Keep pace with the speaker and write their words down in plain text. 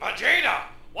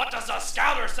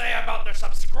about their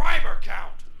subscriber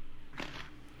count.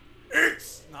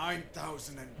 It's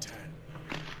 9,010.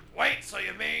 Wait, so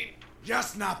you mean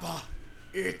Yes, Nappa.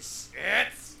 It's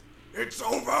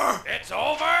over? It's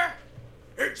over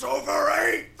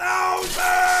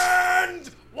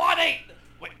 8,000! What eight?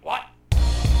 Wait, what?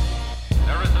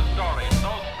 There is a story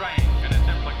so strange in its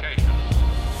implications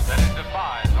that it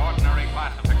defies ordinary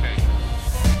classification.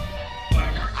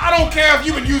 I don't care if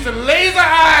you've been using laser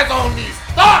eyes on these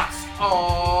thoughts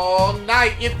all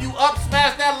night. If you up,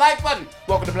 smash that like button.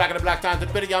 Welcome to Black and the Black Times of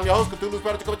the Video. I'm your host, Cthulhu's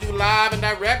Predator, coming to you live and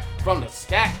direct from the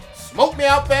stack. Smoke me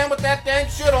out, fam, with that dang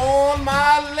shit on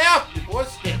my left. Your boy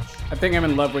Stitch. I think I'm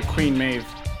in love with Queen Maeve.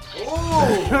 Ooh, we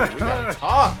gotta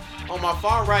talk. On my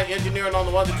far right, engineering on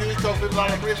the ones and twos, talk people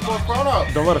on the bridge for Chrono.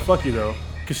 Don't let her fuck you, though,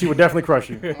 because she would definitely crush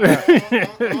you.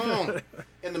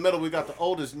 In the middle, we got the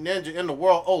oldest ninja in the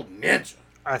world, Old Ninja.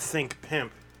 I think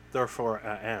pimp, therefore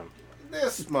I am.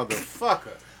 This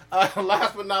motherfucker.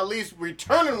 Last but not least,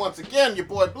 returning once again, your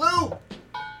boy Blue.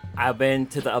 I've been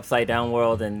to the Upside Down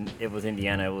world, and it was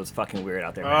Indiana. It was fucking weird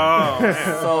out there, man. Oh, man.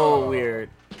 So weird.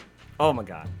 Oh, my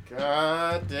God.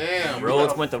 God damn.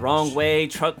 Roads went the wrong way.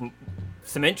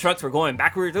 Cement trucks were going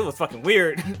backwards. It was fucking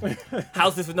weird.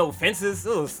 Houses with no fences.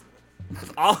 It was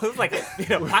like an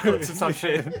apocalypse or some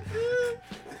shit. Okay.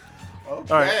 All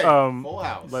right, Full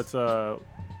house. let's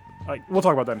we'll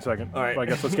talk about that in a second. All right. I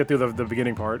guess let's get through the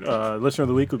beginning part. Listener of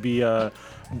the week would be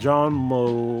John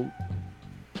Mulcahy.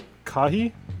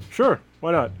 Sure,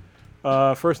 why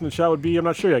not? First in the chat would be, I'm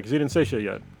not sure yet because he didn't say shit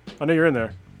yet. I know you're in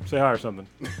there. Say hi or something.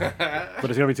 But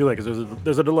it's gonna be too late because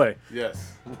there's a delay.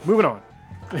 Yes. Moving on.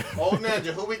 Old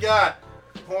Ninja, who we got?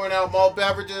 Pouring out malt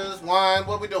beverages, wine.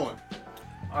 What we doing?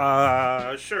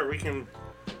 Sure, we can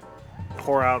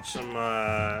pour out some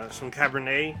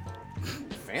Cabernet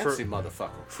Fancy motherfucker.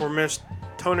 for Miss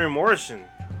Toni Morrison,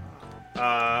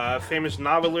 famous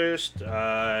novelist,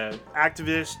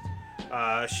 activist.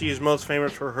 She is most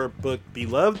famous for her book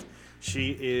Beloved.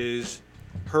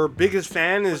 Her biggest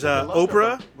fan is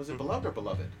Oprah. Was it beloved or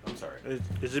beloved? I'm sorry.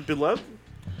 Is it Beloved?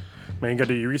 Man, you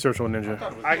gotta do your research on Ninja.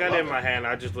 I got it in my hand.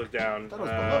 I just looked down. I thought it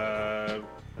was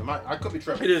Beloved. I could be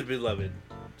tripping. It is Beloved.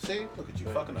 See? Look at you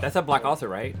fucking up. That's a black author,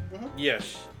 right?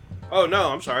 Yes. Oh no,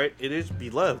 I'm sorry. It is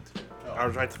Beloved. I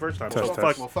was right the first time. Test, So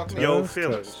test. Well, fuck me. Yo, Test,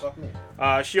 Phyllis. test. Fuck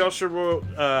me. She also wrote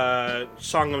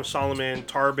Song of Solomon,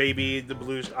 Tar Baby, The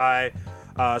Bluest Eye.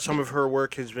 Some of her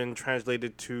work has been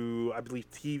translated to, I believe,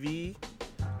 TV.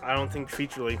 I don't think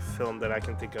feature-length film that I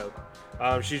can think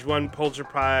of. She's won Pulitzer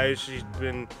Prize. She's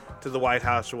been to the White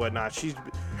House or whatnot. She's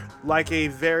like a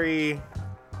very,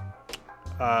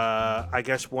 I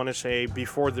guess, want to say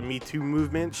before the Me Too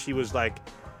movement. She was like,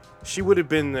 she would have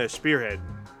been the spearhead,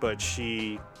 but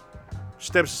she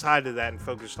steps aside to that and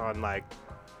focused on like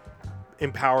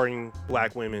empowering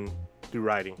black women through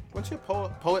writing. Wasn't she a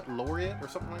poet laureate or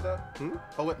something like that? Hmm?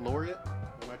 Poet laureate?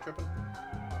 Am I tripping?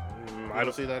 I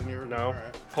don't see that in your... No. All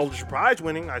right. Pulitzer Prize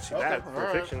winning, I see Okay, that for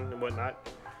alright. fiction and whatnot.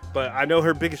 But I know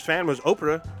her biggest fan was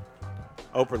Oprah.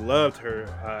 Oprah loved her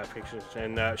fictions,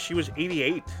 and she was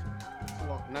 88.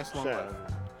 Nice long So,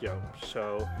 life.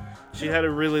 so she had a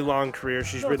really long career.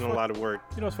 She's No, written a it's lot of work.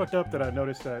 You know what's fucked up that I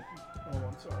noticed that? Oh,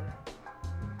 I'm sorry.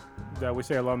 That we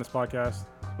say a lot on this podcast.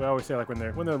 We always say like when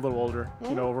they're a little older,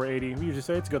 you know, over 80. We usually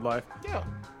say it's a good life. Yeah.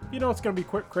 You know what's gonna be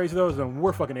crazy though is when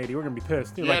we're fucking 80. We're gonna be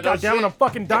pissed. You're Yeah, like, no God damn it, shit. I'm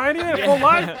fucking dying here full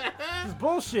life. This is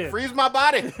bullshit. Freeze my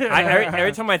body.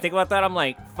 Every time I think about that, I'm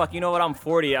like, fuck, you know what? I'm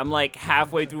 40. I'm like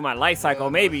halfway through my life cycle,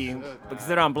 maybe. shit, But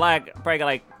considering I'm black, I probably got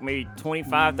like maybe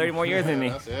 25, 30 more years than me.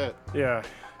 That's it. Yeah.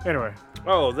 Anyway,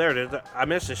 Oh, there it is. I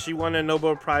missed it. She won a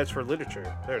Nobel Prize for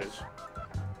Literature. There it is.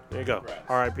 There you go. Congrats.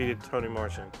 R.I.P. to Toni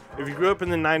Morrison. If you grew up in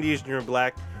the 90s and you're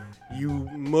black, you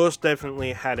most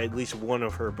definitely had at least one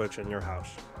of her books in your house.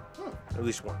 At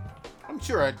least one. I'm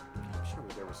sure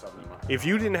there was something in my... If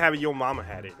you didn't have it, your mama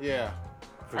had it. Yeah.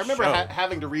 For I remember sure.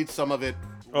 having to read some of it.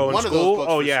 Oh, in one school? of those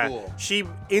books Oh, for yeah. school. She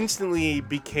instantly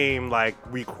became, like,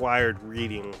 required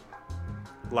reading,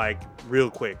 like, real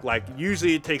quick. Like,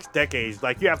 usually it takes decades.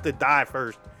 Like, you have to die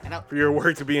first And for your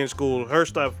work to be in school. Her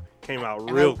stuff came out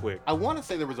and real quick. I want to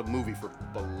say there was a movie for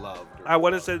Beloved. I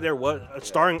want to say there was,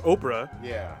 starring Oprah,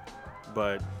 Yeah.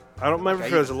 but I don't remember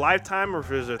if it was a Lifetime or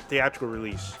if it was a theatrical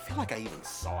release. I feel like I even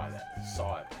saw it.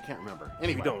 I can't remember.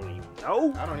 Anyway. You don't even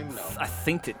know? I don't even know. I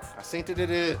synced it. I synced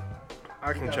it.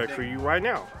 I can check for you right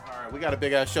now. All right, we got a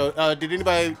big ass show. Did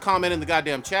anybody comment in the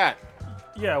goddamn chat?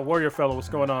 yeah, Warrior Fellow, what's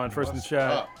going on? First in the What's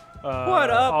chat. up? What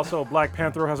up? Also, Black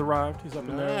Panther has arrived. He's up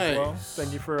in there as well. Nice.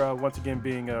 Thank you for once again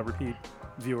being repeat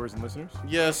viewers and listeners.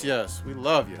 Yes, we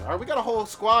love you. All right, we got a whole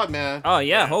squad, man. Oh,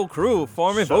 yeah, whole crew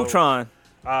forming So- Voltron.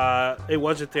 It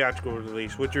was a theatrical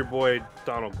release with your boy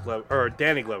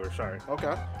Danny Glover. Sorry,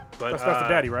 Okay. but That's the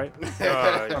daddy, right?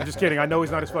 I'm just kidding. I know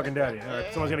he's not his fucking daddy. All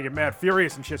right, someone's gonna get mad,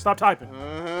 furious and shit. Stop typing.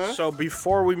 So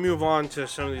before we move on to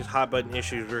some of these hot button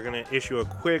issues, we're gonna issue a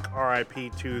quick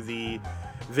RIP to the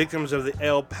victims of the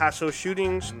El Paso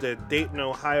shootings, the Dayton,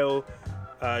 Ohio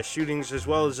shootings, as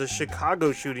well as the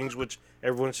Chicago shootings, which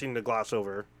everyone seemed to gloss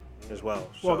over as well.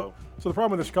 Well, so the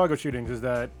problem with the Chicago shootings is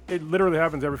that it literally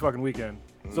happens every fucking weekend.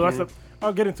 So that's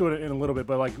I'll get into it in a little bit,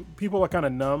 but like people are kind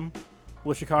of numb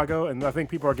with Chicago, and I think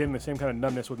people are getting the same kind of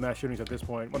numbness with mass shootings at this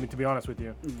point. I mean, to be honest with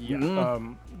you,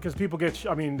 because people get.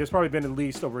 I mean, there's probably been at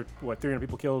least over 300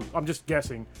 people killed. I'm just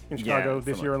guessing in Chicago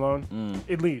this year alone,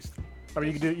 at least. I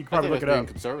mean, you could probably look it up.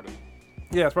 Conservative.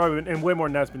 Yeah, it's probably been, and way more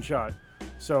than that's been shot.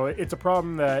 So it's a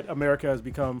problem that America has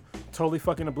become totally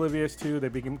fucking oblivious to. They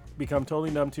become totally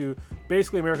numb to.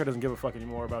 Basically, America doesn't give a fuck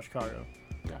anymore about Chicago.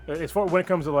 Yeah. As far when it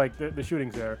comes to like the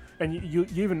shootings there, and you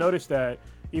even notice that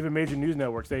even major news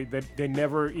networks they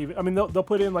never even. I mean, they'll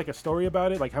put in like a story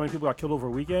about it, like how many people got killed over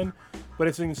a weekend, but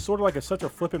it's in sort of like such a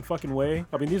flippant fucking way.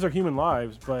 I mean, these are human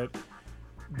lives, but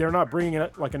they're not bringing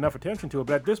it like enough attention to it.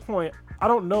 But at this point, I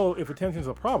don't know if attention is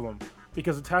a problem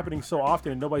because it's happening so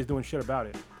often and nobody's doing shit about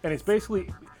it. And it's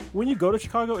basically when you go to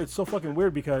Chicago, it's so fucking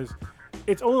weird because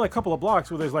it's only like a couple of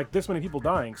blocks where there's like this many people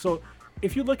dying. So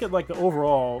if you look at like the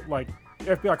overall like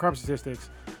FBI crime statistics,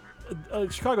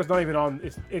 Chicago's not even on.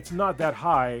 It's not that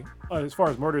high as far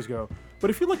as murders go. But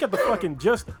if you look at the fucking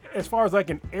just as far as like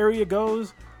an area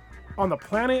goes on the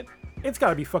planet, it's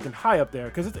got to be fucking high up there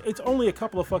because it's only a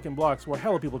couple of fucking blocks where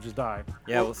hella people just die.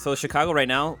 Yeah, well, so Chicago right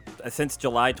now, since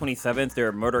July 27th,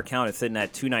 their murder count is sitting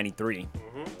at 293.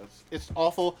 It's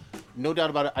awful, no doubt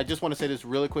about it. I just want to say this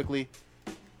really quickly.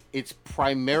 It's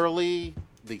primarily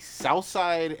the south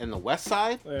side and the west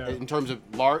side in terms of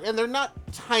large, and they're not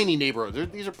tiny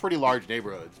neighborhoods. These are pretty large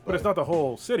neighborhoods. But it's not the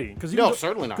whole city.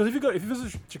 Certainly not. Because if you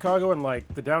visit Chicago and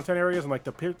like the downtown areas and like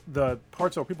the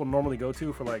parts where people normally go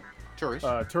to for like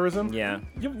tourism, yeah,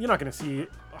 you're not going to see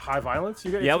high violence.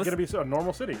 It's going to be a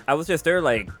normal city. I was just there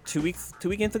like 2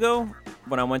 weekends ago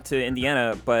when I went to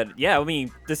Indiana. But yeah, I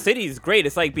mean, the city is great.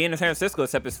 It's like being in San Francisco,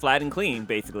 except it's flat and clean,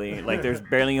 basically. Like there's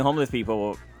barely any homeless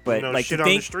people. But no like shit to on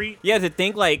think, the street? Yeah, to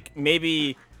think like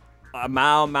maybe a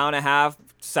mile and a half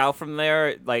south from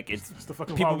there, like it's the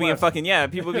fucking people Wild being West. fucking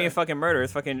people being fucking murdered.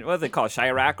 It's fucking what is it called?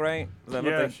 Chirac, right? Is that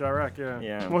what they- Chirac,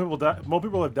 Yeah. More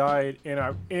people have died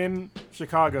in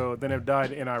Chicago than have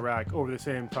died in Iraq over the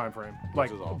same time frame. Like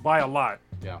by a lot.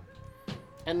 Yeah.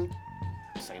 And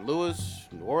St. Louis,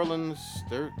 New Orleans,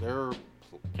 they're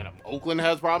Oakland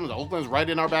has problems. Oakland's right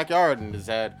in our backyard and has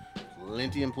had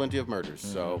plenty of murders.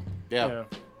 So yeah.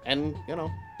 And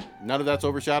none of that's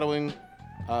overshadowing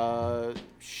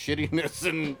shittiness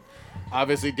and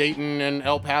obviously Dayton and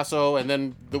El Paso, and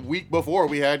then the week before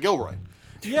we had Gilroy.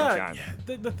 Yeah,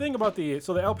 the thing about the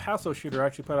El Paso shooter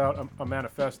actually put out a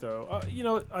manifesto.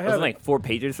 I had like 4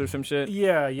 pages or some shit.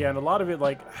 Yeah, and a lot of it,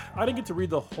 like, I didn't get to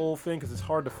read the whole thing because it's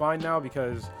hard to find now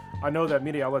because I know that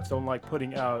media outlets don't like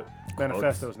putting out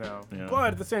manifestos now. Yeah.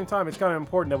 But at the same time, it's kind of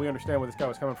important that we understand where this guy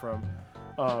was coming from.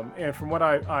 And from what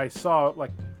I saw,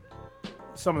 like,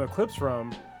 some of the clips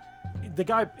from, the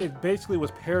guy basically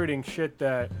was parroting shit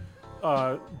that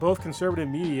both conservative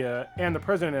media and the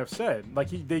president have said. Like,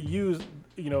 they used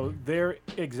their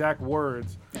exact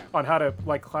words on how to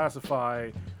like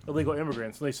classify illegal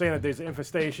immigrants. So they say that there's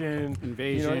infestation,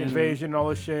 invasion, and all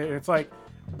this shit. And it's like,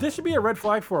 this should be a red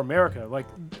flag for America. Like,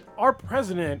 our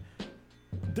president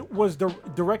was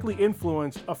directly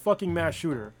influenced a fucking mass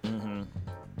shooter. Mm-hmm.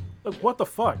 Like, what the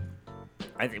fuck?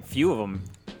 I think a few of them.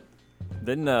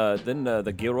 Then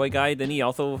the Gilroy guy, then he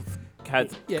also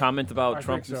had comments about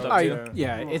Trump and stuff too.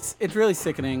 It's really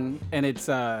sickening, and it's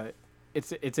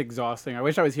exhausting. I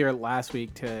wish I was here last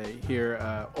week to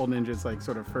hear Old Ninja's like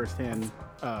sort of firsthand,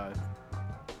 I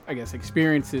guess,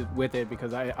 experiences with it,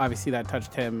 because obviously that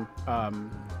touched him.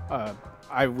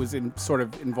 I was sort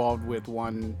of involved with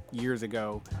one years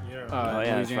ago. In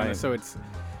Louisiana. Right. So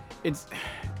it's.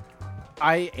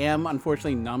 I am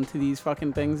unfortunately numb to these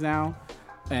fucking things now,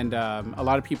 and a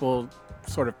lot of people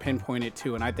sort of pinpoint it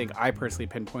to, and I think I personally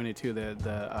pinpointed to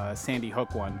the Sandy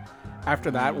Hook one. After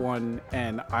that one,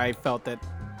 and I felt that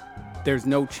there's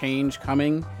no change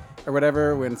coming or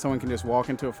whatever when someone can just walk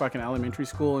into a fucking elementary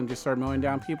school and just start mowing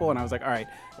down people, and I was like, all right,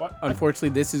 unfortunately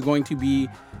this is going to be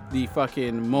the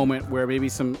fucking moment where maybe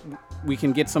we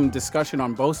can get some discussion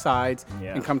on both sides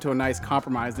and come to a nice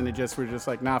compromise, and we're just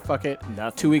like, nah, fuck it.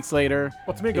 Nothing. 2 weeks later.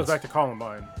 Well, to me, it goes back to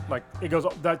Columbine. Like,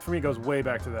 that for me goes way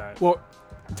back to that. Well,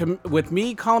 with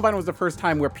me, Columbine was the first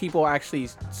time where people actually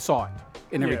saw it.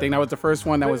 and everything. That was the first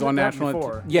one that was on That national.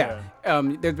 before, Yeah.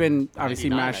 There's been obviously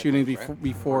 99, mass I shootings think, right?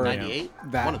 before 98.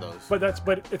 that. One of those.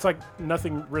 But it's like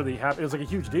nothing really happened. It was like a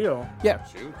huge deal, Yeah.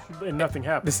 Shoot. and nothing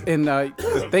happened. This and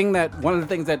one of the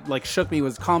things that like shook me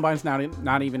was Columbine's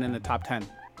not even in the top 10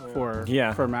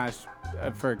 for mass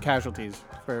for casualties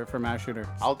for mass shooters.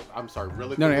 I'm sorry,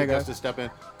 really No, quickly, go just to step in.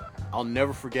 I'll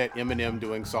never forget Eminem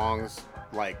doing songs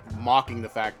like mocking the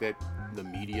fact that the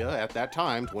media at that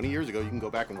time, 20 years ago, you can go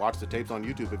back and watch the tapes on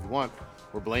YouTube if you want,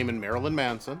 were blaming Marilyn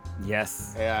Manson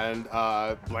Yes. and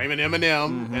blaming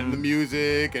Eminem and the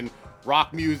music and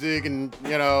rock music and,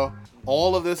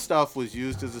 all of this stuff was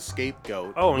used as a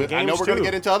scapegoat. Oh, and I know games we're going to too.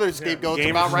 get into other scapegoats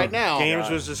Games- about right now. Games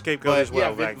was the scapegoat But as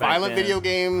well. yeah, back then. violent then. video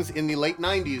games in the late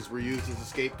 90s were used as a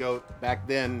scapegoat back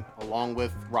then, along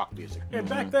with rock music. And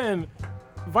back then,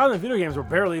 violent video games were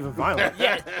barely even violent.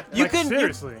 Yeah, you Like, couldn't.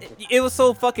 seriously. It was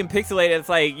so fucking pixelated. It's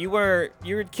like you were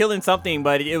killing something,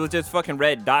 but it was just fucking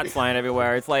red dots flying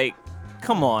everywhere. It's like,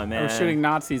 come on, They man. were shooting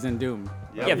Nazis in Doom,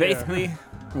 Yeah, basically.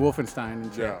 Wolfenstein,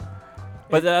 and shit. Yeah.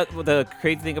 But the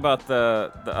crazy thing about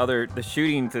the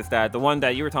shootings is that the one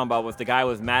that you were talking about was the guy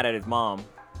was mad at his mom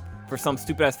for some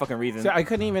stupid ass fucking reason. So I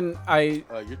couldn't even.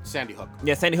 You're Sandy Hook.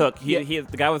 Yeah, Sandy Hook. Yeah.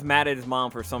 The guy was mad at his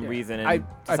mom for some reason and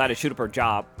decided to shoot up her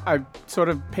job. I sort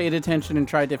of paid attention and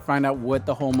tried to find out what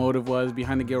the whole motive was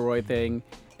behind the Gilroy thing,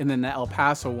 and then the El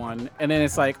Paso one, and then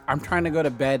it's like I'm trying to go to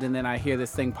bed, and then I hear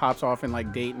this thing pops off in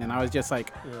like Dayton, and I was just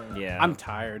like, Yeah. I'm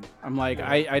tired. I'm like,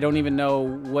 I don't even know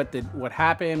what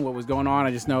happened, what was going on.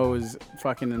 I just know it was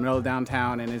fucking in the middle of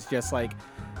downtown, and it's just like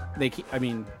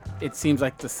it seems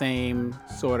like the same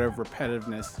sort of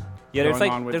repetitiveness. Yeah, there's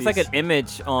going on with like these- an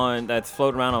image that's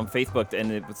floating around on Facebook,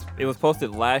 and it was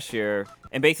posted last year,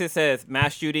 and basically says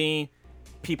mass shooting,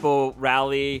 people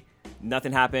rally,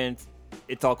 nothing happens,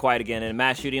 it's all quiet again, and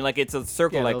mass shooting, like it's a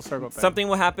circle, Yeah, like little circle thing. something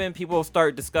will happen, people will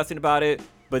start discussing about it,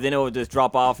 but then it will just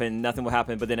drop off and nothing will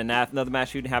happen, but then another mass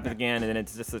shooting happens again, and then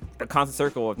it's just a constant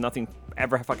circle of nothing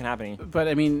ever fucking happening. But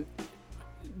I mean,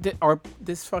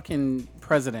 this fucking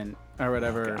president or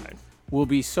whatever God. will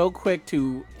be so quick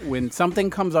to, when something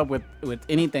comes up with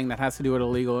anything that has to do with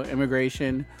illegal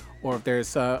immigration, or if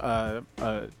there's a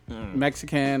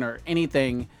Mexican or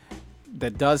anything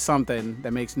that does something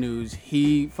that makes news,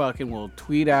 he fucking will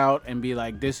tweet out and be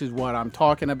like, this is what I'm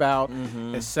talking about,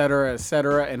 et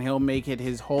cetera, and he'll make it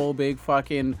his whole big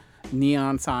fucking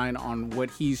neon sign on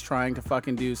what he's trying to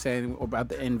fucking do, saying about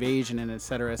the invasion and et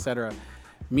cetera, et cetera.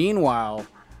 Meanwhile,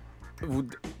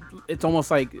 it's almost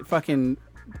like fucking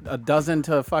a dozen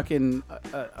to fucking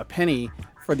a penny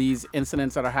for these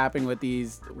incidents that are happening with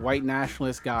these white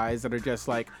nationalist guys that are just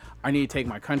like, I need to take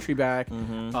my country back.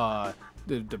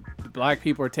 The black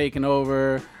people are taking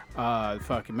over.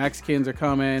 Fucking Mexicans are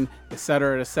coming, et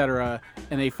cetera,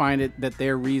 and they find it that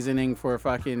their reasoning for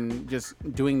fucking just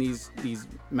doing these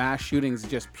mass shootings is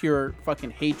just pure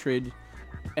fucking hatred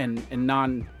and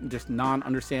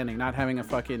non-understanding, not having a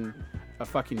fucking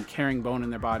caring bone in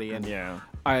their body. And Yeah.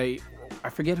 I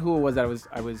forget who it was that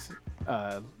I was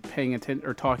paying attention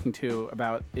or talking to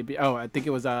about it. I think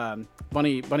it was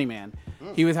Bunny Man.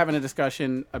 He was having a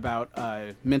discussion about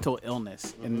mental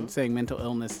illness and saying mental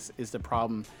illness is the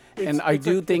problem. And I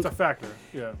do think it's a factor.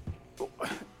 Yeah.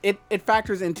 it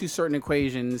factors into certain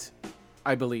equations,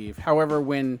 I believe. However,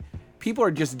 when people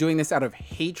are just doing this out of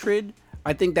hatred,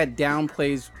 I think that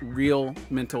downplays real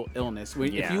mental illness.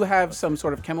 If Yeah. you have some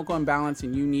sort of chemical imbalance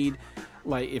and you need,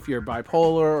 like, if you're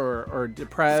bipolar or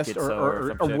depressed Schizo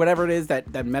or or some shit. whatever it is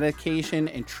that medication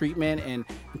and treatment and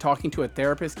talking to a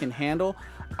therapist can handle,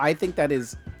 I think that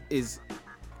is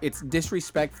it's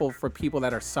disrespectful for people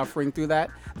that are suffering through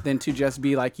that than to just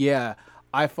be like, yeah,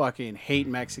 I fucking hate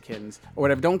Mexicans or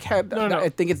whatever. No. I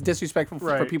think it's disrespectful for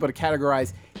Right. people to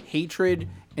categorize hatred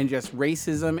and just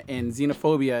racism and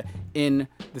xenophobia in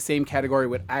the same category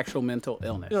with actual mental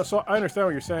illness. So I understand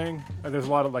what you're saying. And there's a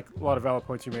lot of valid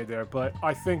points you made there, but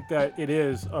I think that it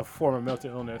is a form of mental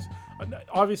illness.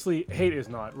 Obviously, hate is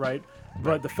not, right?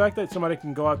 But the fact that somebody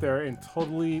can go out there and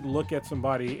totally look at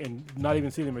somebody and not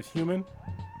even see them as human,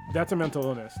 that's a mental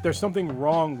illness. There's something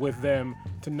wrong with them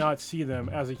to not see them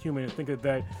as a human and think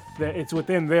that it's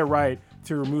within their right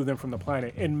to remove them from the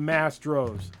planet in mass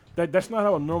droves. That's not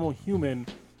how a normal human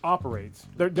operates.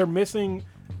 They're missing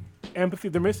empathy.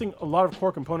 They're missing a lot of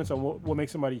core components of what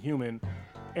makes somebody human,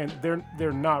 and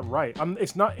they're not right.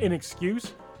 It's not an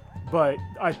excuse, but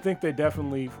I think they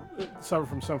definitely suffer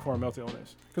from some form of mental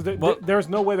illness. Because there's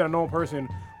no way that a normal person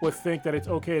would think that it's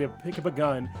okay to pick up a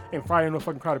gun and fire into a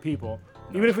fucking crowd of people,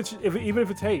 even if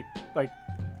it's hate. Like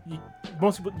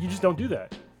most people, you just don't do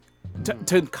that.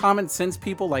 To common sense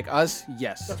people like us,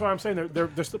 yes. That's why I'm saying they're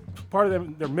still, part of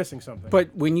them. They're missing something.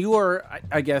 But when you are,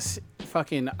 I guess,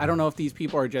 fucking, I don't know if these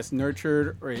people are just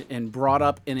nurtured and brought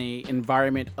up in a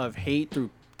environment of hate through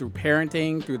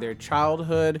parenting, through their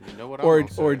childhood, You know what I'm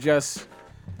or gonna say.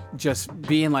 just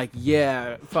being like,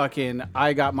 yeah, fucking,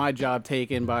 I got my job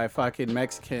taken by a fucking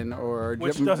Mexican, or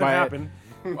which doesn't happen.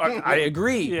 I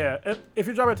agree. Yeah, if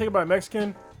your job got taken by a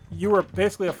Mexican, you were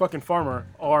basically a fucking farmer,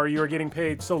 or you were getting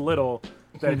paid so little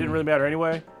that it didn't really matter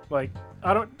anyway. Like,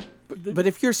 I don't. But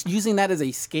if you're using that as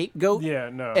a scapegoat, Yeah,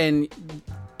 no. and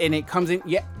it comes in,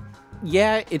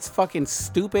 yeah, it's fucking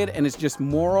stupid, and it's just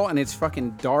moral, and it's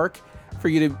fucking dark for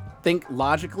you to think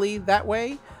logically that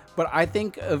way. But I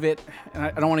think of it, and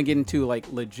I don't want to get into like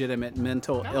legitimate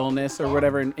mental illness or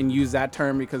whatever, and use that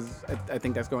term because I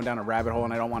think that's going down a rabbit hole,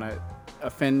 and I don't want to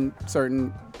offend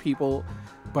certain people.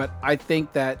 But I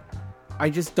think that I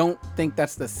just don't think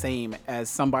that's the same as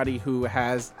somebody who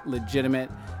has legitimate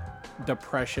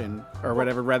depression or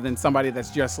whatever, rather than somebody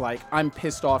that's just like, I'm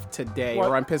pissed off today,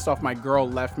 Well, or I'm pissed off my girl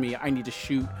left me, I need to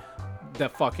shoot the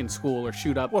fucking school or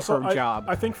shoot up her job.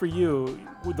 I think for you,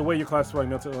 the way you classify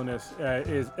mental illness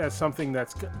is as something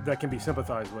that can be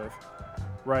sympathized with,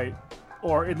 right?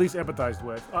 Or at least empathized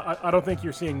with. I don't think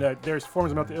you're seeing that there's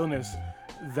forms of mental illness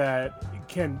that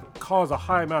can cause a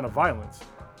high amount of violence.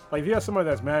 Like if you have somebody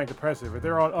that's manic depressive, if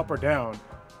they're on up or down,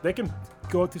 they can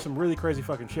go through some really crazy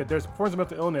fucking shit. There's forms of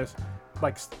mental illness,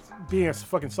 like being a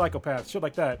fucking psychopath, shit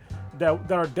like that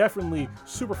are definitely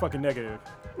super fucking negative.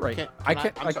 Right. I'm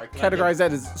sorry, can I categorize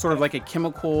that as sort of like a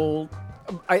chemical.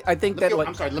 I think that like.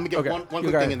 I'm sorry. Let me get Okay, one you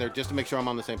quick got thing it. in there just to make sure I'm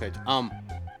on the same page.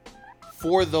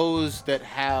 For those that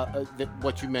have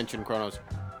what you mentioned, Kronos,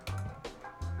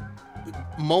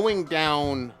 mowing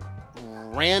down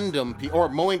random people or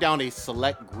mowing down a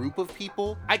select group of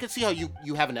people, I could see how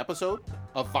you have an episode,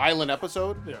 a violent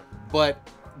episode. Yeah. But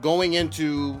going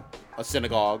into a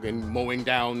synagogue and mowing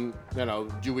down,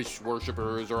 Jewish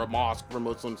worshipers or a mosque for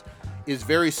Muslims is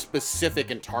very specific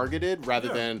and targeted rather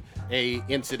than a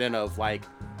incident of like,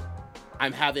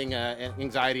 I'm having an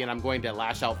anxiety and I'm going to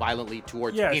lash out violently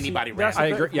towards anybody random. I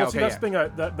agree. Yeah, okay, that's yeah. the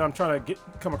thing that I'm trying to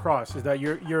come across is that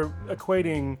you're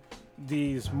equating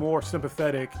these more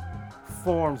sympathetic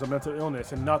forms of mental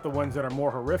illness and not the ones that are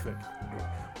more horrific.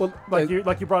 Well, Like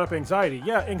you brought up anxiety.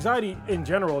 Yeah, anxiety in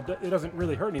general, it doesn't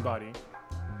really hurt anybody,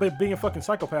 but being a fucking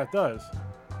psychopath does.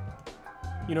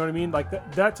 You know what I mean? Like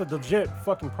that's a legit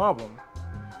fucking problem.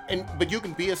 But you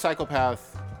can be a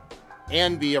psychopath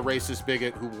and be a racist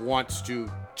bigot who wants to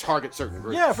target certain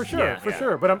groups. Yeah, for sure, Yeah, for yeah.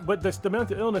 sure. But the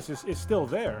mental illness is still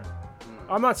there.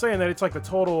 I'm not saying that it's like the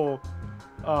total,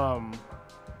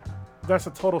 that's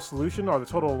a total solution or the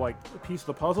total like piece of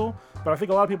the puzzle. But I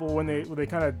think a lot of people when they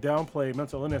kind of downplay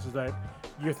mental illness is that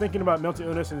you're thinking about mental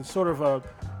illness in sort of a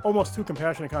almost too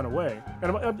compassionate kind of way.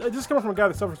 And I'm just coming from a guy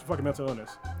that suffers from fucking mental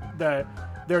illness. That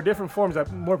there are different forms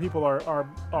that more people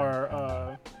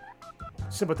are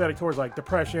sympathetic towards, like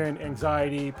depression,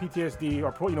 anxiety, PTSD,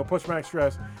 or post-traumatic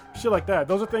stress, shit like that.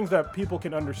 Those are things that people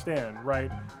can understand, right?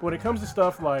 But when it comes to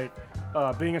stuff like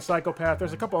being a psychopath,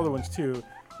 there's a couple other ones too,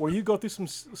 where you go through some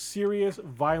serious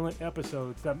violent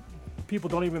episodes that people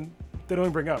don't even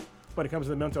bring up when it comes to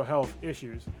the mental health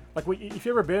issues. Like if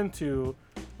you've ever been to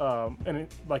an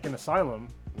asylum,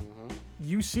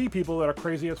 you see people that are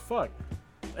crazy as fuck,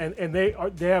 and they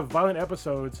have violent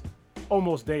episodes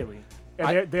almost daily.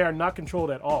 And they are not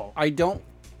controlled at all. I don't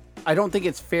think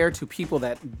it's fair to people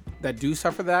that do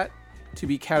suffer that to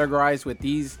be categorized with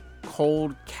these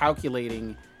cold,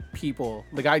 calculating people.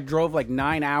 The guy drove like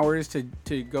 9 hours to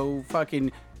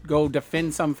go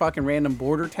defend some fucking random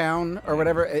border town or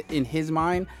whatever in his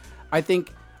mind. I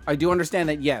think I do understand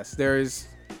that, yes, there's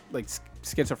like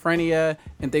schizophrenia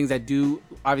and things that do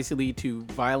obviously lead to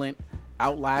violent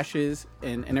outlashes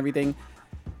and everything.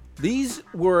 These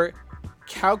were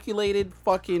calculated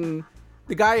fucking.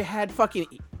 The guy had fucking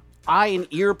eye and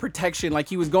ear protection, like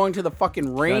he was going to the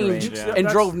fucking range range, yeah. and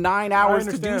drove 9 hours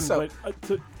to do so.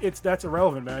 But that's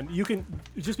irrelevant, man. You can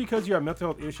just because you have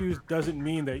mental health issues doesn't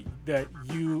mean that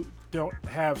you don't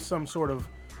have some sort of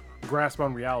grasp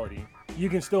on reality. You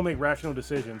can still make rational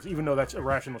decisions, even though that's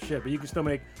irrational shit. But you can still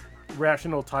make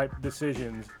rational type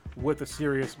decisions with a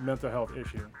serious mental health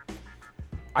issue.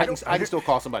 I can still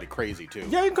call somebody crazy too.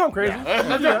 Yeah, you can call them crazy.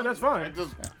 Yeah, that's fine.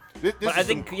 But I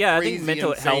think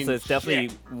mental health is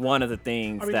definitely one of the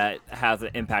things that has an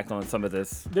impact on some of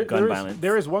this gun violence.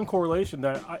 There is one correlation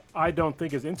that I don't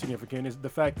think is insignificant, is the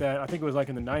fact that I think it was like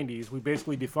in the 90s, we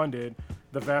basically defunded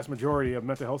the vast majority of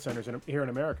mental health centers here in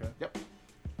America. Yep.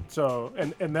 So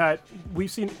and that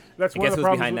we've seen that's I one guess of the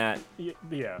who's problems. behind that.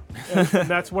 Yeah, and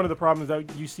that's one of the problems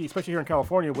that you see, especially here in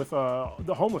California with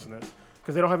the homelessness,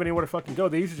 because they don't have anywhere to fucking go.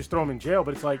 They usually just throw them in jail,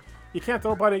 but it's like you can't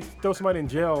throw somebody in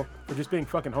jail for just being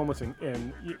fucking homeless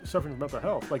and suffering from mental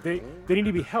health. Like they need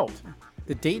to be helped.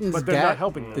 The Dayton's But they're dad, not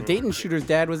helping them. the Dayton shooter's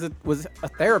dad was a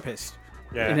therapist.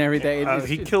 Yeah. And everything.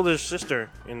 He killed his sister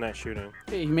in that shooting.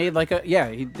 He made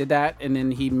he did that, and then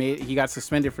he got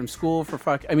suspended from school for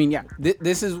fuck. I mean, yeah,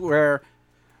 this is where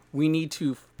we need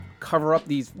to cover up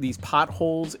these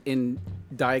potholes in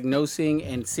diagnosing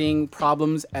and seeing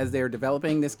problems as they're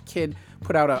developing. This kid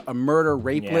put out a murder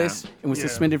rape list and was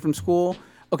suspended from school.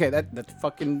 Okay, that's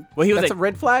fucking. Well, he was that's like- a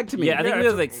red flag to me. Yeah, I think he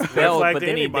was like expelled, flag but to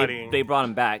then anybody. they brought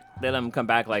him back. They let him come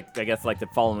back, like I guess like the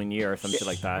following year or some shit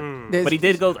like that. There's- But he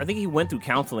did go. I think he went through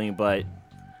counseling, but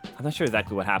I'm not sure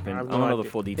exactly what happened. I have don't no know the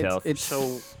idea. full details.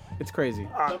 It's crazy.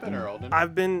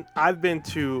 I've been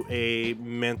to a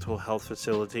mental health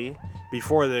facility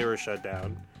before they were shut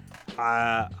down.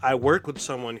 I work with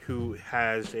someone who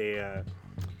has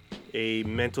a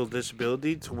mental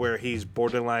disability to where he's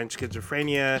borderline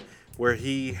schizophrenia, where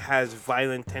he has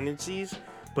violent tendencies,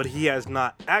 but he has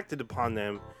not acted upon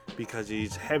them because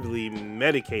he's heavily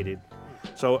medicated.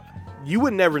 So you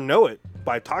would never know it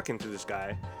by talking to this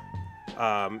guy.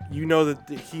 You know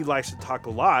that he likes to talk a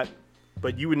lot,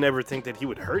 but you would never think that he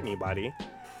would hurt anybody.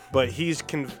 But he's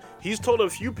told a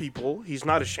few people, he's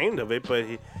not ashamed of it, but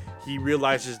he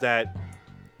realizes that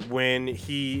when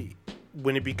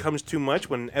it becomes too much,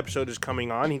 when an episode is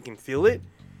coming on, he can feel it,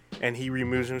 and he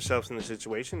removes himself from the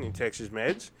situation. He takes his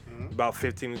meds. About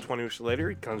 15 to 20 minutes later,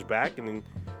 he comes back, and then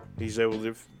he's able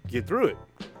to get through it.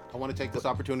 I want to take this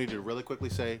opportunity to really quickly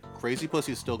say, crazy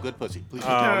pussy is still good pussy. Please. Oh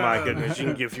my goodness!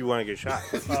 If you want to get shot.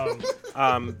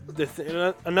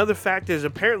 Another fact is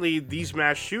apparently these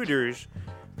mass shooters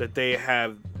that they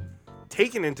have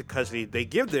taken into custody, they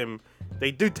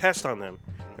do tests on them,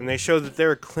 and they show that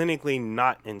they're clinically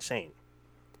not insane.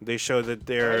 They show that How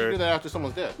do you they're do that after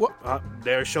someone's dead?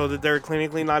 they show that they're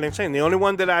clinically not insane. The only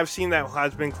one that I've seen that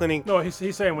has been clinic. No, he's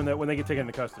saying when they get taken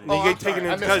into custody. They Oh, get I'm sorry. taken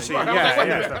I into missed it.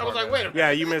 custody. I was like, wait a minute.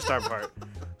 Yeah, you missed that part.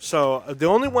 So the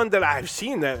only one that I've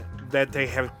seen that they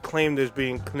have claimed as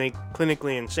being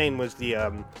clinically insane was the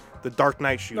Dark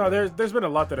Knight shooter. No, there's been a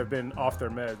lot that have been off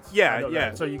their meds. Yeah, I know yeah.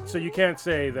 that. So you can't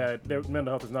say that their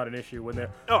mental health is not an issue when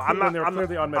they're No, when they're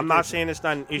clearly on medication. I'm not saying it's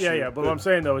not an issue. Yeah. But what I'm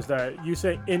saying though is that you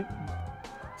say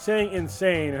saying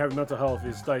insane and having mental health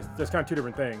is like that's kind of two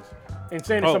different things.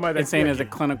 Insane is somebody that's Insane is a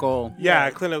clinical.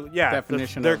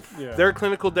 definition Their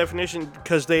clinical definition,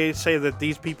 because they say that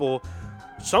these people,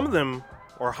 some of them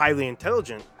are highly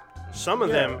intelligent. Some of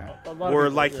them a lot of were,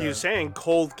 people, like you were saying,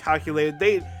 cold,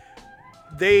 calculated.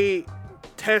 They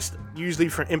test usually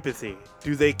for empathy.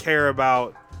 Do they care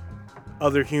about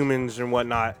other humans and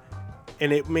whatnot?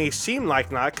 And it may seem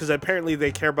like not, because apparently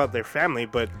they care about their family,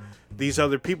 but these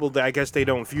other people, that I guess they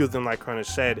don't view them, like Cronus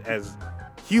said, as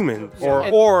human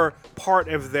or part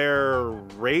of their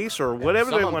race or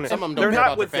whatever they want to. Some of them They're don't care not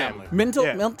about with their them.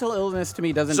 family. Mental illness to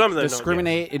me doesn't Some of them don't,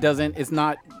 discriminate. It doesn't. It's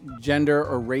not gender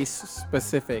or race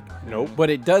specific. Nope. But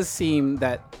it does seem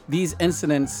that these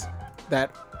incidents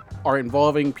that are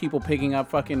involving people picking up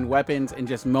fucking weapons and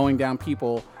just mowing down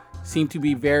people seem to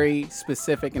be very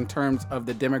specific in terms of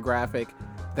the demographic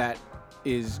that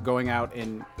is going out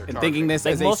and thinking this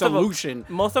as a solution.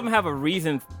 Most of them have a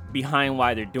reason behind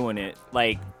why they're doing it.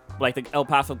 Like the El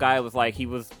Paso guy was like he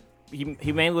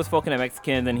mainly was focusing on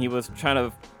Mexicans, and he was trying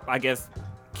to, I guess,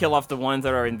 kill off the ones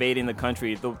that are invading the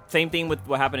country. The same thing with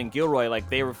what happened in Gilroy. Like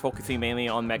they were focusing mainly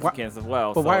on Mexicans as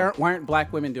well. But so. why aren't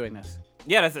black women doing this?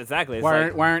 Yeah, that's exactly. It's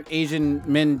Why aren't Asian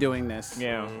men doing this?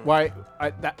 Yeah. Why?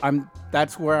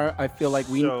 That's where I feel like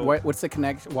So- what's the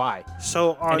connection? Why?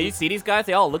 So and on, you see these guys?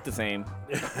 They all look the same.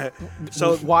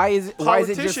 so Why is it just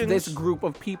politicians- this group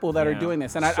of people that are Yeah. doing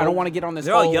this? And I don't want to get on this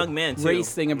They're all whole young men, too.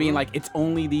 race thing of being like it's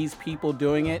only these people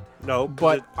doing it. No,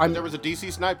 but I'm There was a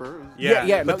DC sniper.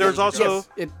 Yeah, but no, there's also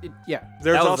yes, yeah.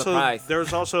 there's That was a also surprise.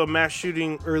 there's also a mass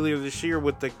shooting earlier this year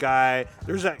with the guy.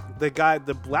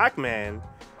 The black man,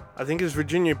 I think it's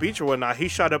Virginia Beach or whatnot. He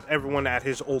shot up everyone at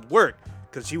his old work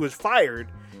because he was fired.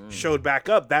 Showed back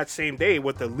up that same day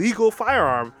with a legal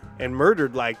firearm and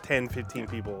murdered like 10, 15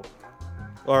 people,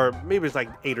 or maybe it's like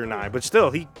 8 or 9. But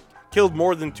still, he killed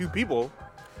more than 2 people.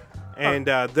 And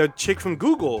the chick from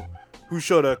Google who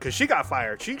showed up because she got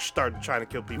fired. She started trying to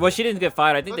kill people. Well, she didn't get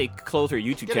fired. I think they closed her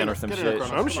YouTube Get channel in- or some get in there, shit.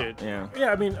 Chronos. Some shit. Yeah.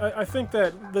 Yeah, I mean, I think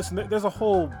that listen, there's a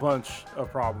whole bunch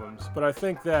of problems, but I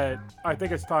think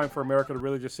it's time for America to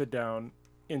really just sit down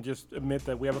and just admit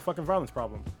that we have a fucking violence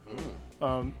problem.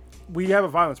 We have a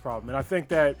violence problem, and I think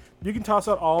that you can toss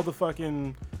out all the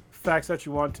fucking facts that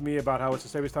you want to me about how it's the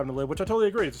safest time to live, which I totally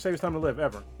agree. It's the safest time to live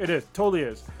ever. It is, totally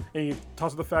is. And you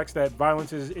toss the facts that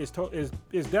violence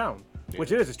is down,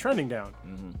 which it is. It's trending down.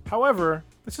 However,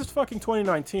 this is fucking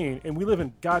 2019, and we live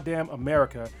in goddamn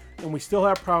America, and we still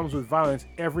have problems with violence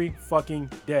every fucking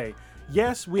day.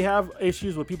 Yes, we have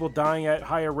issues with people dying at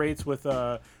higher rates with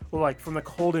like from the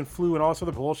cold and flu and all this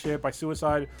other bullshit, by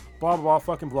suicide, blah blah blah,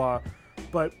 fucking blah.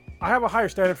 But I have a higher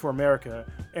standard for America,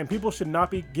 and people should not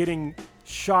be getting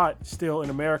shot still in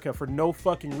America for no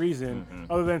fucking reason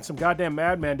other than some goddamn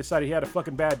madman decided he had a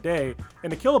fucking bad day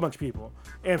and to kill a bunch of people.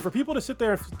 And for people to sit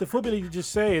there and to flippantly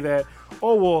just say that,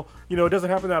 oh, well, you know, it doesn't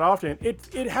happen that often.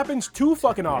 It happens too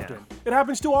fucking often. It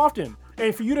happens too often.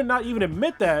 And for you to not even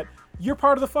admit that, you're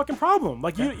part of the fucking problem.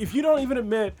 Like, if you don't even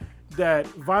admit that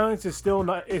violence is still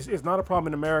not is not a problem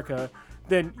in America,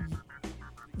 then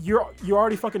you're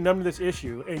already fucking numb to this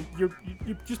issue, and you're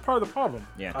just part of the problem.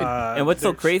 Yeah. And what's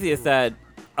so crazy is that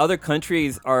other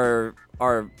countries are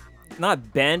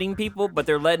not banning people, but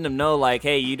they're letting them know, like,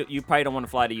 hey, you probably don't want to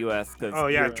fly to U.S. Cause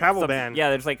travel ban. Yeah,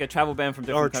 there's like a travel ban from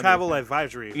different countries. Or travel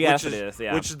advisory. Yes, which it is.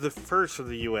 Yeah. Which is the first for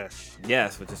the U.S.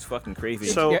 Yes, which is fucking crazy.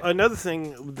 So another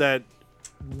thing that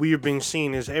we have been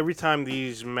seeing is every time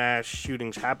these mass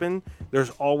shootings happen,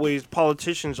 there's always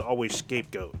politicians always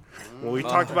scapegoat. Well, we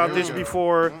talked about this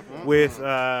before with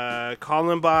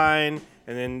Columbine,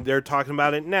 and then they're talking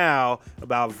about it now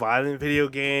about violent video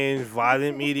games,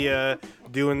 violent media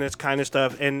doing this kind of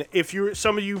stuff. And if you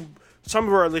some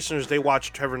of our listeners, they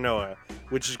watch Trevor Noah,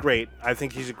 which is great. I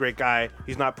think he's a great guy.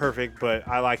 He's not perfect, but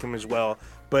I like him as well.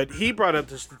 But he brought up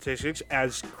the statistics,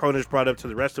 as Cronus brought up to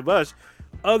the rest of us.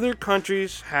 Other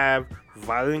countries have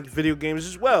violent video games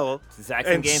as well. It's the exact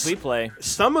same games we play.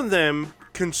 Some of them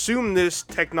consume this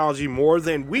technology more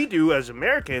than we do as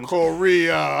Americans.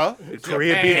 Korea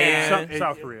being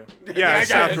South Korea. Yeah,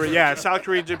 South Korea. Yeah, South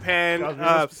Korea, Japan.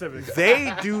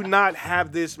 They do not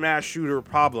have this mass shooter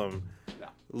problem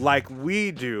like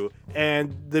we do,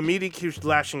 and the media keeps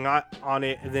lashing on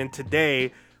it. And then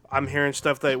today, I'm hearing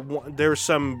stuff that there's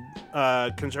some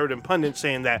conservative pundits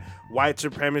saying that white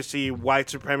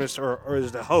supremacists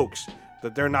is the hoax,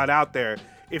 that they're not out there.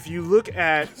 If you look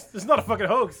at... It's not a fucking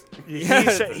hoax.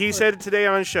 He said it today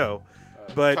on the show.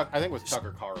 But I think it was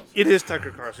Tucker Carlson. It is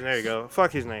Tucker Carlson. There you go.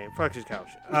 Fuck his name. Fuck his couch.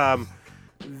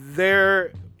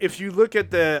 If you look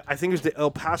at I think it was the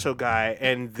El Paso guy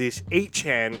and this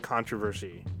 8chan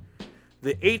controversy.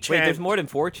 The 8chan... Wait, there's more than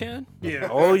 4chan? Yeah.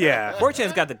 Oh, yeah.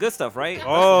 4chan's got the good stuff, right?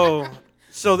 Oh.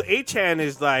 So the 8chan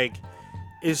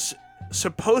is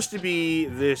supposed to be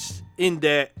this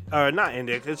not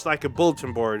index, it's like a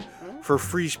bulletin board for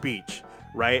free speech,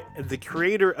 right? The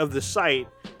creator of the site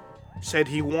said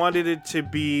he wanted it to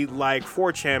be like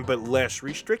 4chan, but less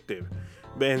restrictive.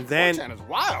 And then 4chan is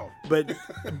wild.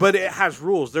 But it has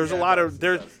rules. There's a lot of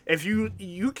if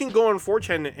you can go on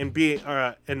 4chan and be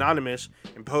anonymous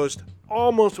and post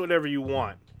almost whatever you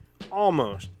want,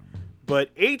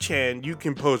 but 8chan you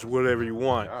can post whatever you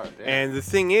want. And the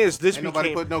thing is,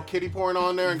 nobody put no kitty porn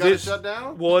on there and got it shut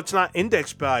down. Well, it's not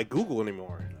indexed by Google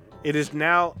anymore. It is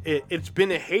now. It's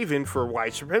been a haven for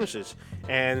white supremacists,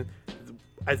 and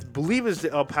I believe it's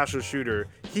the El Paso shooter.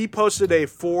 He posted a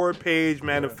 4-page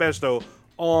manifesto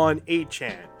on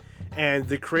 8chan, and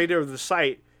the creator of the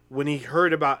site, when he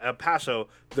heard about El Paso,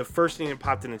 the first thing that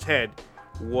popped in his head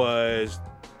was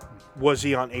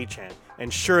he on 8chan?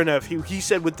 And sure enough, he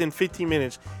said within 15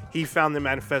 minutes he found the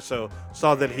manifesto,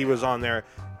 saw that he was on there.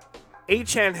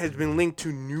 8chan has been linked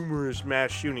to numerous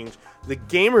mass shootings. The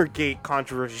Gamergate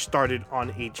controversy started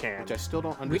on 8chan, which I still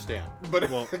don't understand. But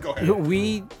go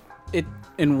ahead.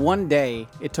 In one day,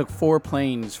 it took 4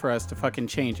 planes for us to fucking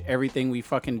change everything we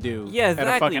fucking do at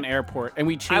a fucking airport. And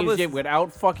we changed it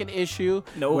without fucking issue,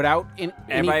 without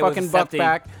any fucking buck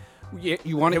back.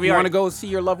 You want to go see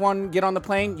your loved one get on the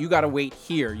plane? You got to wait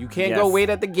here. You can't go wait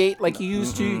at the gate like you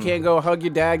used to. You can't go hug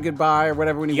your dad goodbye or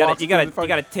whatever when he walks. You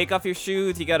gotta take off your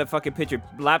shoes. You gotta fucking put your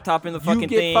laptop in the fucking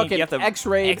thing. Fucking you have to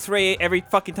X-ray every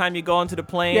fucking time you go onto the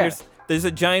plane. Yeah. There's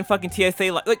a giant fucking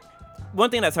TSA like one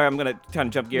thing that I'm gonna try to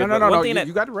jump gears. No.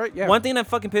 You got it right. Yeah. One thing that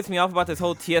fucking pissed me off about this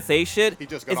whole TSA shit he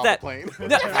just got is off that the plane.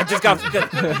 I just got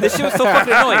this shit was so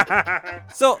fucking annoying.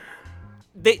 So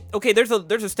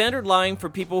there's a standard line for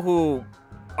people who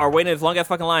are waiting as long as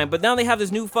fucking line, but now they have this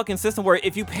new fucking system where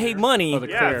if you pay money,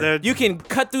 you can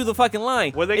cut through the fucking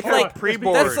line. Well, they call it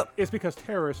pre-board. It's because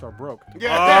terrorists are broke.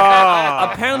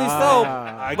 Apparently so.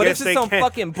 But guess it's just some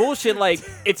fucking bullshit. Like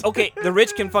it's okay. The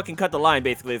rich can fucking cut the line.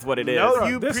 Basically, is what it is.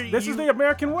 No, this is the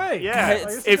American way. Yeah.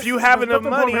 If you have enough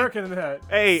money, American in that.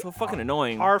 Hey, so fucking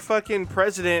annoying. Our fucking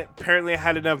president apparently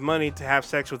had enough money to have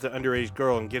sex with an underage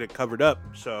girl and get it covered up.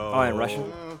 So. Oh, in Russia.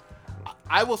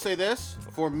 I will say this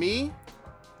for me,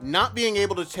 not being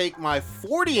able to take my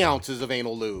 40 ounces of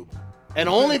anal lube and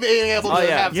only being able to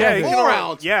have Yeah, you can 4 only-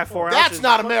 ounces. yeah, 4 That's ounces.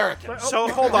 not American. So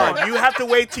hold on, you have to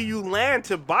wait till you land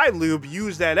to buy lube,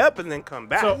 use that up, and then come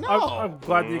back. So I'm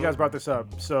glad that you guys brought this up.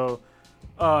 So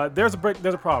there's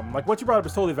a problem. Like what you brought up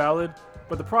is totally valid,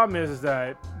 but the problem is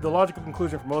that the logical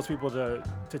conclusion for most people to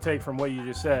take from what you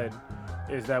just said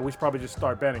is that we should probably just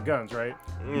start banning guns, right?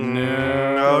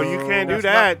 No, you can't do That's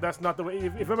that. that's not the way.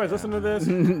 If anybody's listening to this,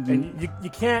 and you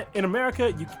can't in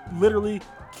America, you literally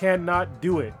cannot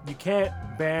do it. You can't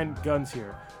ban guns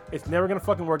here. It's never gonna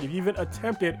fucking work. If you even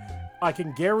attempt it, I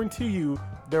can guarantee you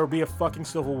there will be a fucking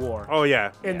civil war. Oh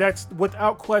yeah. And that's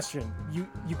without question. You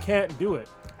can't do it.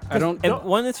 I don't. And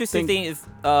one interesting thing is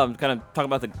kind of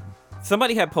talking about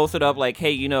somebody had posted up like,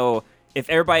 hey, if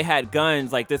everybody had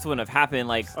guns, like this wouldn't have happened.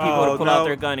 Like people would have pulled out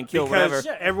their gun and killed because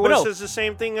whatever. Everyone But no, says the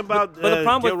same thing about. but the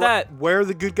problem with that- where are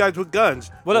the good guys with guns?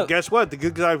 Well, guess what? The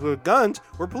good guys with guns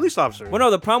were police officers. Well,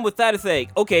 no, the problem with that is like,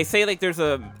 okay, say like there's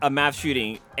a mass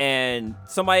shooting and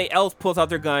somebody else pulls out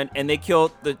their gun and they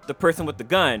kill the person with the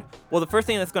gun. Well, the first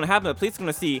thing that's going to happen, the police are going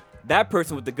to see that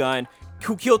person with the gun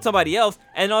who killed somebody else,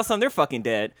 and all of a sudden they're fucking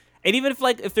dead. And even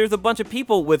if there's a bunch of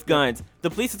people with guns, the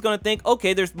police is going to think,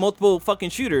 okay, there's multiple fucking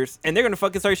shooters, and they're going to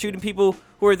fucking start shooting people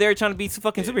who are there trying to be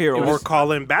fucking superheroes. Or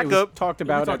calling It was backup. talked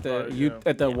about talked at the about it,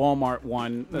 at the Walmart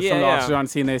one. Some of Yeah, the yeah. officers on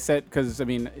scene, they said, because I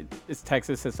mean it's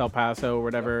Texas, it's El Paso or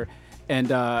whatever, and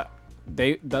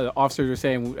the officers were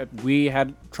saying we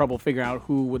had trouble figuring out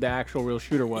who the actual real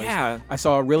shooter was. Yeah. I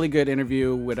saw a really good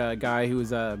interview with a guy who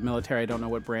was a military. I don't know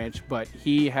what branch, but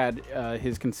he had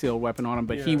his concealed weapon on him.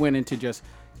 But he went in to just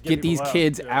get people these out,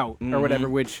 kids yeah. out or whatever,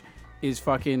 which is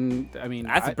fucking. I mean,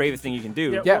 That's the bravest thing you can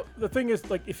do. Yeah. Well, the thing is,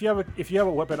 like, if you have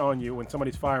a weapon on you when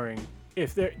somebody's firing,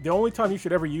 the only time you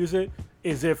should ever use it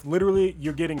is if literally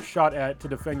you're getting shot at to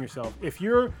defend yourself. If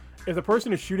the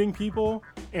person is shooting people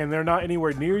and they're not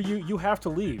anywhere near you, you have to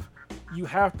leave. You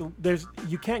have to.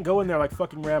 You can't go in there like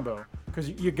fucking Rambo because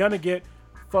you're gonna get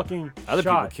fucking Other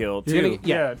shot. people killed You're too. gonna-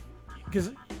 Yeah,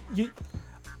 because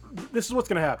this is what's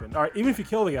gonna happen. All right, even if you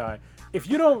kill the guy, if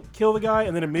you don't kill the guy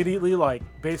and then immediately like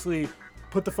basically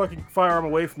put the fucking firearm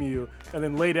away from you and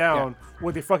then lay down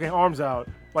with your fucking arms out,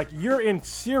 like you're in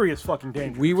serious fucking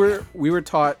danger. We were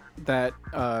taught that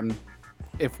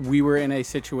if we were in a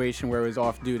situation where it was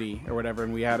off duty or whatever,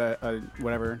 and we had a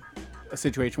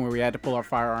situation where we had to pull our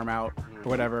firearm out or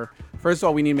whatever, first of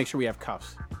all, we need to make sure we have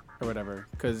cuffs or whatever,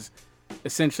 because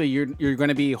essentially you're going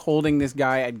to be holding this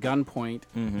guy at gunpoint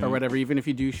or whatever. Even if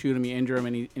you do shoot him, you injure him,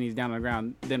 and he's down on the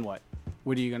ground, then what?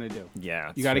 What are you going to do?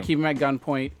 Yeah, You got to true. keep him at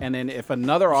gunpoint, and then if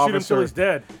another Shoot him till officer... he's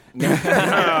dead.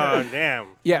 Oh damn.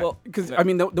 Yeah, Well, because I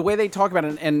mean the way they talk about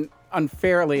it, and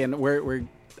unfairly, and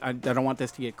I don't want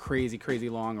this to get crazy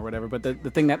long or whatever, but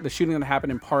the shooting that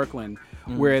happened in Parkland,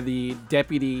 where the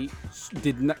deputy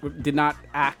did not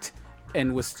act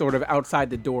and was sort of outside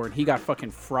the door, and he got fucking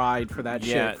fried for that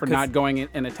Yeah, shit, for 'cause- not going in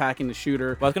and attacking the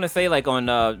shooter. Well, I was gonna say like on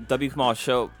W.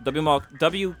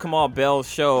 Kamal Bell's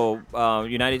show,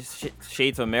 United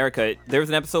Shades of America. There was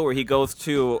an episode where he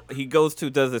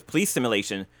does this police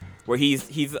simulation, where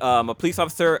he's a police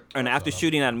officer and after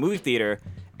shooting at a movie theater,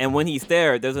 and when he's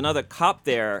there's another cop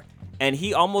there, and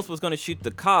he almost was gonna shoot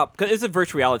the cop because it's a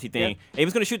virtual reality thing. And he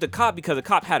was gonna shoot the cop because the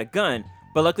cop had a gun,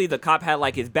 but luckily the cop had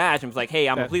like his badge and was like, "Hey,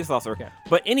 I'm a police officer." yeah.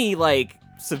 But any like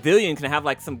civilian can have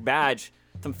like some badge,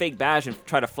 some fake badge, and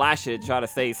try to flash it, try to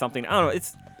say something. I don't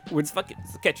know. It's fucking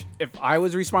sketch. If I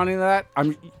was responding to that,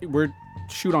 we're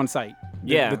shoot on sight.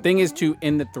 Yeah. The thing is to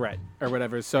end the threat or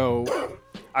whatever. So,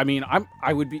 I mean,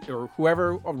 I would be, or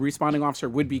whoever a responding officer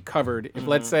would be covered. If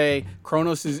let's say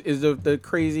Kronos is the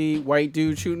crazy white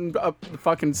dude shooting up the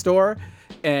fucking store,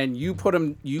 and you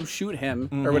shoot him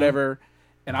or whatever,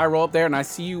 and I roll up there and I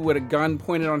see you with a gun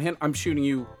pointed on him, I'm shooting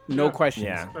you, no questions.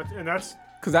 Yeah. And that's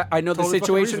Because I know Totally the fucking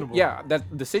situation. reasonable. Yeah, that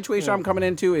the situation I'm coming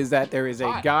into is that there is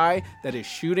a guy that is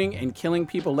shooting and killing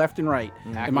people left and right,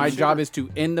 and my job is to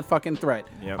end the fucking threat.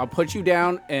 Yep. I'll put you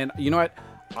down, and you know what?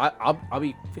 I'll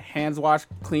be hands washed,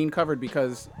 clean covered,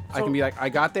 because I can be like, I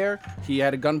got there. He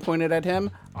had a gun pointed at him.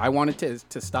 I wanted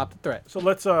to stop the threat. So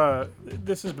let's.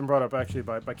 This has been brought up actually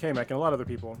by K-Mac and a lot of other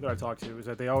people that I talk to, is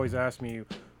that they always ask me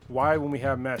why, when we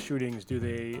have mass shootings, do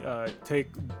they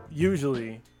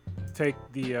usually take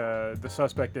the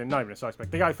suspect in? Not even a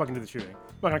suspect. The guy fucking did the shooting.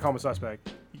 I'm not gonna call him a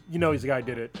suspect. You know he's the guy who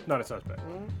did it, not a suspect.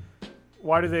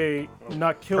 Why do they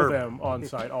not kill them on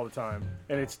site all the time?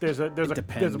 And there's a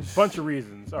depends. bunch of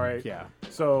reasons. All right. Yeah.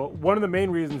 So one of the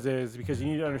main reasons is because you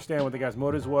need to understand what the guy's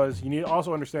motives was. You need to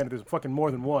also understand that there's fucking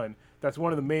more than one. That's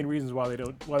one of the main reasons why they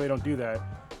don't do that.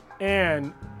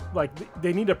 and like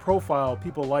they need to profile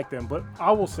people like them. But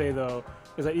I will say though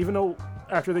is that even though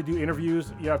after they do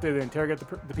interviews, after they interrogate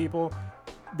the people,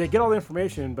 they get all the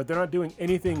information, but they're not doing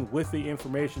anything with the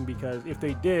information, because if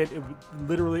they did, it would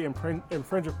literally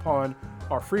infringe upon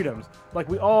our freedoms. Like,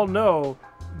 we all know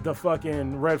the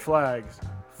fucking red flags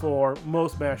for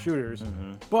most mass shooters,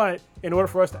 but in order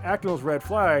for us to act on those red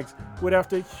flags, we'd have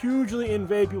to hugely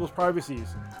invade people's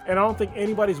privacies. And I don't think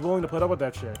anybody's willing to put up with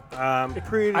that shit.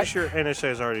 Pretty sure NSA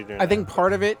is already doing that. I think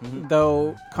part of it,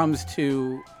 though, comes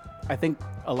to, I think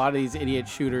a lot of these idiot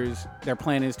shooters, their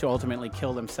plan is to ultimately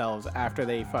kill themselves after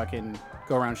they fucking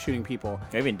go around shooting people.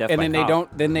 Maybe death and by then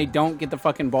cop. they don't get the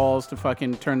fucking balls to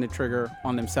fucking turn the trigger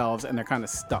on themselves, and they're kind of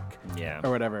stuck. Yeah.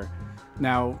 Or whatever.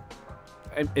 Now,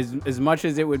 as much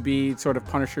as it would be sort of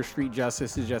Punisher street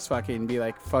justice to just fucking be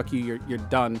like, fuck you, you're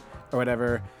done, or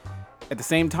whatever. At the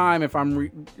same time, if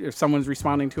someone's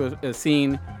responding to a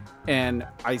scene and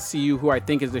I see you who I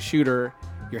think is the shooter,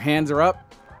 your hands are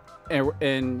up,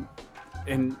 and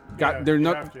they're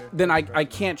not. Then I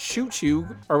can't shoot you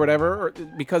or whatever,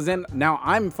 because then now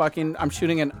I'm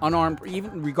shooting an unarmed,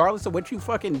 even regardless of what you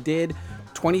fucking did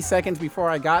 20 seconds before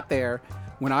I got there.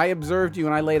 When I observed you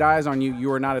and I laid eyes on you, you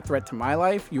were not a threat to my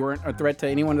life. You weren't a threat to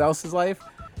anyone else's life,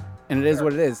 and it is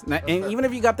what it is. And even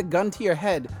if you got the gun to your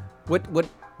head,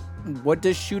 what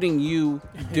does shooting you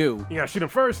do? You gotta shoot him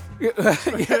first.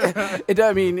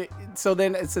 I mean, so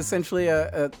then it's essentially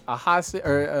a hostage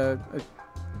or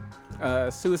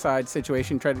a suicide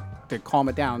situation. Try to calm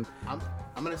it down. I'm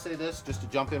gonna say this just to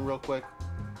jump in real quick.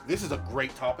 This is a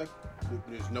great topic.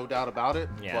 There's no doubt about it.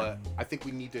 Yeah. But I think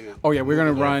we need to. Oh yeah, we're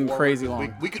gonna go run forward. crazy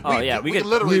long. We could. Oh, we yeah, could, we we could- could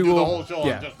literally we do the will- whole show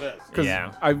yeah. on just this.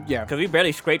 Yeah. Because we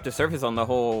barely scraped the surface on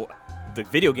the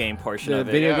video game portion the of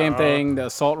it. video game thing, the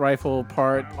assault rifle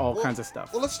part, all kinds of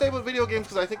stuff. Well, let's stay with video games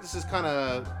because I think this is kind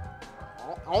of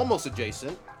almost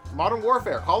adjacent. Modern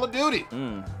Warfare, Call of Duty,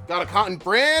 got a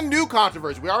brand new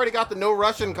controversy. We already got the no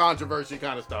Russian controversy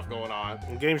kind of stuff going on.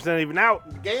 The game's not even out.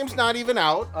 The game's not even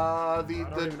out. I don't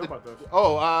even know about this.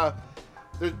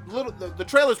 The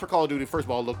trailers for Call of Duty, first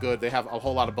of all, look good. They have a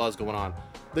whole lot of buzz going on.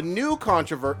 The new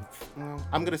controversy,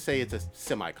 I'm going to say it's a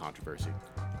semi-controversy,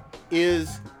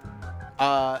 is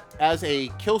as a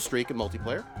kill streak in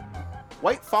multiplayer,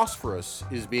 white phosphorus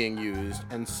is being used,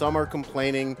 and some are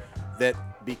complaining that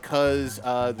because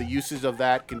the uses of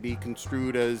that can be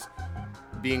construed as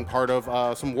being part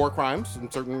of some war crimes in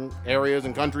certain areas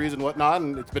and countries and whatnot,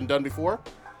 and it's been done before,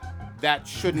 that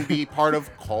shouldn't be part of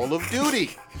Call of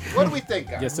Duty. What do we think,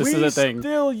 guys? Yes, this is the thing. We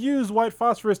still use white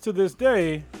phosphorus to this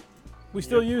day. We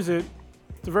still use it.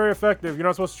 It's very effective. You're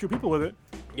not supposed to shoot people with it,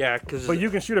 Yeah, because but you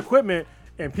can shoot equipment,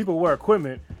 and people wear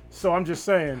equipment. So I'm just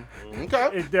saying,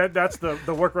 Okay. that's the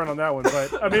workaround on that one.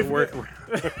 But I mean,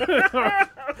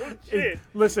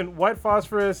 listen, white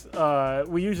phosphorus.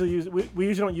 We usually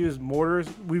don't use mortars.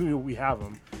 We have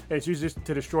them. It's usually just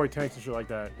to destroy tanks and shit like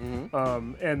that.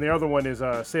 And the other one is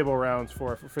Sable rounds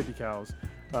for 50 cals.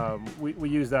 We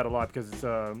use that a lot because it's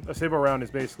a Sable round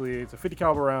is basically it's a 50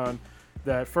 caliber round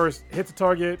that first hits a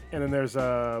target, and then there's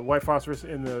white phosphorus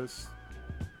in the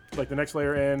next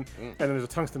layer in, and then there's a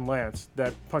tungsten lance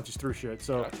that punches through shit.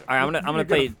 So All right, I'm gonna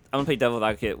play devil's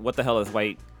advocate. What the hell is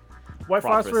white? white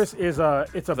phosphorus is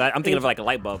it's a. I'm thinking of like a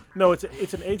light bulb. No, it's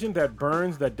an agent that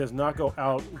burns that does not go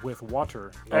out with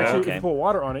water. Actually, okay. if you put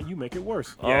water on it, you make it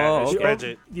worse. Yeah, Oh, it okay. spreads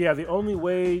it. Yeah, the only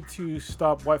way to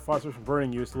stop white phosphorus from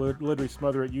burning you is to literally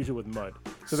smother it, usually with mud.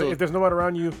 So that So- if there's no mud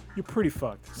around you, you're pretty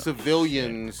fucked.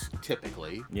 Civilians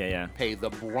typically Yeah. pay the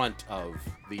brunt of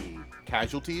the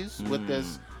casualties with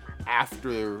this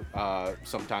after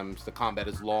sometimes the combat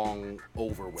is long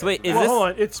over with. So wait, is Well, this? hold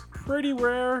on. It's pretty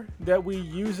rare that we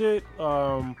use it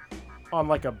on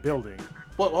like a building.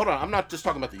 Well, hold on. I'm not just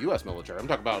talking about the U.S. military. I'm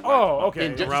talking about. Oh, okay.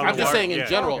 Around I'm the just world, saying in yeah.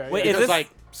 general. Okay. Wait, Because is this- like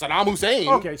Saddam Hussein?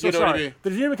 Okay, so you know what I sorry. mean? The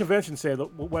Geneva Convention say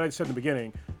what I said in the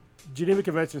beginning. Geneva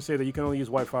Convention say that you can only use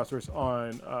white phosphorus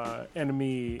on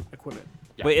enemy equipment.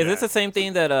 Wait, is this the same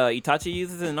thing that Itachi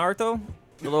uses in Naruto?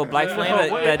 The little black flame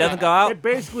No, wait, that doesn't go out? It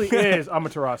basically is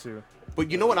Amaterasu. But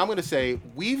you know what I'm going to say?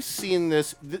 We've seen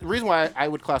this. The reason why I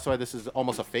would classify this as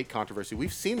almost a fake controversy,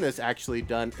 we've seen this actually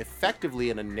done effectively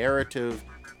in a narrative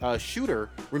shooter.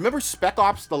 Remember Spec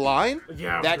Ops: The Line?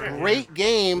 Yeah, That yeah. great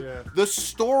game. Yeah. The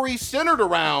story centered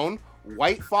around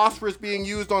white phosphorus being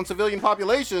used on civilian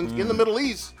populations in the Middle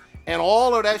East, and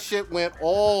all of that shit went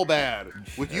all bad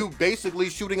with you basically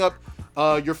shooting up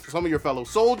some of your fellow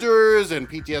soldiers and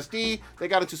PTSD. They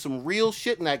got into some real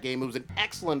shit in that game. It was an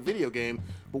excellent video game,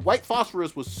 but white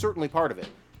phosphorus was certainly part of it.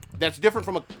 That's different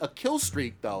from a kill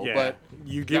streak, though. Yeah, But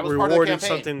you that get was part of the rewarded campaign.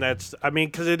 something that's. I mean,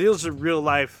 because it is a real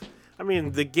life. I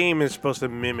mean, the game is supposed to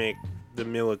mimic the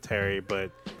military,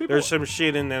 but there's some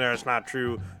shit in there that's not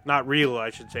true, not real, I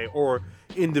should say, or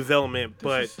in development.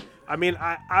 But I mean,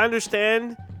 I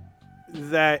understand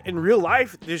that in real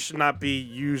life this should not be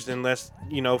used unless,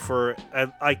 you know, for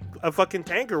a fucking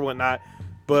tank or whatnot.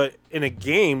 But in a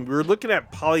game, we're looking at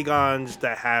polygons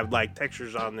that have like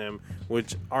textures on them,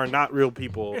 which are not real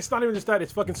people. It's not even just that,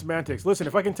 it's fucking semantics. Listen,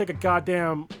 if I can take a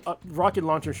goddamn rocket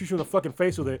launcher and shoot you in the fucking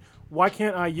face with it, why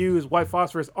can't I use white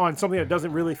phosphorus on something that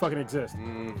doesn't really fucking exist?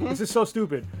 This is so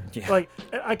stupid. Yeah. Like,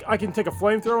 I can take a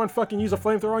flamethrower and fucking use a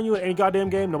flamethrower on you in any goddamn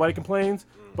game, nobody complains,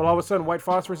 but all of a sudden white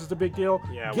phosphorus is the big deal.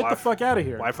 Yeah, Get the fuck out of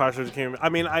here. White phosphorus can. I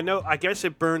mean, I guess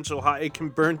it burns so hot it can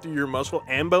burn through your muscle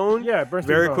and bone. Yeah, it burns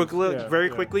through very your bones. quickly. Yeah, very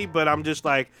yeah. quickly. But I'm just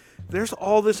like, there's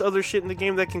all this other shit in the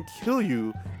game that can kill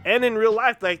you. And in real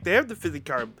life, like they have the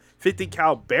 50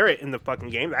 cal Barrett in the fucking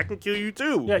game that can kill you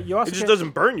too. Yeah, you also it just can't- doesn't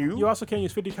burn you. You also can't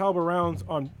use 50 caliber rounds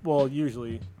on, well,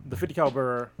 usually the 50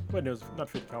 caliber. Wait, no, it's not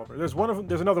 50 caliber. There's one of them.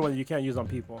 There's another one that you can't use on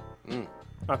people.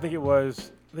 I think it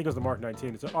was the Mark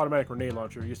 19. It's an automatic grenade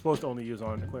launcher. You're supposed to only use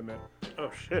on equipment. Oh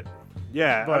shit.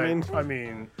 Yeah, But I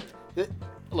mean,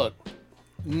 Look,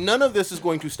 none of this is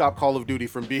going to stop Call of Duty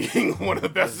from being one of the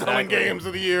best-selling Exactly. games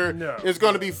of the year. No. It's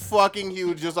going to be fucking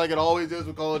huge, just like it always is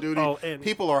with Call of Duty. Oh, and-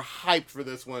 People are hyped for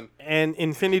this one. and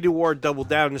Infinity Ward doubled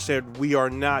down and said we are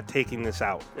not taking this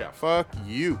out. Yeah, fuck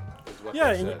you. is what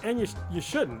yeah, they and, said. and you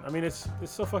shouldn't. I mean, it's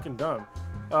so fucking dumb.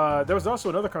 There was also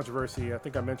another controversy. I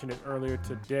think I mentioned it earlier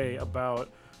today about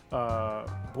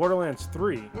Borderlands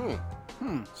 3.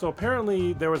 So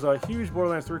apparently there was a huge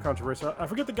Borderlands 3 controversy. I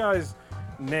forget the guy's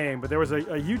name, but there was a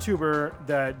YouTuber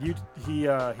that he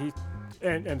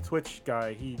and Twitch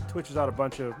guy. He twitches out a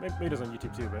bunch of, maybe he does on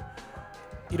YouTube too, but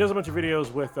he does a bunch of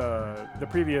videos with the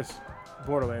previous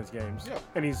Borderlands games. Yeah.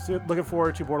 And he's looking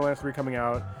forward to Borderlands 3 coming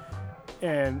out.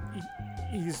 And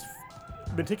he's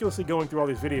meticulously going through all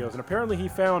these videos. And apparently he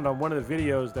found on one of the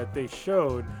videos that they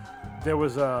showed, there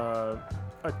was a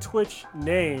Twitch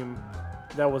name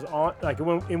that was on, like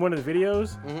in one of the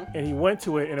videos, and he went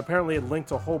to it, and apparently it linked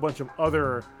to a whole bunch of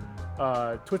other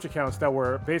Twitch accounts that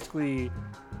were basically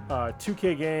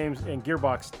 2K Games and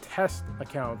Gearbox test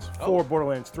accounts for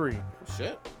Borderlands 3.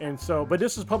 Shit. And so, but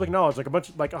this is public knowledge.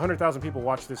 Like 100,000 people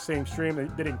watched this same stream.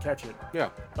 They didn't catch it. Yeah.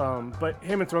 But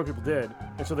him and some other people did.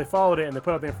 And so they followed it and they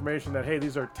put out the information that, hey,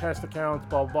 these are test accounts,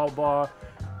 blah, blah, blah.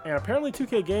 And apparently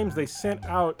 2K Games, they sent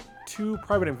out 2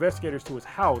 private investigators to his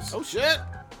house Oh, shit.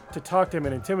 to talk to him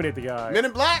and intimidate the guy. Men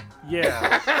in Black?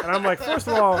 Yeah. And I'm like, first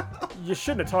of all, you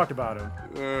shouldn't have talked about him.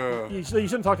 You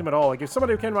shouldn't talk to him at all. Like, if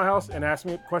somebody came to my house and asked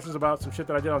me questions about some shit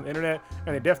that I did on the internet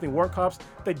and they definitely weren't cops,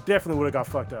 they definitely would have got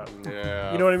fucked up.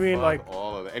 Yeah. You know what I mean? fuck Like,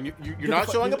 all of it. And you're Get not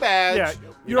the showing fu- a badge. Yeah,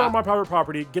 you're on my private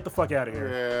property. Get the fuck out of here.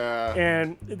 Yeah.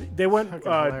 And they went Fucking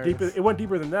deeper. hilarious. It went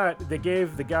deeper than that. They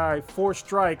gave the guy 4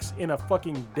 strikes in a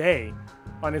fucking day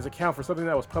on his account for something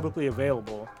that was publicly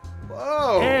available.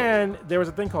 Whoa. And there was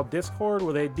a thing called Discord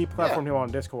where they deplatformed him on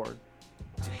Discord.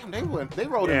 Damn, they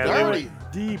rolled Yeah, him they dirty.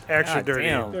 Went deep. Extra God dirty.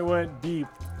 damn. They went deep.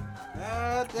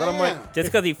 God But I'm like, damn.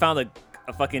 Just because he found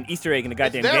a fucking Easter egg in the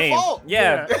goddamn their game. fault.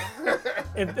 Yeah.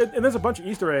 and there's a bunch of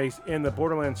Easter eggs in the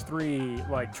Borderlands 3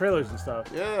 like trailers and stuff.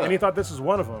 Yeah. And he thought this was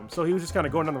one of them. So he was just kind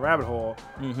of going down the rabbit hole.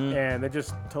 And they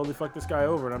just totally fucked this guy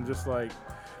over. And I'm just like,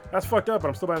 that's fucked up, but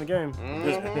I'm still buying the game.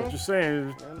 Just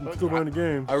saying, I'm still buying the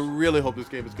game. I really hope this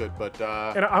game is good, but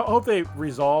And I hope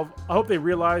they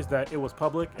realize that it was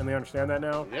public and they understand that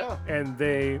now. Yeah. And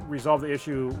they resolve the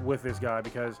issue with this guy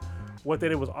because what they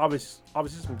did was obviously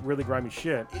some really grimy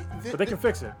shit. But they can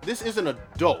fix it. this is an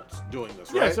adult doing this,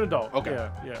 right? Yeah, it's an adult. Okay.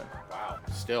 Yeah. Wow.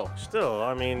 Still. Still,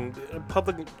 I mean,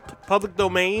 public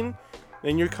domain,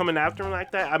 and you're coming after him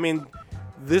like that. I mean,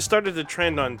 this started to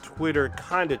trend on Twitter,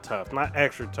 kind of tough, not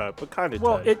extra tough, but kind of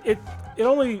Well, tough.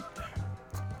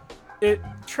 it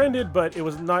trended, but it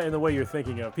was not in the way you're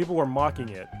thinking of. People were mocking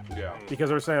it Yeah. because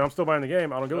they were saying, "I'm still buying the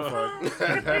game. I don't give a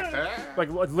fuck." Like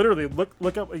literally,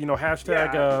 look up,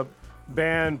 hashtag Yeah.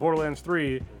 ban Borderlands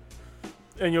 3,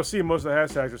 and you'll see most of the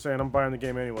hashtags are saying, "I'm buying the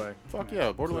game anyway." Fuck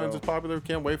yeah. Borderlands is popular.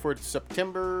 Can't wait for it.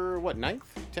 September, 9th?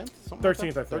 10th? Something like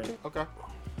 13th, that? I think. 13th? Okay.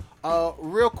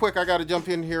 Real quick, I got to jump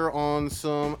in here on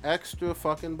some extra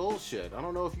fucking bullshit. I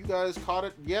don't know if you guys caught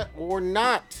it yet or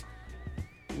not.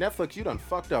 Netflix, you done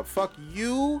fucked up. Fuck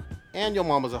you and your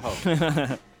mama's a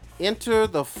hoe. Enter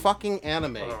the fucking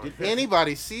Anime. Did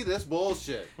anybody see this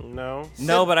bullshit? No.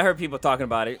 No, but I heard people talking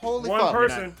about it. Holy One fuck.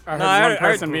 person. I heard No, I one heard-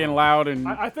 person being loud and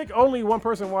I think only one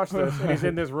person watched this, and he's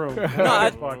in this room. No,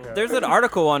 This podcast. there's an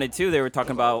article on it too. They were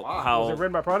talking about Was it how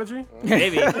written by Prodigy?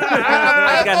 maybe. I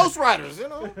got- have Ghost Riders, you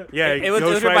know? Yeah, It was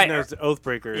Ghost written by- Rider as the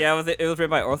Oathbreaker. Yeah, it was written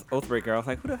by Oathbreaker. I was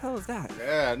like, who the hell is that?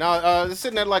 Yeah, no, it's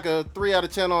sitting at like a 3 out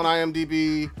of 10 on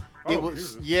IMDb. It was,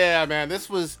 Jesus. yeah, man, this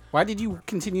was... why did you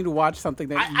continue to watch something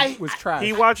that was trash?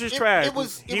 He watches trash. It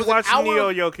was he an watched hour-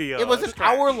 Neo Yokio. It was an It's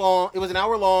trash. hour long. It was an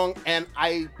hour long, and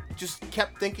I just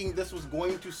kept thinking this was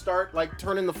going to start like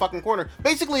turning the fucking corner.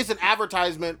 Basically, it's an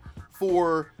advertisement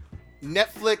for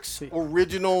Netflix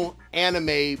original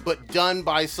anime, but done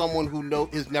by someone who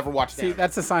has never watched See, anime.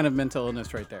 that's a sign of mental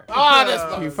illness right there. Ah, this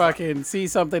You motherfucker. fucking see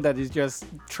something that is just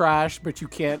trash, but you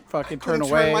can't fucking turn Couldn't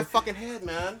away. turn my fucking head,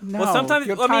 man. No, Well, sometimes-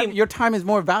 your I time, mean- your time is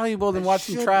more valuable than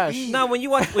watching should trash. be. No, when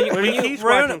you watch when When you he's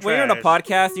when watching you're in a trash.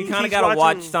 podcast, you kind of He's gotta watch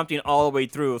watching- something all the way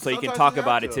through so you can Sometimes talk you have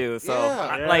about it to. too. So,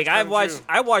 Yeah. Yeah, like that's kinda true.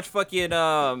 I watched fucking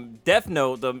Death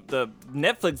Note, the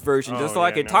Netflix version, just Oh, so I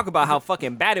yeah, could no. talk about how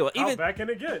fucking bad it was. How Even bad can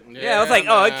it get? yeah, I was like,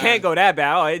 oh, it man. can't go that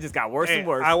bad. Oh, it just got worse Hey, and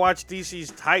worse. I watched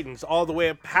DC's Titans all the way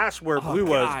up past where Blue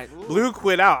God. was. Blue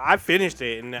quit out. I finished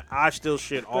it, and I still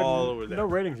shit all over there. No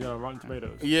ratings yet on Rotten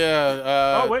Tomatoes.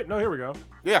 Yeah. Oh wait, no, here we go.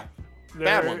 Yeah.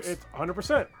 Bad ones. It's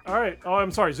 100%. All right. Oh,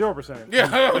 I'm sorry, 0%.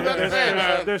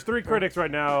 Yeah. There's 3 critics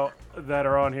right now that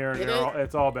are on here, and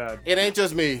it's all bad. It ain't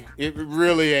just me. It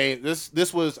really ain't.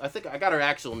 This was. I think I got her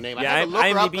actual name. I yeah, had to look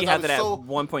her up IMDb 'cause I had was that at so.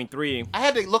 1.3. I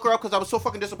had to look her up because I was so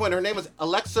fucking disappointed. Her name was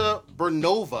Alexa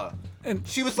Bernova, and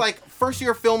she was like first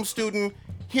year film student.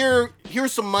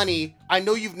 Here's some money. I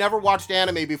know you've never watched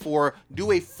anime before.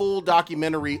 Do a full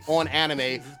documentary on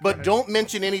anime, but don't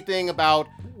mention anything about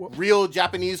real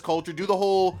Japanese culture. Do the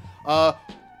whole.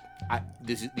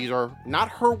 These are not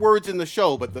her words in the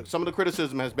show, but some of the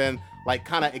criticism has been like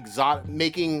kind of exotic,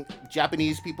 making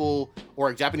Japanese people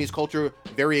or Japanese culture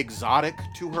very exotic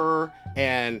to her,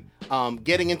 and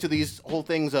getting into these whole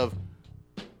things of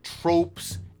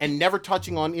tropes and never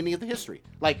touching on any of the history.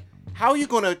 Like, how are you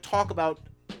going to talk about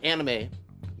anime,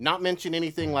 not mention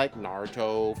anything like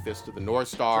Naruto, Fist of the North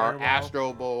Star, Dragon Ball.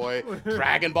 Astro Boy,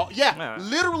 Dragon Ball? Yeah, Yeah.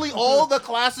 literally all the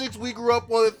classics we grew up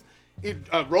with.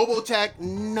 Robotech,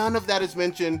 none of that is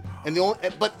mentioned, and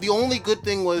the only good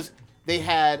thing was they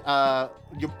had our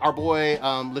boy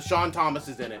LaShawn Thomas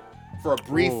is in it for a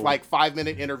brief like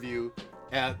 5-minute interview,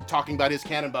 talking about his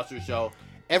Cannon Busters show.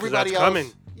 Everybody that's else,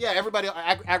 coming. yeah, everybody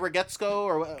Agregetsko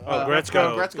or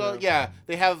Gretzko. Gretzko, yeah,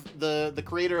 they have the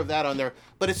creator of that on there,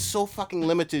 but it's so fucking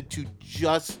limited to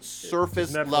just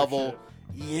surface Netflix level.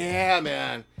 shit. Yeah,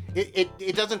 man,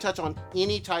 it doesn't touch on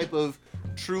any type of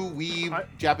true weeb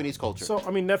Japanese culture. So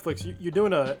I mean, Netflix, you're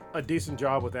doing a decent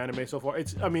job with anime so far.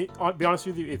 It's, I mean, I'll be honest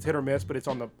with you, it's hit or miss, but it's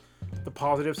on the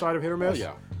positive side of hit or miss.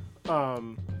 yeah.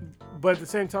 But at the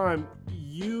same time,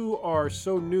 you are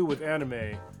so new with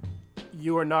anime,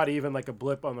 you are not even like a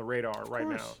blip on the radar right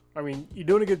now. I mean, you're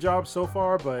doing a good job so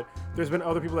far, but there's been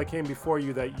other people that came before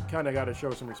you that you kind of got to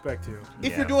show some respect to.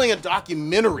 If you're doing a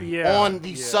documentary Yeah, on the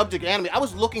yeah. subject anime, I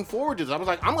was looking forward to this. I was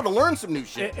like, I'm going to learn some new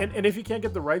shit. And if you can't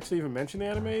get the rights to even mention the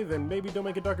anime, then maybe don't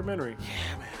make a documentary.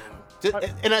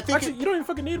 And I think Actually, you don't even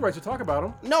fucking need rights to talk about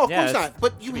them. no, of Yeah, course it's- not.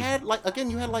 But you had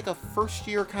like a first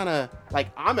year kind of like,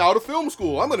 I'm out of film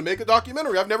school. I'm going to make a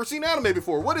documentary. I've never seen anime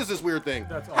before. What is this weird thing?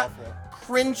 That's awful.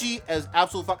 Cringy as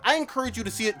absolute fuck. I encourage you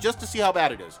to see it just to see how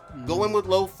bad it is. Go in with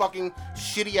low fucking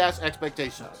shitty ass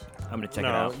expectations. I'm gonna check it No,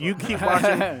 out. you keep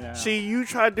watching. Yeah. See, you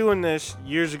tried doing this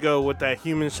years ago with that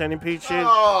Human Centipede shit.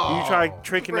 Oh, you tried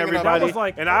tricking bring it up. everybody, That was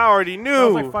like- and I already That knew.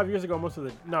 was like 5 years ago, most of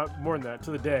the, not more than that,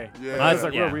 to the day. Yeah. It was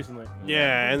like Yeah. real recently.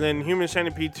 Yeah, and then Human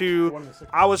Centipede 2, One of the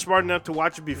six. I was smart enough to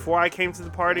watch it before I came to the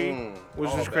party, which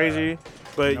was crazy.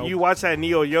 But you watch that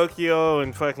Neo Yokio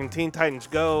and fucking Teen Titans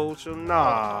Go, so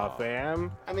nah,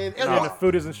 fam. I mean, And the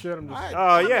food isn't shit. I'm just.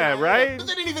 Oh, yeah, right? But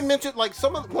they didn't even mention like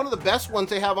one of the best ones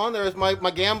they have on there is my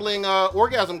gambling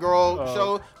orgasm girl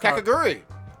show Kakaguri.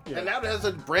 Yeah. And now it has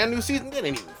a brand new season. They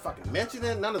didn't even fucking mention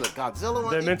it. None of the Godzilla ones.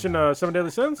 They mentioned 7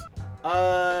 Deadly Sins?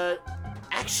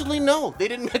 Actually, no. They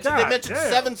didn't mention. They God mentioned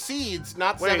damn. 7 Seeds,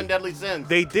 not Wait. 7 Deadly Sins.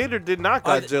 They did or did not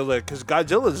Godzilla, because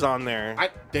Godzilla's on there.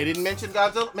 They didn't mention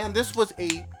Godzilla. Man, this was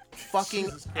a fucking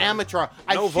amateur.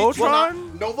 No shit you not-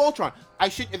 Voltron? No Voltron.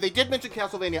 If they did mention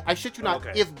Castlevania, I shit you not.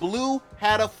 Okay. If Blue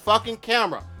had a fucking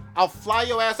camera, I'll fly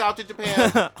your ass out to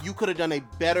Japan. You could have done a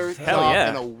better Hell job yeah.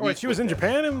 in a Oh, week. wait, she was with in this.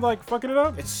 Japan and like fucking it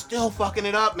up? It's still fucking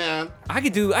it up, man. I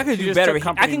could do just better. took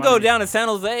company I can go money. down to San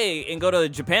Jose and go to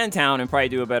Japantown and probably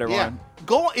do a better Yeah.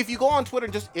 one. If you go on Twitter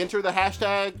and just enter the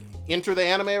hashtag, enter the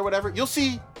anime or whatever, you'll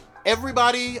see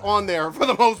Everybody on there, for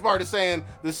the most part, is saying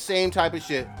the same type of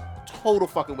shit. Total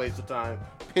fucking waste of time.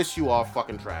 Piss you off,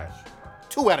 fucking trash.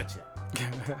 2 out of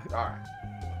 10. All right.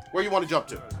 Where you want to jump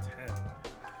to?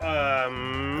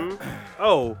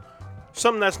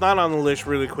 Something that's not on the list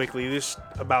really quickly. This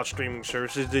about streaming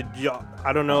services.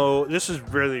 I don't know. This is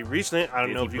really recent. I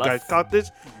don't know if you guys caught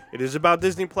this. It is about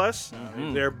Disney Plus.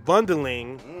 They're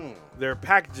bundling their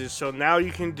packages, so now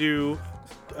you can do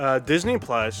Disney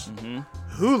Plus,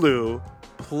 Hulu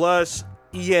plus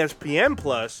ESPN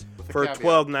Plus for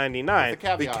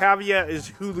 $12.99. The caveat is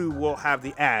Hulu will have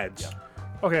the ads.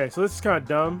 Okay, so this is kind of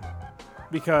dumb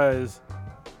because,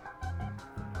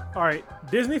 all right,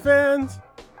 Disney fans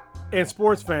and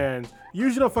sports fans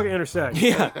usually don't fucking intersect.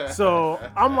 Yeah. So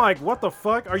I'm like, what the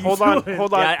fuck are you Hold doing?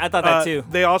 on. Yeah, I thought that too.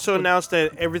 They also announced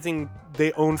that everything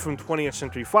they own from 20th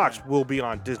Century Fox will be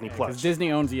on Disney Because Plus.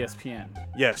 Disney owns ESPN.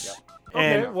 Yes.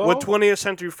 Okay, And well- with 20th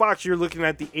Century Fox, you're looking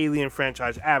at the Alien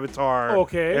franchise, Avatar,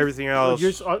 Okay. everything Well, else.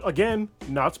 you're, again,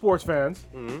 not sports fans,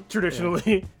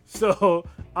 traditionally. So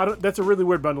that's a really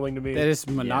weird bundling to me. That is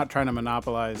not trying to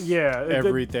monopolize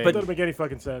everything. It doesn't make any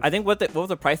fucking sense. I think what was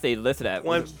the price they listed at?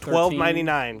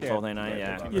 $12.99. $12.99,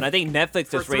 yeah. And I think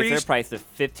Netflix just raised their price to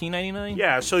 $15.99.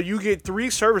 Yeah, so you get 3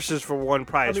 services for one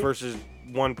price versus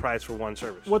one price for one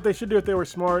service. What they should do if they were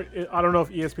smart, I don't know if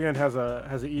ESPN has an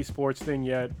esports thing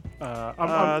yet. I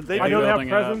know they have building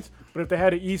it up. presence, but if they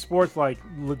had an esports like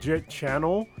legit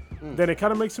channel, then it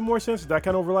kind of makes some more sense. That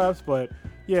kind of overlaps, but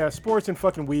yeah, sports and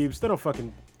fucking weebs, they don't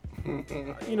fucking,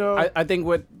 you know. I think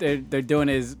what they're doing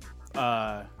is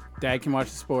dad can watch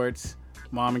the sports,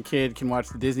 mom and kid can watch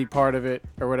the Disney part of it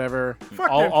or whatever. Fuck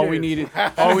all them we kids.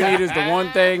 need is the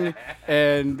one thing,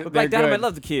 and But they're Black Dynamite good.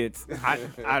 loves the kids. I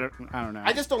don't know.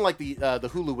 I just don't like the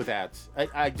Hulu with ads.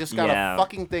 I just got Yeah. a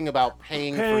fucking thing about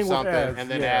paying for with something ads, and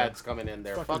then yeah. ads coming in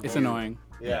there. Fuck it's you. annoying.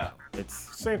 Yeah.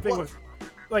 It's Same thing with,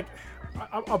 like,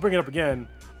 I'll bring it up again,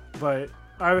 but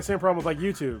I have the same problem with like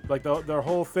YouTube. Like their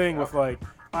whole thing with like,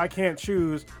 I can't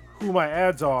choose who my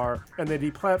ads are, and they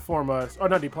deplatform us, or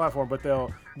not deplatform, but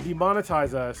they'll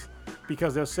demonetize us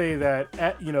because they'll say that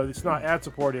it's not ad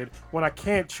supported when I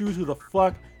can't choose who the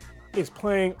fuck is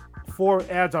playing for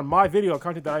ads on my video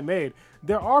content that I made.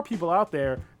 There are people out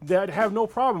there that have no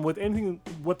problem with anything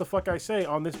what the fuck I say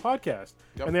on this podcast,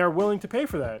 and they are willing to pay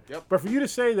for that. But for you to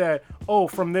say that,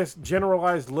 from this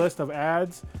generalized list of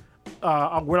ads,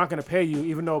 we're not going to pay you,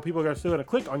 even though people are still going to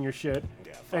click on your shit,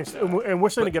 and we're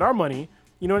still going to get our money.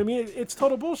 You know what I mean? It's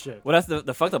total bullshit. well, that's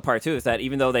the fucked up part too. Is that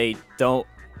even though they don't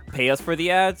pay us for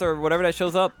the ads or whatever that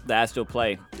shows up, the ads still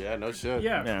play. Yeah, no shit.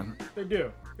 Yeah, they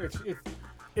do.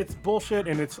 It's bullshit,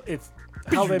 and it's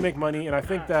how they make money. And I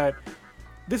think that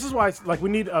this is why it's like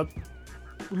we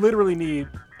literally need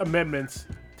amendments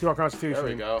to our constitution.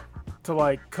 There we go. To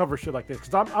like cover shit like this,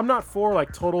 because I'm not for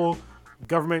like total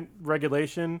government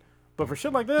regulation, but for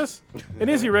shit like this, it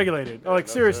needs to be regulated. Like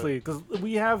seriously, because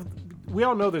we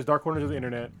all know there's dark corners of the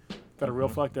internet that are real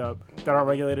fucked up, that aren't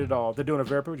regulated at all. They're doing a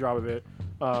very poor job of it.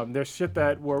 There's shit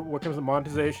that what comes to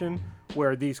monetization,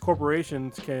 where these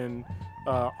corporations can,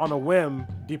 on a whim,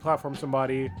 deplatform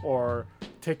somebody or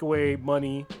take away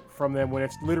money from them when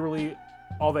it's literally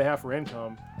all they have for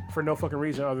income for no fucking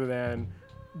reason other than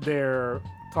they're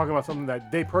talking about something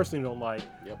that they personally don't like,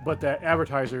 but that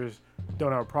advertisers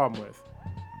don't have a problem with.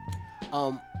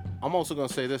 I'm also gonna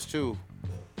say this too.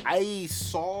 I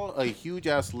saw a huge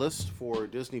ass list for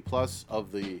Disney Plus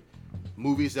of the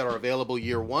movies that are available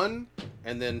year 1,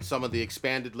 and then some of the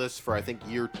expanded lists for I think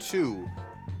year 2.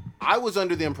 I was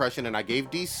under the impression, and I gave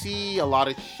DC a lot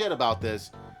of shit about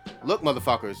this. Look,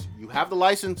 motherfuckers, you have the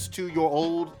license to your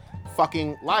old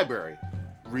fucking library.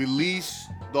 Release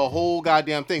the whole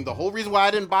goddamn thing. The whole reason why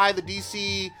I didn't buy the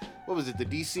DC, what was it, the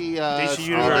DC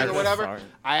Universe or whatever,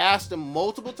 I asked them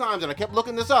multiple times, and I kept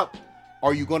looking this up.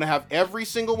 Are you going to have every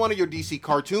single one of your DC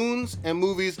cartoons and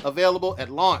movies available at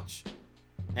launch?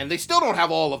 And they still don't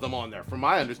have all of them on there, from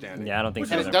my understanding. Yeah, I don't think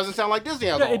so. And it doesn't sound like Disney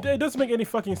has Yeah, all. it doesn't make any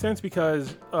fucking sense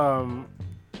because,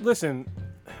 listen,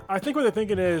 I think what they're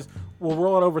thinking is we'll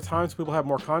roll it over time so people have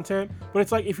more content. But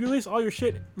it's like, if you release all your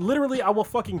shit, literally I will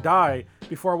fucking die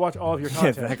before I watch all of your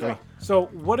content. exactly. Yeah. So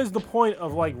what is the point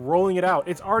of like rolling it out?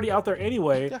 It's already out there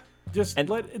anyway. Yeah. There's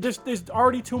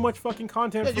already too much fucking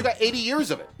content. Yeah, you got 80 years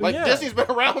of it. Like, Yeah. Disney's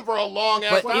been around for a long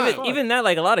ass But time. even that,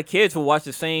 like a lot of kids will watch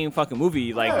the same fucking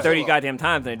movie like 30 goddamn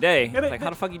times in a day. And Like, how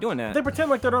the fuck you doing that? They pretend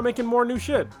like they're not making more new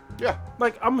shit. Yeah.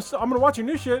 Like, I'm gonna watch your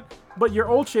new shit, but your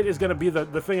old shit is gonna be the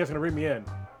thing that's gonna bring me in.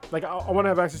 Like, I want to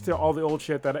have access to all the old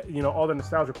shit that, all the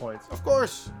nostalgia points. Of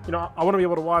course. I want to be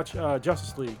able to watch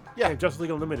Justice League. Yeah. And Justice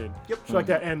League Unlimited. Yep. Shit like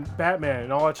that. And Batman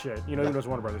and all that shit. Even though it's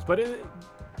Warner Brothers. But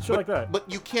Shit like that. But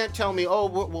you can't tell me, oh,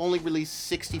 we'll only release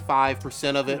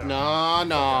 65% of it.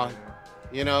 No.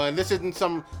 You know, and this isn't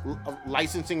some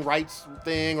licensing rights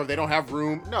thing, or they don't have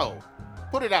room. No.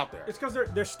 Put it out there. It's because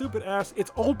they're stupid ass.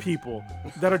 It's old people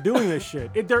that are doing this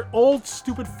shit. They're old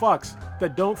stupid fucks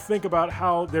that don't think about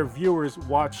how their viewers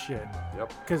watch shit.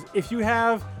 Yep. Because if you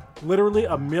have literally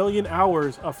 1 million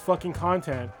hours of fucking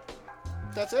content,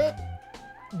 That's it.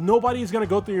 nobody's gonna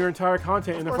go through your entire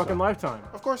content in their course fucking not. lifetime.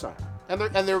 Of course not.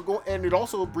 And it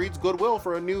also breeds goodwill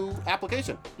for a new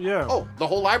application. Yeah. Oh, the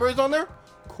whole library's on there?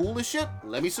 Cool as shit.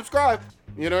 Let me subscribe.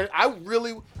 You know, I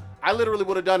literally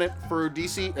would have done it for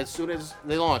DC as soon as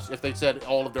they launched if they said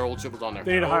all of their old shit was on there.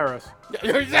 They need to hire us.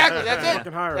 Yeah, exactly. That's it.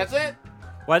 Fucking hire us. That's it.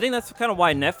 Well, I think that's kind of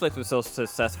why Netflix was so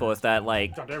successful. Is that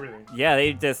like, Dropped everything. yeah,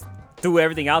 they just threw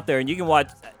everything out there, and you can watch.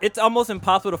 It's almost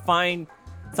impossible to find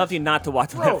something not to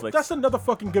watch on Bro, Netflix. that's another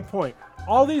fucking good point.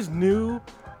 All these new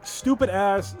stupid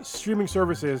ass streaming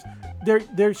services,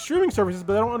 they're streaming services,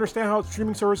 but they don't understand how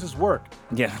streaming services work.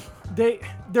 Yeah.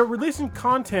 They're releasing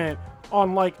content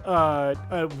on like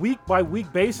a week by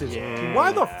week basis.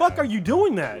 Why the fuck are you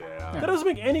doing that? That doesn't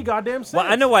make any goddamn sense.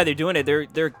 Well, I know why they're doing it.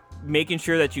 They're making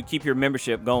sure that you keep your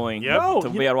membership going No, to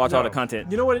you- be able to watch all no. the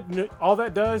content. You know what? All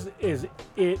that does is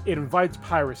it invites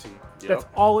piracy. That's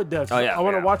all it does. Oh, yeah. I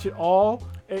want to Yeah. watch it all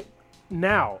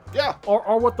now. Yeah.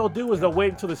 Or what they'll do is they'll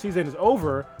wait until the season is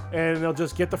over and they'll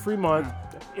just get the free month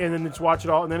and then just watch it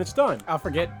all and then it's done. I'll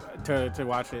forget to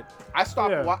watch it. I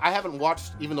stopped. Yeah. I haven't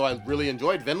watched, even though I really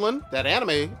enjoyed Vinland, that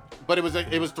anime, but it was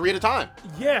 3 at a time.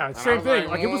 Yeah, same was thing. like,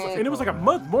 Like it was like a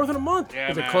month, more than a month.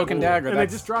 Yeah, Is it man. Cloak and Dagger? And they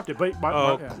That's just dropped it. But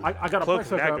I got a Cloak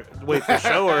Plex and Dagger. hookup. Wait, the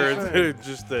show or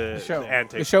just the show.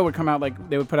 antics? The show would come out like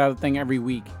they would put out a thing every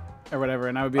week or whatever,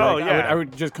 and I would be Oh, like, yeah. I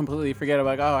would just completely forget.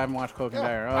 Like, oh, I haven't watched Cloak and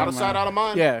Dagger. Oh, Out of sight, out of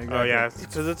mind. Yeah. Exactly. Oh yeah,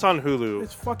 because it's on Hulu.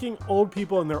 It's fucking old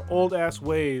people and their old ass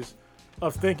ways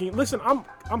of thinking. Listen,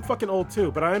 I'm fucking old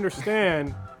too, but I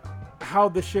understand how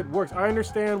this shit works. I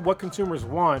understand what consumers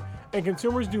want, and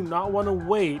consumers do not want to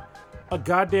wait a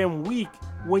goddamn week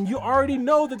when you already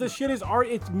know that the shit is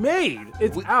already it's made.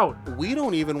 It's out. We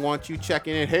don't even want you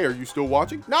checking in. Hey, are you still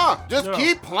watching? Nah, just No.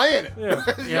 keep playing it. Yeah.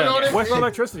 You know what I mean? Where's my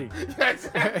electricity?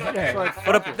 Yeah.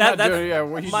 But That's that's yeah,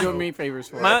 what you my- doing me favors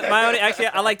for? my only, actually,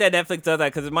 I like that Netflix does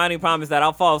that because my only problem is that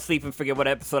I'll fall asleep and forget what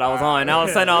episode I was on. Now all of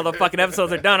a sudden, all the fucking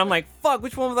episodes are done. I'm like, fuck,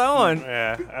 which one was I on?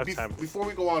 Yeah, that's Be- time. Before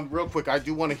we go on, real quick, I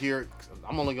do want to hear.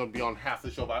 I'm only going to be on half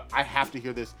the show, but I have to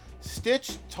hear this.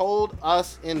 Stitch told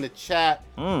us in the chat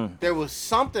there was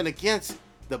something against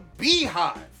the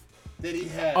Beehive that he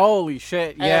had. Holy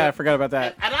shit! Yeah, I And- forgot about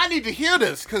that. And I need to hear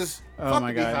this because Oh fuck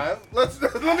my the God.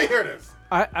 Beehive. Let me hear this.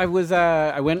 I went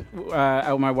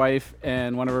out with my wife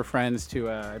and one of her friends to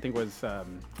I think it was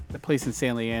the place in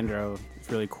San Leandro. It's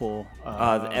really cool.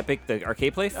 The Epic, the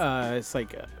arcade place. It's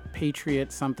like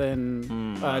Patriot something.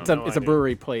 It's no a idea.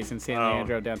 brewery place in San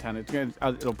Leandro downtown.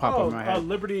 It'll pop up in my head.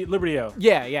 Liberty-O.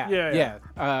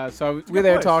 Yeah. So we were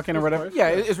there place. talking or Good whatever. place, Yeah,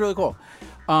 yeah. it's really cool.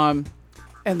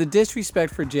 And the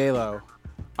disrespect for J-Lo,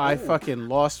 I fucking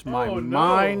lost my Oh, no.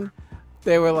 mind.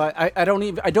 They were like, I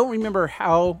don't remember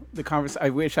how the conversation. I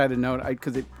wish I'd have known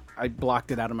because I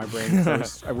blocked it out of my brain.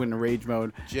 'Cause I went in rage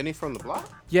mode. Jenny from the block?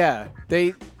 Yeah,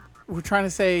 they were trying to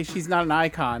say she's not an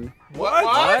icon.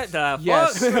 What the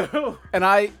Yes. fuck? And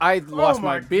I lost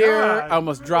my my beer. God. I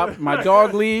almost dropped my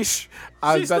dog leash.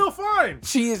 I She's was about- still fine.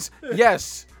 She is.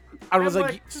 Yes. I was And,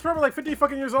 like, she's probably like 50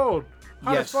 fucking years old.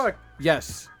 How yes. the fuck?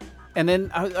 Yes. And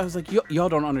then I was like, y'all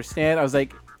don't understand. I was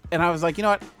like, you know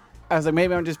what? I was like,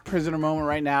 maybe I'm just prisoner moment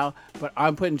right now, but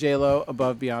I'm putting J-Lo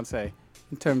above Beyonce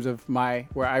in terms of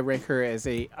where I rank her as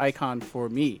a icon for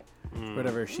me.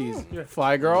 Whatever. She's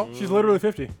fly girl. She's literally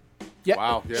 50. Yeah.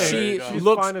 Wow, yeah, there She you go. She's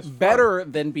looks fine as fuck. better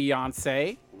than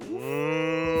Beyonce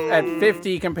at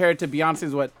 50 compared to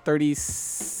Beyonce's, what,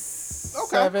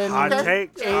 37? Hot Okay.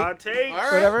 takes. Eight. Hot takes. All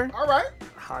right. Whatever. All right.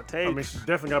 Hot I mean, takes. she's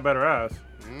definitely got better ass.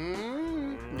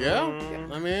 Yeah.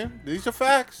 I mean, these are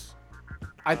facts.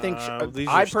 I think these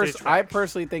are Stitch I facts.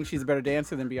 personally think she's a better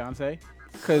dancer than Beyonce,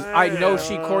 because I know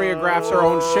she choreographs her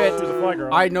own shit. She's a fly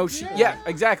girl. I know she. Yeah,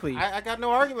 exactly. I got no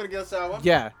argument against that one.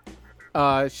 Yeah,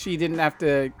 she didn't have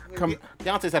to come.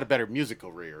 Beyonce's had a better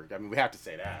musical career. I mean, we have to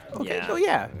say that. Okay, Yeah. well,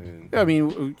 yeah. I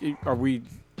mean, are we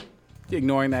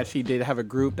ignoring that she did have a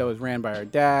group that was ran by her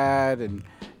dad and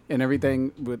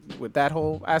everything with that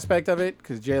whole aspect of it?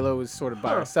 Because J Lo was sort of by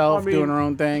Huh. herself I mean, doing her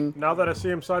own thing. Now that I see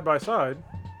him side by side,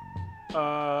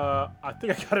 I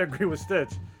think I gotta agree with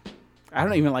Stitch. I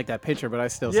don't even like that picture, but I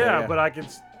still say Yeah, but I can.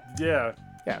 Yeah.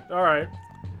 yeah. All right.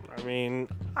 I mean,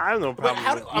 I have no But problem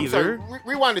how? with I'm either. sorry.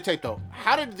 Rewind the tape though.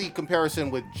 How did the comparison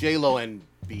with J Lo and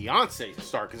Beyonce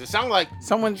star? Because it sounded like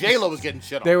Someone- J-Lo was getting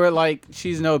shit on. They were like,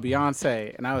 she's no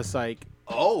Beyonce, and I was like,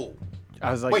 Oh.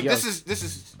 Wait, yo, this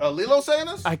is Lilo saying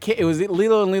this? I can't. It was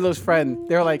Lilo and Lilo's friend.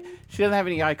 They were like, she doesn't have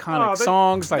any iconic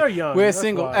songs. they're Like, young, we're that's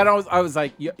single, why. and I was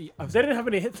like, They didn't have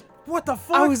any hits. What the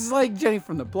fuck? I was like Jenny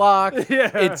from the Block. Yeah.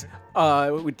 It's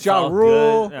with Ja all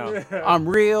Rule. good. Yeah. I'm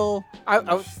real.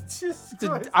 Jesus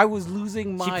Christ. I was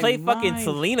losing my She played fucking mind.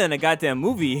 Selena in a goddamn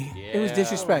movie. It was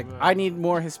disrespect. I need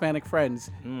more Hispanic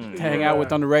friends to hang out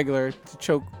with on the regular to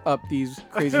choke up these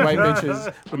crazy white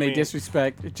bitches when they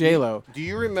disrespect J-Lo. Do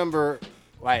you remember,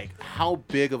 like, how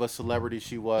big of a celebrity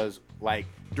she was, like,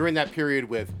 during that period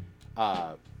with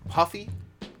Puffy?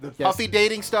 The Puffy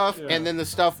dating stuff, and then the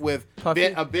stuff with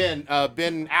Puffy? Ben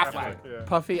Affleck. Yeah.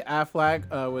 Puffy, Affleck,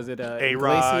 was it A-Rod.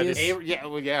 Iglesias?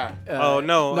 Yeah. not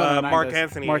Mark Iglesias.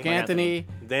 Anthony. Mark Anthony.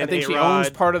 Then I think she A-Rod. owns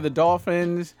part of the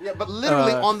Dolphins. Yeah, but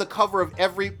literally on the cover of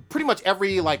pretty much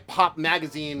every, like, pop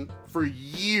magazine for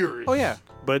years. Oh yeah.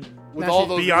 But With Now all she-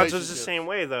 those Beyonce's the relationships. same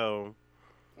way though.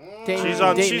 Dating- She's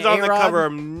on dating the A-Rod. cover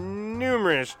of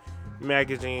numerous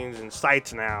magazines and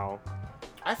sites now.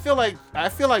 I feel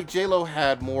like J-Lo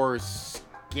had more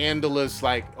scandalous,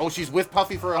 like, she's with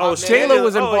Puffy for a hot minute. J-Lo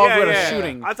was involved yeah, with yeah. a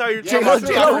shooting. I thought you were Yeah, talking but about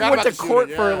J-Lo- I J-Lo forgot went to about the court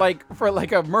shooting, for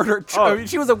like a murder. I mean,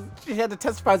 she had to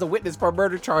testify as a witness for a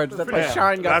murder charge. That's why Yeah.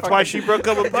 Shine got. That's why fucking- she broke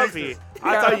up with Puffy.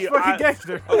 I Yeah, thought that's you. fucking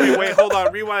gangster. Okay, wait, hold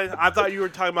on, rewind. I thought you were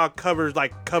talking about covers,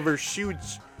 like cover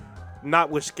shoots,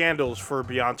 not with scandals for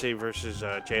Beyonce versus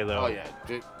J Lo. Oh yeah,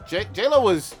 J-Lo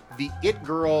was the it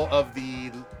girl of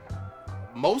the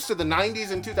most of the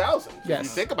 90s and 2000s. If you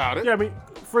Yes. think about it. Yeah, I mean,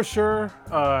 for sure,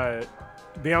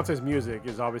 Beyonce's music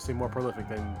is obviously more prolific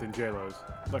than J-Lo's.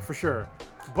 Like, for sure.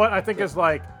 But I think it's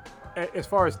like, as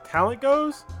far as talent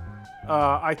goes,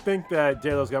 I think that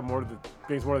J-Lo's got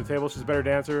brings more to the table. She's a better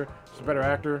dancer. She's a better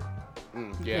actor.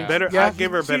 Yeah. Better. Yeah. I'd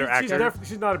give her a better actor.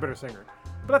 She's not a better singer.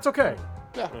 But that's okay.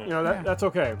 Yeah. You know, that's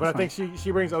okay. But I think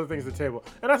she brings other things to the table.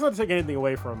 And that's not to take anything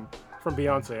away from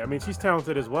Beyonce. I mean, she's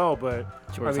talented as well, but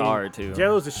She works I mean, hard, too.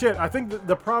 J-Lo's the shit. I think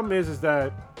the problem is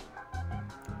that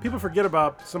people forget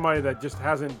about somebody that just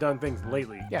hasn't done things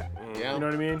lately. Yeah. Yeah. You know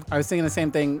what I mean? I was thinking the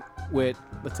same thing with,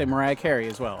 let's say, Mariah Carey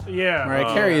as well. Yeah.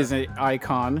 Mariah Carey is an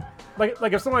icon.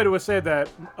 Like if somebody would say that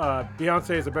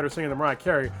Beyonce is a better singer than Mariah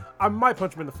Carey, I might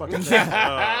punch him in the fucking face.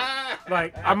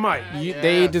 Like, I might.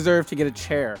 They deserve to get a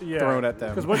chair Yeah. thrown at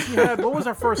them. Because what was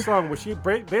her first song where she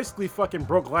basically fucking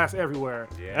broke glass everywhere?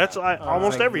 That's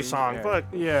almost like every song. yeah. Fuck.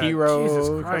 Yeah. Hero.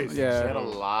 Jesus Christ. She had a Yeah.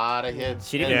 lot of hits.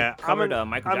 She didn't Yeah, cover I'm a- the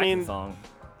Michael I Jackson mean- song.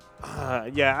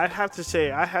 Yeah, I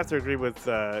have to agree with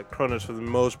Cronus for the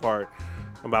most part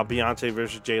about Beyonce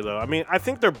versus J-Lo. I mean, I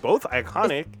think they're both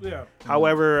iconic. Yeah.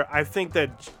 However, I think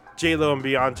that J-Lo and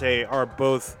Beyonce are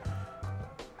both.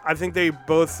 I think they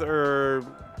both are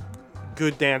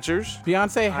good dancers.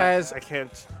 Beyonce has. I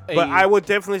can't. But I would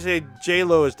definitely say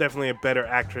J-Lo is definitely a better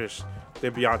actress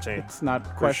than Beyonce. It's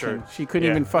not question. sure. She couldn't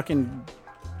Yeah. even fucking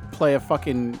play a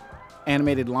fucking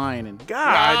animated line. And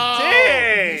God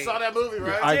dang! You saw that movie,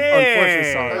 right? I Dang.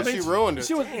 unfortunately saw it. She ruined it.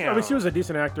 She was. I mean, she was a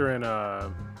decent actor in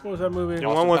what was that movie? The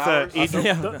one with Powers? Idris.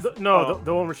 Yeah.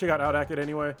 The one where she got outacted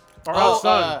anyway. Or Oh,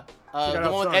 outsunned. the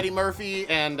one with outsung. Eddie Murphy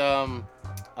and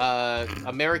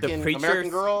American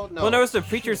Girl. No. Well, there was the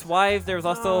Preacher's Wife. There was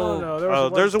also. No, there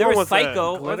was There's a There one was with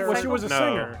Psycho. Glitter. Well, she was a No.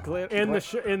 singer in the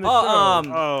show.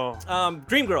 Oh, Oh,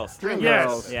 Dreamgirls.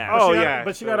 Yes. Yeah. But Oh, she got- yeah.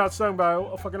 but she got outsung by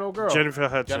a fucking old girl. Jennifer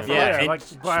Hudson. Jennifer Yeah, Yeah, and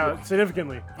like by,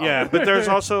 significantly. Yeah, but there's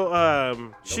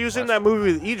also she was in that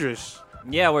movie with Idris.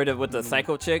 Yeah, with the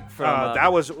psycho chick from.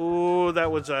 That was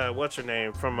what's her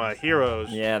name from Heroes.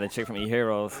 Yeah, the chick from E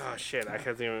Heroes. Oh shit, I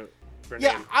can't think of her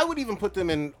Yeah, name. I would even put them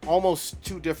in almost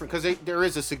two different because there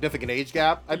is a significant age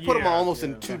gap. I'd put them Yeah, almost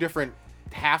in two different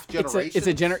half generations.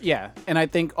 Yeah, and I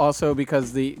think also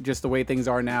because the way things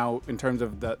are now in terms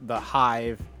of the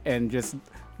hive and just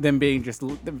them being just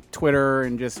Twitter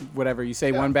and just whatever you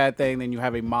say one bad thing, then you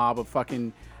have a mob of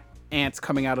fucking ants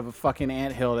coming out of a fucking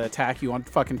anthill to attack you on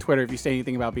fucking Twitter if you say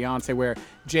anything about Beyonce. Where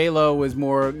J-Lo was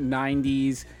more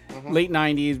 90s, late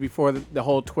 90s before the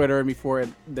whole Twitter and before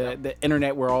the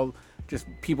internet, where all just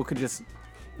people could just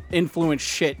influence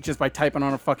shit just by typing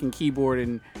on a fucking keyboard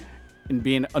and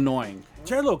being annoying.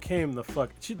 J-Lo came the fuck.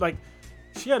 She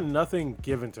had nothing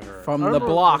given to her. From I the remember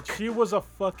block. She was a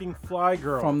fucking fly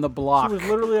girl. From the block. She was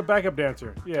literally a backup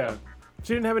dancer. Yeah.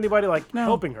 She didn't have anybody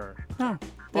helping her. No.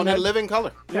 on that Living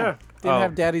Color. Yeah. Didn't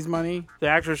have daddy's money. The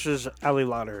actress is Ali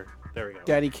Lauder. There we go.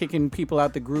 Daddy kicking people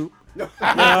out the group. Damn.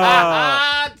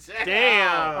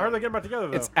 How are they getting back together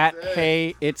though? It's at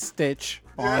Hey It's Stitch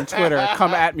on Twitter.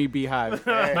 Come at me, Beehive.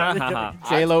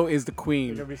 J-Lo is the You're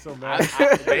queen. gonna be so mad.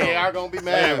 They are gonna be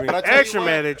mad. But I tell Extra you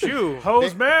what, mad at you.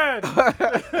 Hoes mad.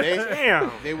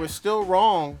 Damn. they were still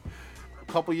wrong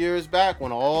a couple years back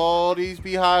when all these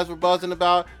beehives were buzzing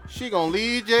about she gonna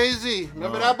leave Jay-Z.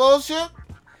 Remember that bullshit?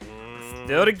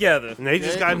 Still together. And they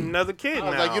just got another kid I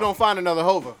was now. like, you don't find another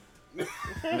Hova.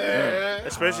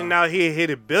 Especially now he hit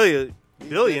a billion.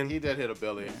 He did hit a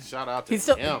billion. Shout out to He's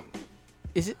still- him.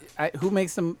 Is it who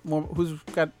makes them more? Who's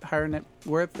got higher net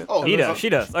worth? Oh, He does. She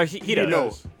does. Or he does.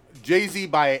 No, Jay-Z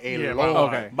by a Yeah, long by-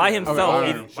 Okay. By himself,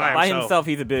 Okay. by himself,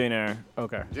 he's a billionaire.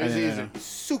 Okay. Jay-Z I is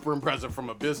super impressive from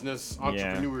a business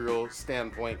entrepreneurial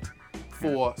standpoint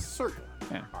for certain.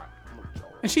 Yeah. All right, I'm gonna let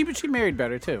y'all- And she married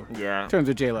better too. Yeah. In terms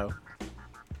of J-Lo.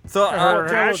 So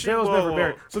actually, J-Lo's whoa, never whoa.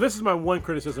 married. So this is my one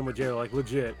criticism with J-Lo, like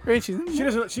legit. Right, She needs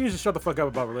to shut the fuck up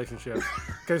about relationships.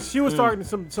 Because she was talking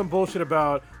some bullshit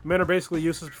about men are basically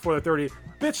useless before they're 30.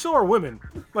 Bitch, so are women.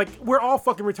 Like, we're all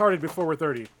fucking retarded before we're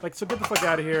 30. Like, so get the fuck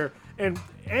out of here.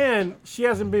 And she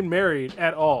hasn't been married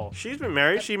at all. She's been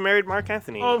married. She married Mark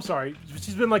Anthony. Oh, I'm sorry.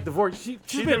 She's been like divorced.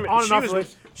 She's been on and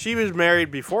off. She was married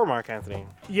before Mark Anthony.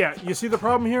 Yeah, you see the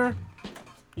problem here?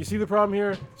 You see the problem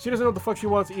here? She doesn't know what the fuck she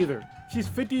wants either. She's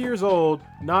 50 years old,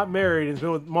 not married, and has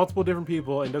been with multiple different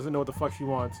people and doesn't know what the fuck she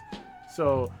wants.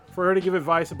 So for her to give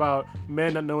advice about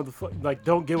men not know what the fuck, like,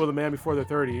 don't get with a man before they're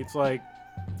 30, it's like,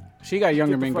 She got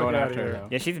younger Get the men fuck going outta after her here. though.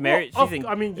 yeah, she's married. well, She's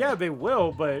I mean, yeah, they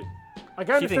will, but I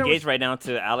gotta she's understand. engaged right now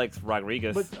to Alex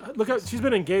Rodriguez. But look at, she's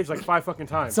been engaged like 5 fucking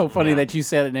times. So funny that you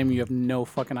said that name. You have no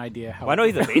fucking idea how. Well, I know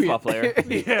he's a baseball player.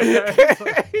 yeah.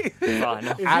 That's all I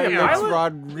know. Is he a Alex pilot?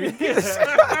 Rodriguez.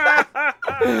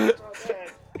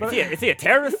 Is he a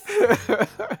terrorist?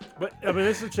 But I mean,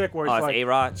 this is a chick where Oh, it's it's like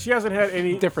A-Rod. she hasn't had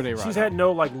any Different A-Rod. She's had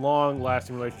no like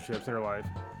long-lasting relationships in her life.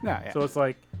 No, yeah. So it's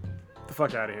like, the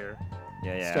fuck out of here.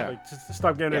 Yeah, yeah. Stop. Like, just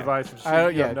stop getting Yeah. advice from shit I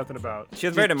don't- you know yeah. nothing about. She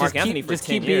was married to Mark Anthony for just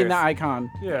 10 keep years. being the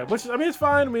icon. Yeah, which I mean, it's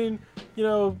fine. I mean, you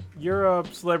know, you're a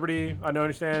celebrity. I know,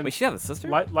 understand. Wait, she have a sister?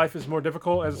 Life is more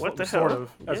difficult as What the sort hell?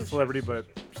 of as a Yes. celebrity, but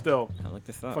still, I looked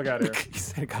this up. fuck out of here. You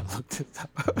said I gotta look this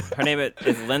up. Her name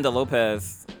is Linda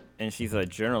Lopez, and she's a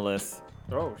journalist.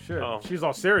 Oh shit, Oh. she's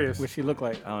all serious. What she look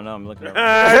like? I don't know. I'm looking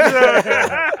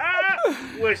at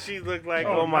What she looked like?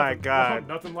 Oh, Oh, my nothing- God.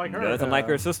 nothing like her. her. Doesn't like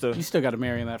her sister. You still got to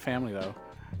marry in that family though.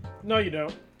 No, you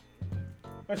don't.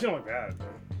 I don't like that. but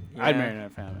I'd Yeah. marry in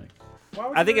that family. Why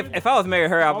would I you think marry- if I was married to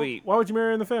her, I'll why, be. why would you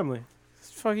marry in the family? It's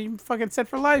fucking set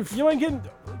for life. You ain't getting.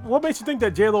 What makes you think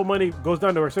that J-Lo money goes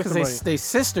down to her sister Because money? they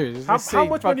sisters. How, They say how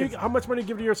much money? fucking- How much money you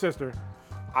give to your sister?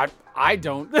 I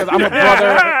don't. Because I'm a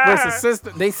brother versus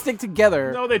sister. They stick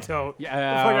together. No, they don't. Yeah, Get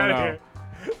the I fuck don't outta know.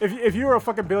 here. If you were a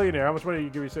fucking billionaire, how much money do you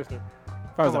give your sister?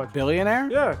 If I was How a much? billionaire,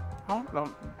 Yeah. I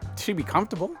don't, she'd be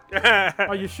comfortable.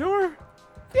 Are you sure?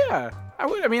 Yeah, I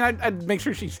would. I mean, I'd make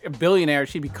sure she's a billionaire.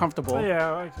 She'd be comfortable. Oh,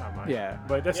 yeah, I might. Yeah.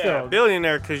 But that's Yeah, still.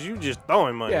 billionaire because you just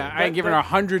throwing money. Yeah, I ain't giving her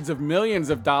hundreds of millions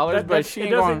of dollars, That- but that- she it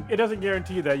ain't doesn't. going. It doesn't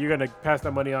guarantee that you're gonna pass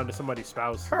that money on to somebody's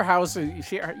spouse. Her house,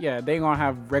 yeah, they ain't gonna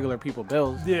have regular people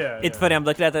bills. Yeah. It's yeah. funny. I'm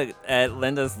looking at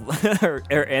Linda's her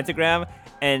Instagram,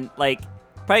 and like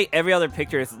probably every other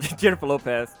picture is Jennifer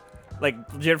Lopez.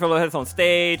 Like Jennifer Lopez on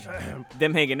stage,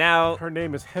 them hanging out. Her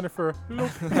name is Jennifer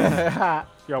Lopez.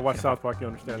 Y'all watch South Park, you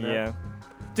understand that? Yeah.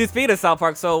 Dude, speaking of South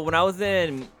Park, so when I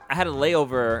had a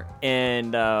layover,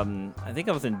 and I think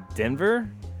I was in Denver,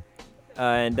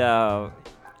 and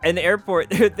in the airport,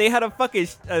 they had a fucking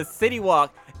city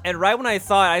walk, and right when I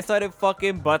saw it, I started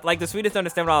fucking butt. Like the Swedish don't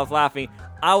understand why I was laughing.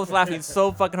 I was laughing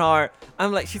so fucking hard.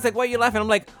 I'm like, she's like, why are you laughing? I'm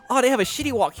like, oh, they have a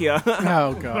shitty walk here.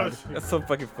 Oh god. That's so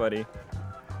fucking funny.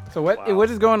 So what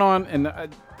is going on? And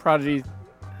Prodigy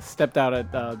stepped out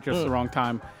at just the wrong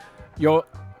time. Your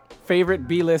favorite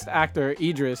B-list actor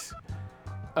Idris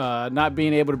not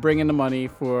being able to bring in the money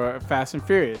for Fast and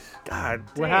Furious. God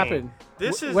damn. What happened?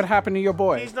 This is. What happened to your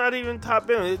boy? He's not even top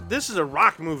billing. This is a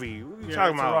Rock movie. What are you Yeah,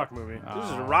 talking it's about? a Rock movie. This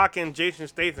is Rock and Jason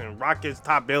Statham. Rock is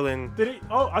top billing. Did he?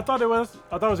 Oh, I thought it was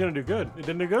gonna do good. It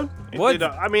didn't do good. It What? did,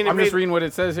 I mean, it I'm just made, reading what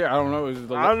it says here. I don't know. It was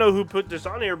the, I don't know who put this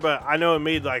on here, but I know it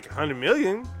made like 100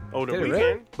 million over the Did it weekend.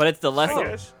 really? But it's the I lesson.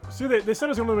 guess. See, they said it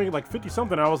was gonna make like 50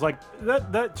 something. I was like,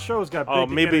 that show's got big Oh,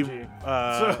 maybe. energy.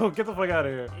 Uh, So get the fuck out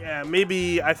of here. yeah,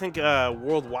 maybe. I think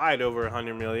worldwide over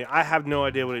 100 million. I have no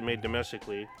idea what it made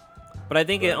domestically. But I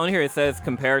think on here it says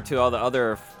compared to all the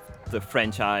other the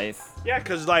franchise. Yeah,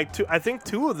 because like I think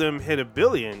 2 of them hit $1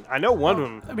 billion. I know one of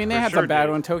them. I mean, they for had sure the bad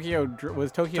did. one. Tokyo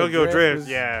Tokyo Drift. was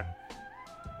Yeah.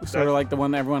 sort of like the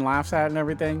one that everyone laughs at and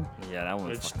everything. Yeah, that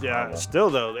one's It's, fucking yeah. horrible. Still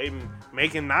though, they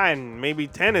making 9, maybe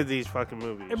 10 of these fucking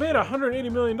movies. It made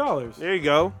 $180 million. There you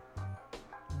go.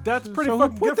 That's pretty So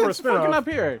fucking put good for a this fucking spin-off. up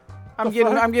here.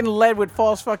 I'm getting led with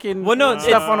false fucking Well, no,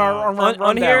 stuff on our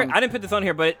on here. rundown. I didn't put this on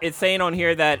here, but it's saying on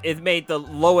here that it's made the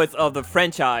lowest of the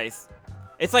franchise.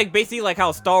 It's like basically like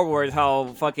how Star Wars,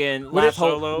 how fucking last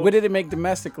whole. What did it make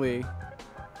domestically?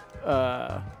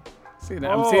 I'm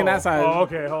seeing that side. Oh,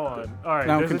 okay, hold on. All right,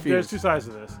 Now I'm there's confused. 2 sides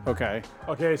to this. Okay.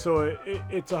 Okay, so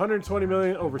it's 120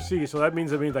 million overseas, so that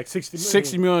means like 60 million.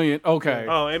 60 million. Okay.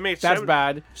 Oh, it made That's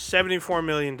bad. 74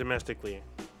 million domestically.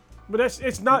 But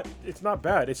it's not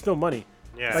bad. It's still money.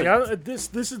 Yeah. Like this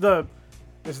is the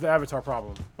Avatar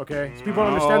problem. Okay, so people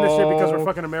don't understand this shit because we're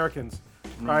fucking Americans.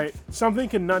 All right, something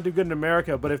can not do good in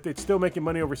America, but if it's still making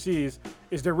money overseas,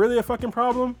 is there really a fucking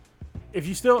problem? If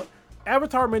you still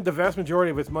Avatar made the vast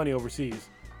majority of its money overseas.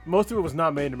 Most of it was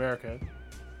not made in America.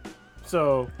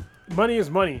 So, money is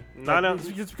money.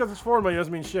 Just because it's foreign money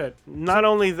doesn't mean shit. Not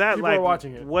only that, people like, are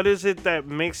watching it. What is it that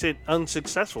makes it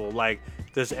unsuccessful? Like,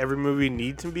 does every movie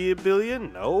need to be $1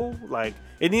 billion? No. Like,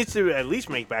 it needs to at least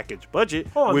make back its budget,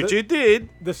 which it did.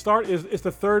 The start is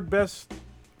the third best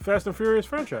Fast and Furious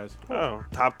franchise. Oh,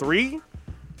 top 3?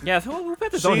 Yeah, so who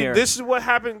put this on here? This is what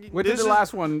happened. What did the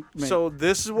last one make? So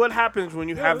this is what happens when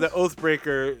you have the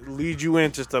Oathbreaker lead you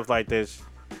into stuff like this.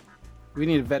 We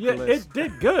need to vet the list. It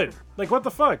did good. Like, what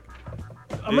the fuck?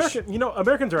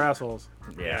 Americans are assholes.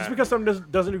 Yeah. Just because something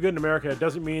doesn't do good in America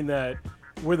doesn't mean that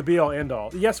we're the be-all, end-all.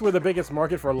 Yes, we're the biggest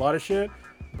market for a lot of shit,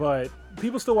 but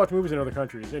people still watch movies in other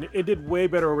countries, and it did way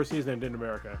better overseas than it did in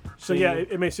America. So, yeah,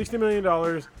 it made $60 million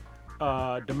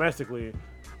domestically,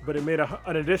 but it made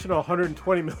an additional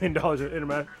 $120 million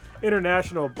in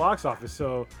international box office.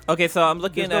 So okay, so I'm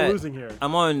looking there's no at. losing here.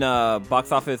 I'm on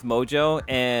Box Office Mojo,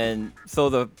 and so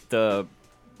the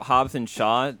Hobbs and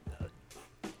Shaw,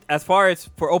 as far as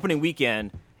for opening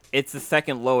weekend, it's the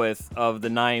second lowest of the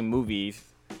 9 movies,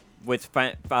 with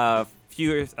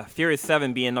Furious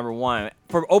 7 being number 1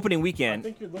 for opening weekend. I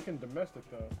think you're looking domestic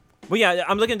though. Well, yeah,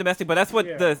 I'm looking domestic, but that's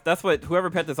what whoever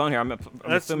put this on here. I'm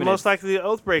That's assuming most likely the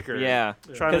Oathbreaker. Yeah,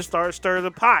 trying to stir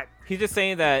the pot. He's just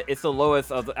saying that it's the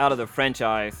lowest out of the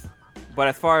franchise. But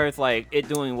as far as like it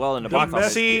doing well in the box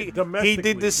office, See, he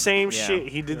did the same shit.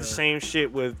 He did the same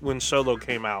shit with when Solo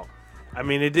came out. I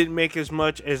mean, it didn't make as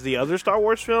much as the other Star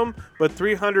Wars film, but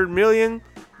 300 million.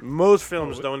 Most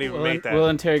films don't even make that. We'll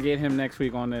interrogate him next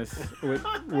week on this.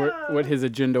 What his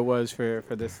agenda was for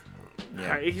this.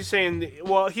 Yeah. He's saying,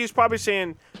 well, he's probably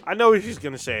saying, I know what he's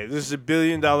going to say. This is $1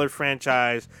 billion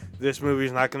franchise. This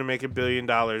movie's not going to make $1 billion.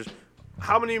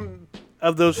 How many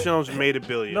of those films made $1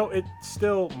 billion? No, it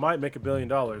still might make $1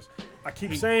 billion. I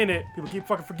keep saying it. People keep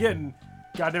fucking forgetting.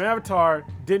 Goddamn Avatar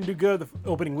didn't do good the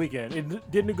opening weekend.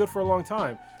 It didn't do good for a long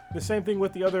time. The same thing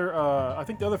with the other, I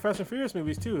think the other Fast and Furious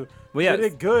movies too. Well, yeah, they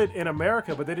did good in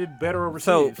America, but they did better overseas.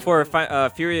 So for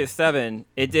Furious 7,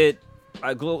 it did.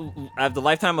 At the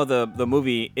lifetime of the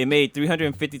movie, it made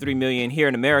 $353 million here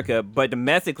in America, but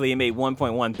domestically it made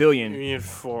 $1.1 billion.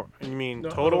 You mean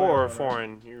total or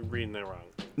foreign? You're reading that wrong.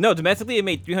 No, domestically it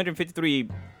made $353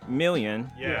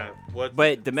 million. Yeah.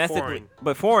 But domestically,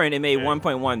 foreign it made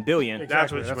 $1.1 billion.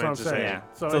 Exactly. That's what I'm to saying. say. Yeah.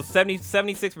 So So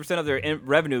 76% of their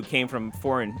revenue came from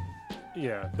foreign.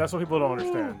 Yeah, that's what people don't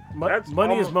understand. That's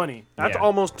Money almost- is money. That's Yeah.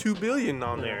 almost $2 billion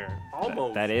on there.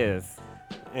 Almost. That is.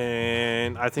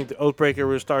 And I think the Oathbreaker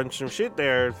was starting some shit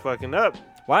there, fucking up.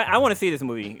 Well, I want to see this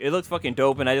movie. It looks fucking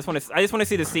dope, and I just want to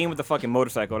see the scene with the fucking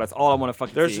motorcycle. That's all I want to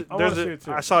fucking see. I wanna see it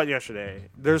too. I saw it yesterday.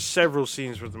 There's several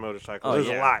scenes with the motorcycle. Oh, There's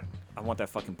yeah. a lot. I want that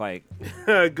fucking bike.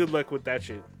 Good luck with that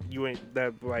shit. You ain't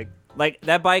that like. Like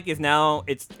that bike is now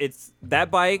it's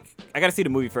that bike. I gotta see the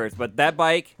movie first, but that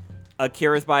bike,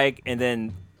 Akira's bike, and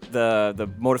then the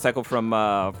motorcycle from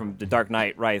the Dark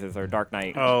Knight Rises or Dark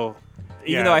Knight. Oh.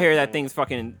 Even though I hear that thing's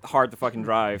fucking hard to fucking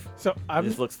drive, So it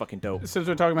just looks fucking dope. since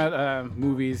we're talking about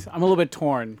movies, I'm a little bit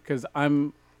torn because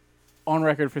I'm on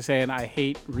record for saying I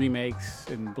hate remakes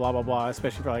and blah blah blah,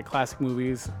 especially for like classic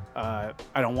movies. I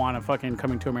don't want a fucking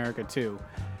Coming to America 2.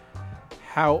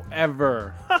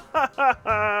 However,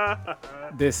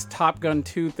 this Top Gun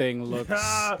 2 thing looks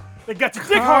They got your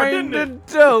dick hard, didn't kinda it?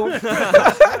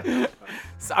 dope.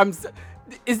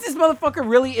 Is this motherfucker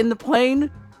really in the plane?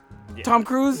 Tom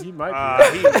Cruise? He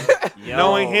might be.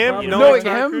 Knowing him, Knowing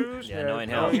Tom him? Cruise? Yeah, knowing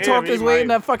Knowing him. He him, talked his way might. in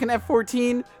that fucking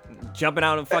F-14. Jumping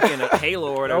out of fucking a Halo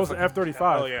or That whatever. was an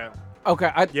F-35. Oh yeah,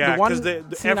 Okay, yeah. the one Because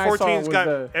the scene I saw F-14's was got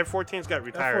the, F-14's got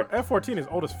retired. F-14 is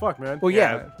old as fuck, man. well,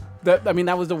 yeah. I mean,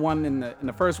 that was the one in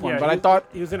the first one, Yeah, but I thought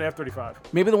he was in F-35.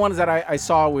 maybe the ones that I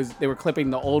saw was they were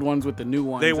clipping the old ones with the new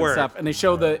ones They and were. stuff, and they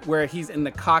show where he's in the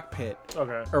cockpit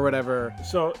Okay. or whatever.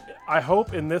 So I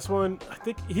hope in this one, I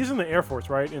think he's in the Air Force,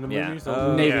 right? In the Yeah. movie.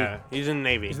 So Navy. Yeah, he's in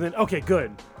Navy. he's in. Okay,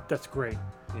 good. That's great.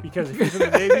 Because if he's in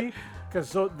the Navy,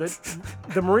 Because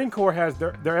the Marine Corps has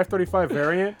their F-35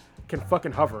 variant can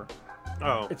fucking hover.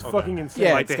 Oh, It's okay. fucking insane.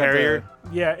 Yeah, Like it's the got Harrier?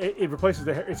 Yeah, it replaces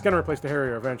it's gonna replace the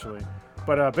Harrier eventually.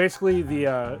 But basically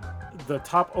the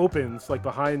top opens like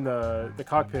behind the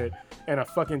cockpit, and a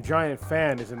fucking giant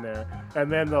fan is in there.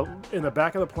 And then in the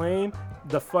back of the plane,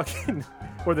 the fucking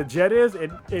where the jet is,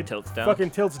 it Tilts down?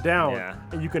 fucking tilts down, Yeah.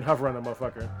 and you can hover on the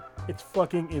motherfucker. It's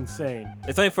fucking insane.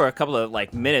 It's only for a couple of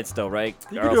like minutes though, right?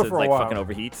 You or can else do it it's for a like while. fucking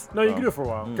overheats. No, you can do it for a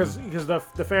while because the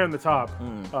fan on the top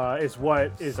is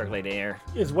what is Circulating air.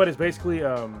 basically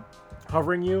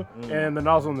hovering you, and the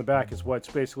nozzle in the back is what's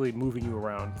basically moving you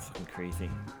around. Fucking crazy.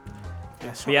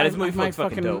 So yeah, this I movie might looks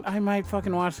fucking dope. I might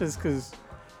fucking watch this because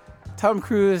Tom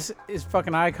Cruise is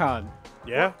fucking icon.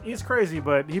 Yeah. He's crazy,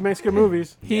 but he makes good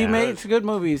movies. He Yeah. makes good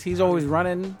movies. He's always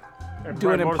running, And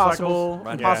doing ride impossible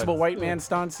motorcycles. impossible white man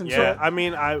stunts and Yeah, shit. I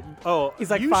mean,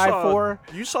 He's like you 5'4".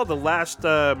 You saw the last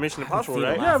Mission Impossible, seen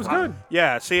right? the Yeah, it was good.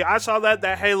 Yeah, see, I saw that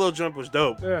Halo jump was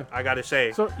dope. Yeah. I gotta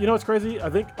say. So you know what's crazy?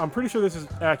 I'm pretty sure this is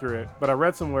accurate, but I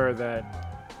read somewhere that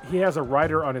he has a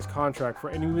writer on his contract for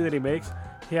any movie that he makes.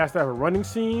 He has to have a running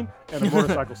scene and a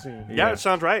motorcycle scene. yeah, it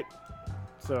sounds right.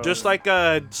 So Just like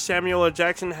Samuel L.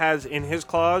 Jackson has in his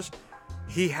clause,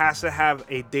 he has to have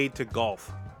a date to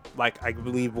golf. Like, I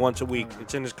believe once a week.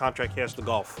 It's in his contract, he has to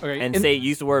golf. Okay, And in,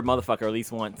 use the word motherfucker at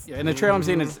least once. yeah, in the trailer I'm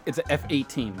seeing it's an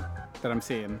F-18 that I'm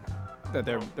seeing that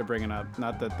they're bringing up,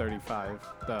 not the 35.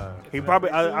 He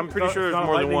probably, I'm pretty sure It's there's not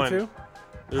more than Lightning one. too?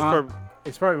 There's Huh?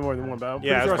 It's probably more than one, but I'm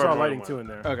Yeah, pretty sure I it's saw probably more Lightning than 2 in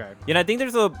there. Okay. Yeah, and I think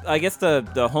there's I guess the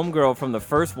homegirl from the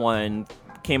first one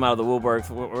came out of the woodworks.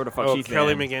 Where the fuck Oh, she's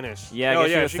Kelly been. McGinnis. Yeah, I oh, guess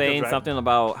yeah, she was comes saying back. something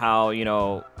about how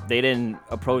they didn't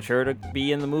approach her to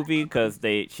be in the movie because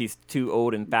she's too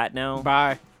old and fat now.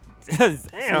 Bye. It's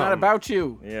not about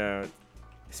you. Yeah.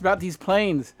 It's about these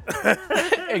planes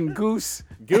and Goose.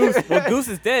 Well, Goose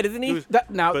is dead, isn't he? Goose-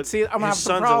 Now, But see, I'm gonna have his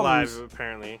some son's problems. alive,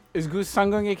 apparently. Is Goose son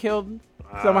gonna get killed?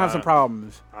 'Cause I'm gonna have some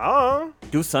problems. Oh,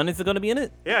 Goose son is going to be in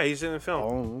it? yeah, he's in the film.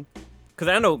 Oh. Because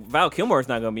I know Val Kilmer's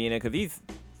not going to be in it because he's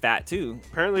fat too.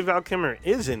 Apparently, Val Kilmer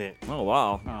is in it. Oh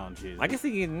wow. Oh, jeez. I guess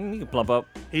he can plump up.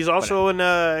 He's also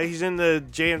he's in the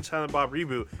Jay and Silent Bob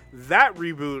reboot. That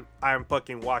reboot, I'm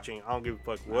fucking watching. I don't give a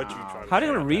fuck what you try to How are they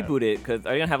say gonna about reboot it? Because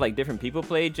are they gonna have like different people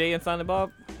play Jay and Silent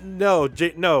Bob?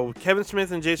 that. No, Kevin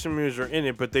Smith and Jason Mewes are in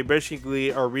it, but they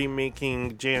basically are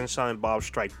remaking Jay and Silent Bob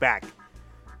Strike Back.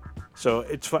 So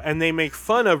it's and they make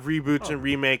fun of reboots and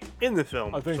remake in the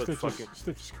film. I think so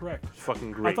Stitch is correct. it's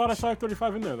fucking great. I thought I saw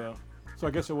F-35 in there, though. So I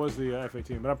guess it was the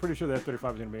F-18, but I'm pretty sure the F-35 is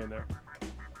going to be in there.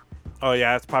 Oh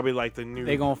yeah, it's probably like the new.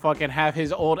 They gonna fucking have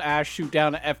his old ass shoot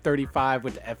down the F-35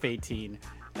 with the F-18,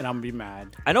 and I'm gonna be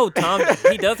mad I know Tom.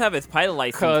 He does have his pilot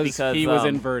license because he was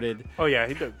inverted. Oh yeah,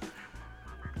 he did.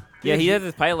 Yeah, he has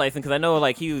his pilot license because I know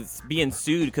like he was being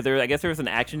sued because I guess there was an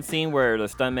action scene where the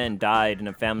stuntman died and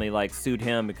the family like sued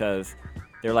him because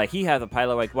they're like he has a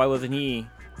pilot. Like why wasn't he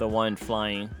the one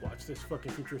flying? Watch this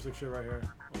fucking futuristic shit right here.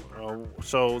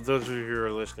 So those of you who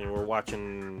are listening, we're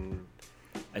watching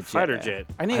A fighter jet.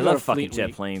 I need I to go love to fucking Fleet jet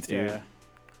Week. planes, dude. Yeah.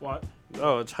 What?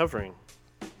 Oh, it's hovering.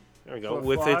 There we go. So it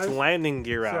With its flies? landing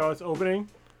gear See how out. it's opening?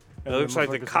 It looks like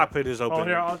the cockpit is open. Oh,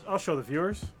 here, I'll show the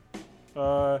viewers.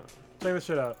 Check this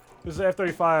shit out. This is the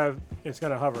F-35. It's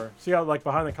going to hover. See how, like,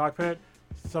 behind the cockpit,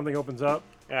 something opens up?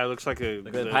 Yeah, it looks like the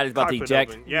pilot's about to cockpit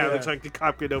eject. open. Yeah, it Yeah. looks like the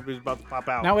cockpit open is about to pop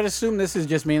out. Now I would assume this is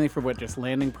just mainly for what, just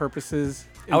landing purposes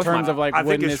in was- terms of like I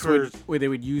think when it's this would, for- where they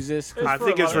would use this. 'Cause I for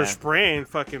think a it's lot for of- spraying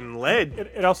fucking lead.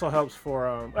 It also helps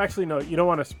for, actually, no, you don't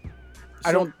want to...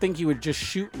 I don't think you would just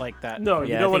shoot like that. No, Yeah,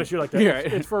 you I don't want to think- shoot like that. Yeah.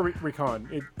 It's for recon.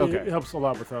 It Okay. helps a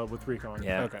lot with recon.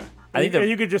 Yeah. Okay. I think and the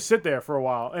you could just sit there for a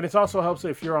while, and it also helps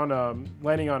if you're on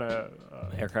landing on a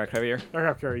aircraft carrier.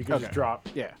 aircraft carrier. You can just Okay. drop.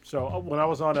 Yeah. So when I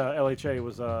was on LHA, it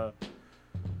was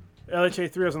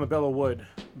LHA 3. I was on the Bella Wood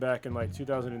back in like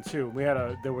 2002.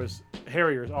 There was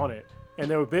Harriers on it, and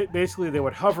they would basically they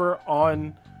would hover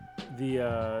on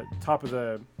the top of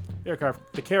the aircraft,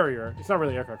 the carrier. It's not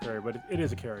really an aircraft carrier, but it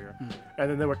is a carrier. And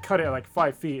then they would cut it at like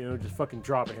 5 feet, and it would just fucking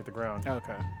drop and hit the ground.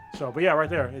 Okay. So, but yeah, right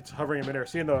there, it's hovering in midair.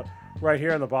 See right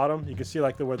here on the bottom, you can see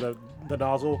like where the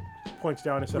nozzle points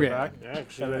down instead Yeah. of back, Yeah,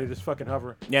 actually. and then they just fucking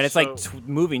hover. Yeah, and it's So- like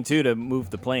moving too to move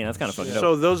the plane. That's kind of fucking dope.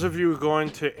 So those of you going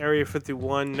to Area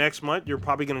 51 next month, you're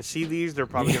probably going to see these. They're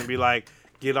probably going to be like,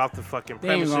 get off the fucking They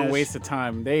ain't premises. gonna waste the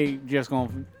time. They just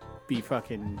gonna be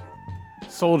fucking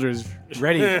soldiers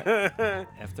ready,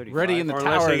 F-35. ready in the Or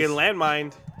unless they get towers.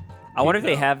 landmined. I wonder if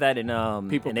they have that in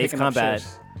People in Ace picking up Combat.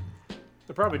 shifts.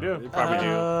 They probably do. Probably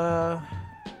do.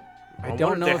 I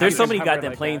don't know. They if There's you so can many hover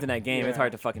goddamn like planes that. in that game. It's Yeah.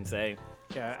 hard to fucking say.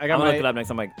 Yeah, I I'm got gonna my. look it up next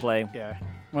time I play. Yeah,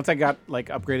 Once I got like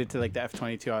upgraded to like the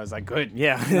F-22, I was like, good.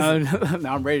 Yeah.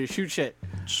 Now I'm ready to shoot shit.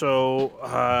 So,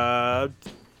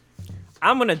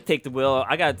 I'm gonna take the wheel.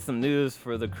 I got some news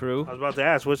for the crew. I was about to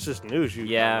ask, what's this news you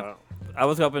Yeah. got? I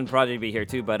was hoping Project to be here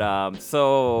too, but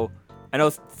so I know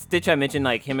Stitch. I mentioned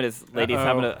like him and his ladies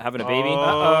having a baby.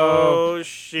 Oh,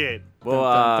 shit. Well,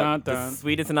 Dun, dun, dun. the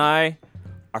Sweetest and I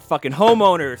are fucking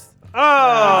homeowners.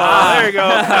 Oh, there you go.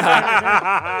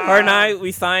 Her and I,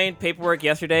 we signed paperwork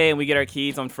yesterday, and we get our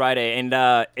keys on Friday.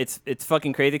 And it's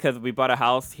fucking crazy because we bought a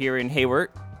house here in Hayward.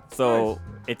 So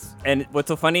and what's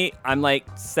so funny? I'm like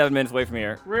 7 minutes away from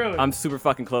here. Really? I'm super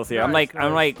fucking close here. I'm Nice,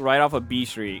 like right off of B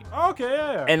Street. Okay,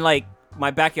 yeah. And like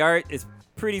my backyard is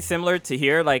pretty similar to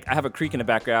here. Like I have a creek in the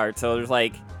backyard, so there's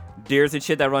like deers and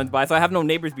shit that runs by. So I have no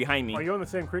neighbors behind me. Are you on the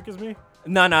same creek as me?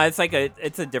 No, it's like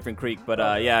it's a different creek,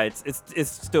 but yeah, it's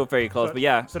still very close. But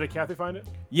yeah, So did Kathy find it?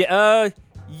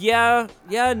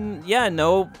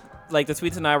 No. Like the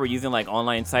Sweets and I were using like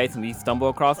online sites and we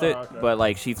stumbled across it, okay. but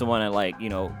like she's the one that like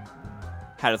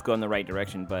had us go in the right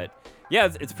direction. But yeah,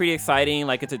 it's pretty exciting.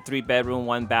 Like it's a 3-bedroom,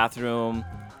 1-bathroom.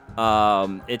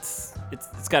 It's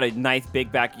got a nice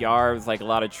big backyard with like a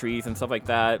lot of trees and stuff like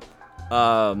that.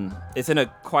 It's in a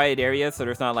quiet area, so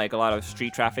there's not like a lot of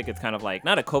street traffic. It's kind of like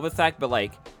not a cul-de-sac, but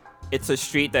like it's a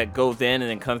street that goes in and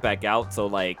then comes back out. So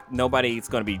like nobody's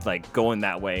gonna be like going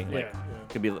that way. Like Yeah.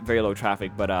 could be very low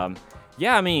traffic. But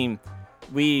yeah, I mean,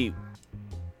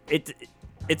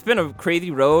 it's been a crazy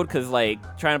road because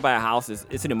like trying to buy a house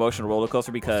it's an emotional roller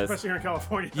coaster because Especially here in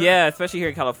California. yeah, especially here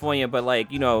in California. But like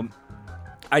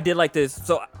I did like this.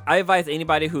 So I advise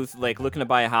anybody who's like looking to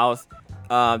buy a house.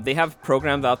 They have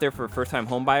programs out there for first-time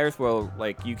home buyers where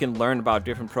like you can learn about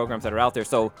different programs that are out there.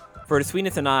 So for the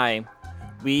Sweetness and I,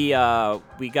 we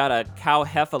got a Cal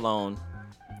HEFA loan,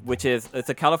 which it's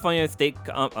a California state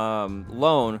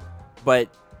loan, but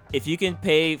if you can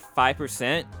pay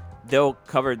 5%, they'll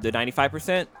cover the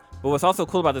 95%. But what's also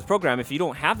cool about this program, if you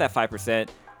don't have that 5%,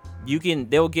 you can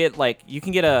get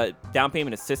a down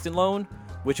payment assistance loan,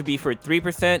 which would be for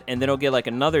 3%, and then it'll get like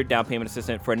another down payment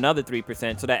assistance for another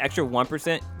 3%. So that extra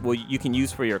 1%, you can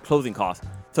use for your closing costs.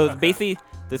 So it's basically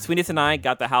the Sweetness and I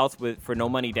got the house for no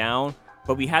money down,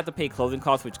 but we had to pay closing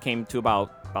costs, which came to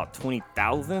about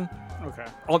 $20,000. Okay.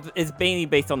 It's mainly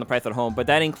based on the price of the home, but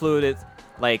that included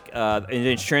like an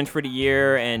insurance for the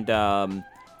year and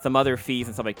some other fees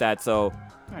and stuff like that. So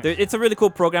it's a really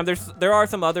cool program. There are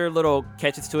some other little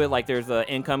catches to it, like there's an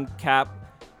income cap,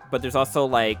 but there's also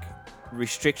like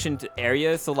restriction to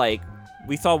areas. So like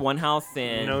we saw one house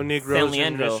in No San Negroes in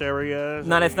Leandro. this area.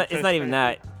 No, it's not even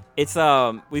that. It's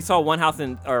we saw one house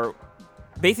or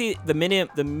basically the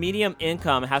medium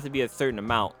income has to be a certain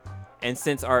amount, and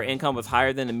since our income was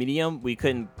higher than the medium, we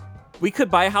could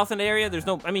buy a house in the area.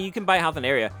 You can buy a house in the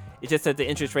area. It's just that the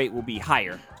interest rate will be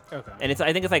higher. Okay. And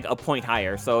I think it's like a point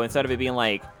higher. So instead of it being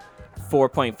like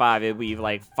 4.5, it'd be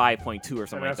like 5.2 or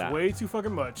something And like that's that. way too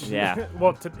fucking much. Yeah.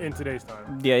 Well, in today's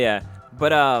time. Yeah.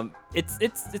 But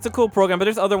it's a cool program. But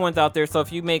there's other ones out there. So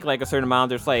if you make like a certain amount,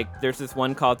 there's this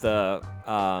one called there's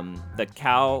a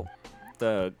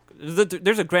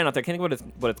grant out there. I can't think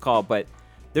what it's called, but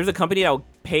there's a company that will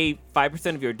pay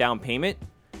 5% of your down payment,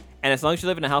 and as long as you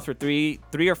live in a house for 3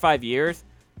 or 5 years,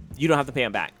 you don't have to pay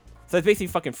them back. So it's basically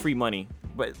fucking free money,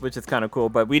 which is kind of cool.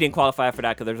 But we didn't qualify for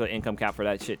that because there's an income cap for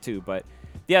that shit too. But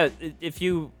yeah, if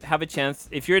you have a chance,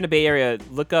 if you're in the Bay Area,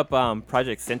 look up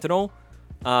Project Sentinel.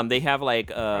 They have like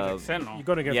Sentinel. You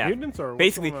going against yeah. mutants or what's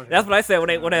Basically, going on here? that's what I said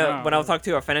when I was talking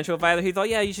to our financial advisor. He's like,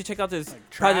 "Yeah, you should check out this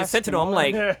Project Sentinel." I'm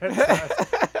like,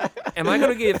 "Am I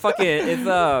gonna get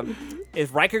fucking is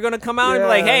Riker gonna come out and be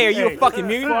like, hey, are you a fucking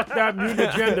mutant?" Fuck that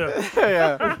mutant agenda.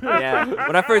 Yeah.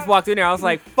 When I first walked in there, I was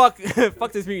like, "Fuck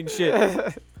this mutant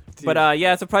shit." But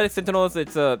yeah, so Project Sentinels,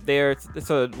 it's a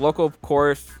local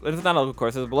course. It's not a local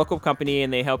course. It's a local company,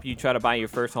 and they help you try to buy your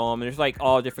first home. And there's like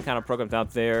all different kind of programs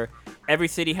out there. Every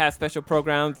city has special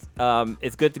programs.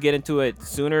 It's good to get into it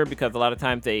sooner because a lot of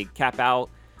times they cap out.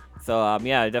 So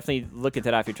yeah, definitely look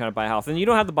into that if you're trying to buy a house. And you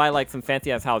don't have to buy like some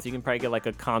fancy ass house. You can probably get like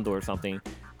a condo or something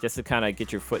just to kind of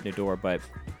get your foot in the door. But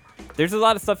there's a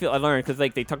lot of stuff I learned because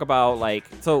like they talk about like,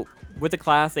 so with the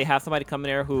class they have somebody come in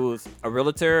there who's a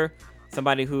realtor,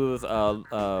 somebody who's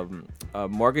a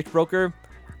mortgage broker,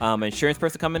 insurance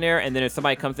person come in there, and then there's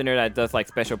somebody comes in there that does like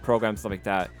special programs, stuff like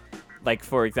that. Like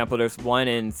for example, there's one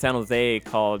in San Jose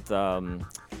called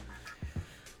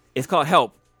it's called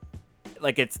Help.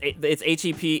 Like it's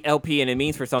HEPLP and it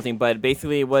means for something, but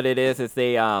basically what it is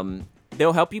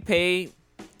they'll help you pay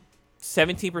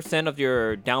 17% of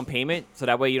your down payment, so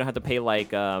that way you don't have to pay like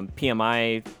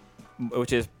PMI,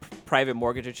 which is private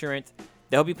mortgage insurance.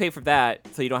 They'll help you pay for that,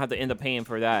 so you don't have to end up paying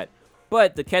for that.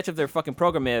 But the catch of their fucking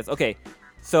program is, okay,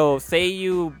 so say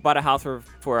you bought a house for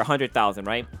 $100,000,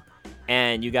 right?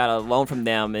 And you got a loan from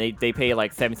them, and they pay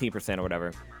like 17% or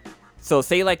whatever. So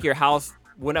say like your house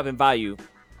went up in value,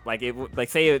 like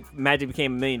say it magically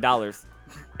became $1 million.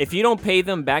 If you don't pay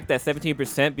them back that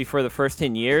 17% before the first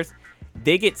 10 years,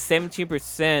 they get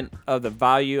 17% of the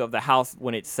value of the house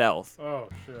when it sells. Oh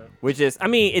shit. Which is, I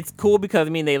mean, it's cool because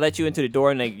they let you into the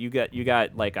door and like you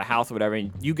got like a house or whatever,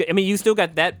 and you still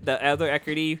got the other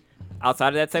equity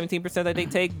outside of that 17% that they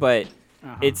take, but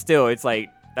it's like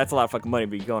that's a lot of fucking money,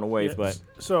 but you're going away. Yeah, But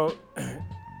so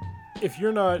if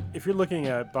you're looking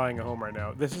at buying a home right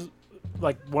now, this is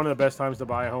like one of the best times to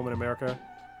buy a home in America.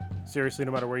 Seriously,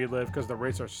 no matter where you live, because the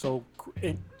rates are so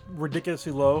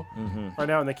ridiculously low right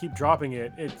now, and they keep dropping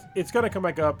it. It's gonna come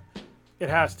back up. It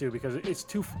has to, because it's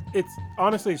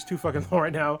honestly too fucking low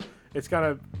right now. It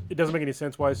doesn't make any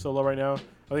sense why it's so low right now.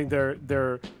 I think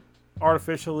they're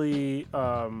artificially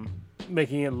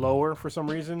making it lower for some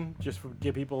reason, just to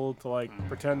get people to like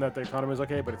pretend that the economy is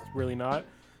okay, but it's really not.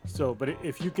 So, but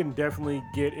if you can definitely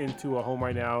get into a home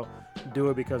right now, do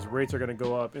it, because rates are going to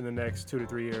go up in the next 2 to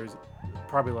 3 years,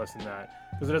 probably less than that,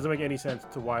 because it doesn't make any sense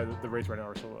to why the rates right now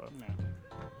are so low.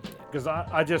 Because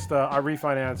I just I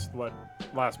refinanced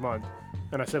last month,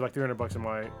 and I saved like $300 in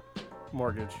my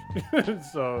mortgage,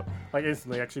 so like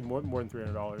instantly, actually more than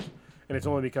 $300, and it's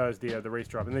only because the rates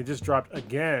dropped, and they just dropped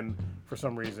again for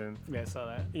some reason. Yeah, I saw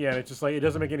that. Yeah, and it's just like it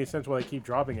doesn't make any sense why they keep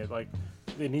dropping it. Like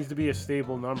it needs to be a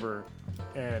stable number,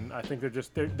 and I think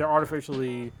they're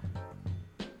artificially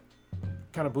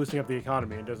kind of boosting up the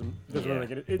economy. It doesn't really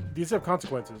make it. These have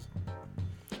consequences.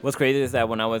 what's crazy is that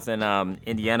when I was in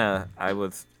Indiana, I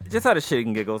was just out of shit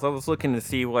and giggles. I was looking to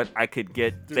see what I could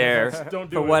get there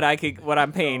for what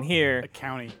I'm paying here. A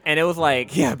county. And it was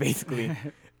like, yeah, basically,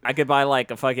 I could buy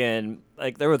like a fucking,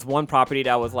 like there was one property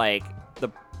that was like,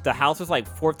 the house was like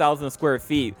 4,000 square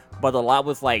feet, but the lot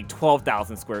was like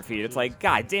 12,000 square feet. It's like,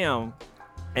 god damn.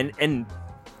 And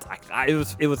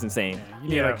it was insane. Yeah, you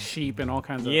need like sheep and all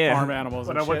kinds of Yeah. farm animals.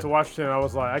 When and I went shit. to Washington, I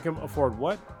was like, I can afford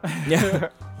what? Yeah.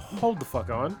 Hold the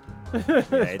fuck on. Yeah,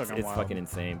 it's fucking wild. fucking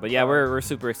insane. But yeah, we're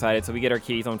super excited. So we get our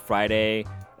keys on Friday.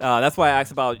 That's why I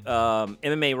asked about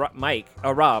MMA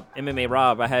MMA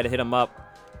Rob. I had to hit him up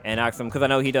and ask him because I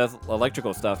know he does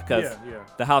electrical stuff. Because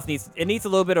the house needs a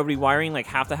little bit of rewiring. Like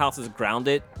half the house is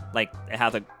grounded. Like it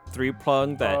has a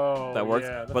 3-plug that works,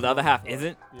 but the other half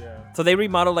isn't. Yeah. So they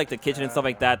remodeled like the kitchen and stuff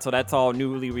like that. So that's all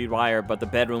newly rewired. But the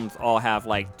bedrooms all have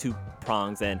like 2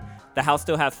 prongs, and the house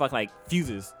still has fucking like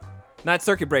fuses. Not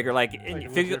circuit breaker,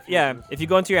 if you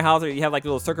go into your house or you have like a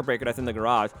little circuit breaker that's in the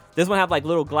garage, this one have like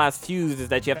little glass fuses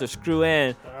that you have to screw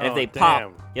in, and if they pop,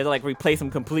 you have to like replace them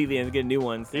completely and get new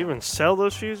ones. They even sell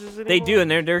those fuses anymore? They do,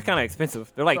 and they're kind of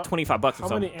expensive. They're like $25 or How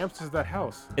something. many amps is that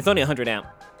house? It's only 100 amp.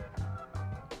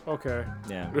 Okay.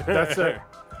 Yeah. That's it.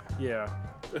 Yeah.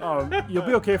 You'll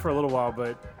be okay for a little while,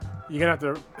 but you're gonna have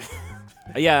to.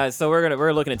 Yeah. So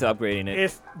we're looking into upgrading it.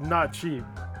 It's not cheap.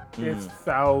 It's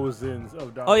thousands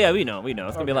of dollars. Oh yeah, we know.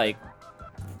 It's gonna be like,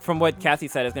 from what Cassie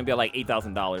said, it's gonna be like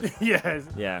 $8,000. Yes.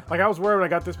 Yeah. Like I was worried when I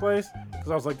got this place because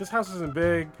I was like, this house isn't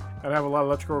big and I have a lot of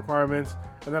electrical requirements.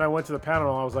 And then I went to the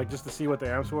panel and I was like, just to see what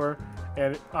the amps were,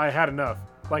 and I had enough.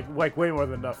 Like way more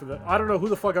than enough. I don't know who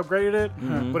the fuck upgraded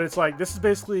it, but it's like this is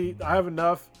basically I have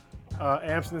enough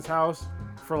amps in this house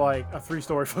for like a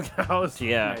 3-story fucking house.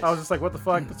 Yeah. I was just like, what the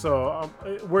fuck? So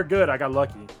we're good. I got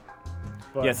lucky.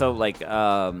 But, Yeah. So like,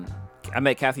 I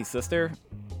met Cassie's sister.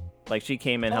 Like she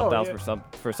came and helped out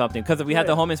for something because we had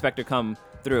the home inspector come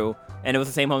through, and it was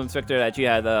the same home inspector that you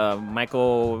had,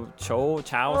 Michael Chow,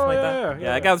 something like that.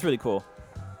 Yeah, that guy was really cool.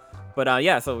 But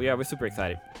so we're super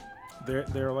excited.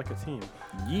 They're like a team.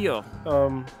 Yeah.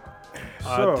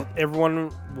 So did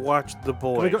everyone watch The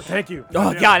can we Boys? go? Thank you.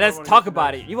 Oh Damn, God, let's everyone talk needs to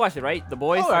about know. it. You watched it, right? The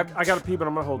Boys. Oh, I got to pee, but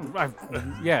I'm gonna hold.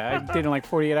 Yeah, I did in like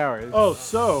 48 hours. Oh,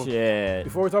 so Shit.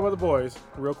 before we talk about The Boys,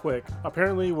 real quick,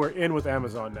 apparently we're in with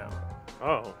Amazon now.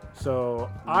 Oh. So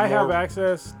I have More-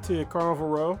 access to Carnival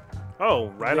Row. Oh,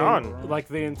 right on. Like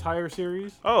the entire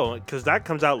series. Oh, because that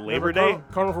comes out Labor Remember Day?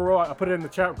 Carnival Row, I put it in the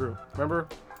chat group. Remember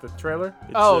the trailer?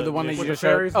 Oh, the one that with you the just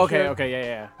fairies showed. and Okay, shit? okay,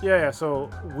 yeah. Yeah, so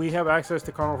we have access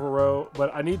to Carnival Row,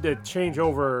 but I need to change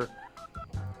over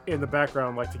in the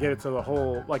background, like to get it to the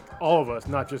whole, like all of us,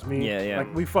 not just me. Yeah.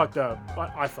 Like we fucked up.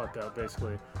 I fucked up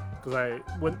basically, because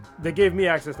when they gave me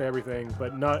access to everything,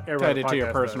 but not everyone. Tied it to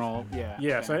your personal,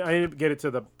 Yeah, so I need to get it to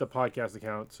the podcast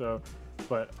account. So,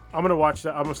 but I'm gonna watch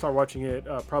that. I'm gonna start watching it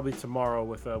probably tomorrow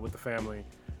with the family,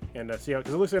 and see how,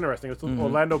 because it looks interesting. It's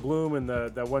Orlando Bloom and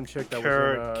that one chick that was in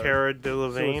Cara Suicide-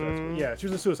 Delevingne. yeah, she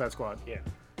was in Suicide Squad.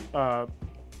 Yeah.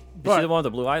 Is she the one with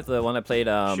the blue eyes? The one that played.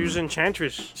 She was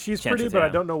Enchantress. She's Chances, pretty, but I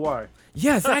yeah. don't know why.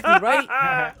 Yeah, exactly right.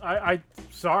 I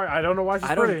sorry, I don't know why she's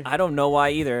I pretty. don't know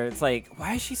why either. It's like,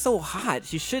 why is she so hot?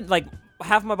 She should like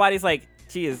half of my body's like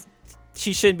she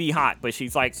shouldn't be hot, but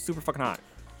she's like super fucking hot.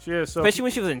 She is. So Especially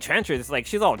when she was Enchantress, it's like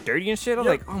she's all dirty and shit. I was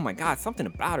Yep. like, oh my god, something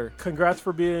about her. congrats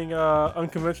for being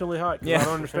unconventionally hot. 'Cause Yeah. I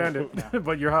don't understand it,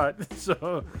 but you're hot.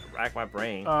 So Rack my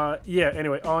brain. yeah.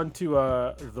 Anyway, on to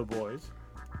The Boys.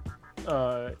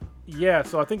 Yeah.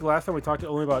 So I think last time we talked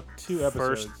only about 2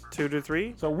 episodes. First 2 to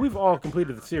 3. So we've all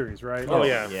completed the series, right? Oh,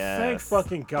 yeah. Thank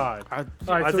fucking God. I All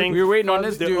right, I so think we were waiting on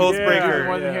this the dude. Oathbreaker. He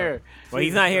wasn't Yeah. here. Well,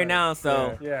 he's not here now,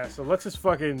 so Yeah, so let's just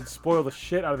fucking spoil the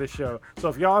shit out of this show. So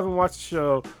if y'all haven't watched the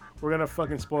show, we're gonna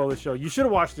fucking spoil this show. You should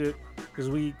have watched it because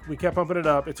we kept pumping it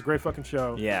up. It's a great fucking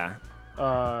show. yeah.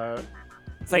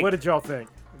 It's What like did y'all think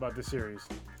about this series?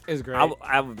 It's great.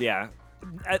 yeah.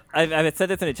 I've said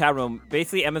this in the chat room.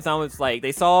 Basically, Amazon was like,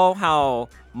 they saw how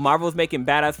Marvel was making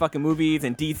badass fucking movies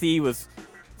and DC was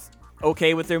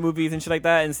okay with their movies and shit like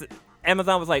that. And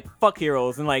Amazon was like, fuck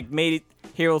heroes, and like made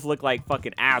heroes look like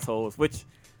fucking assholes, which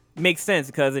makes sense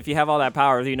because if you have all that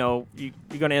power, you know, you're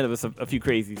going to end up with a few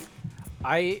crazies.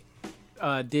 I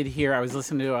did hear, I was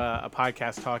listening to a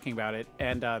podcast talking about it,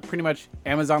 and pretty much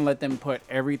Amazon let them put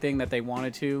everything that they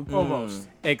wanted to. Almost.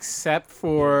 Except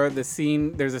for the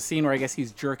scene. There's a scene where I guess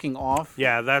he's jerking off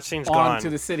Yeah, that scene's onto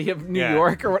gone. the city of New Yeah.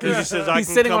 York or whatever. He just says, "I He's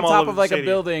can sitting come on all top over of the like a city."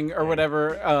 building or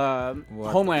whatever,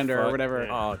 What Homelander the or fuck? whatever.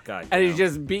 Oh, God. And he's no.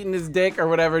 just beating his dick or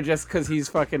whatever just because he's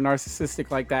fucking narcissistic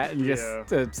like that, and just Yeah.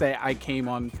 to say I came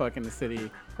on fucking the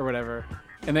city or whatever.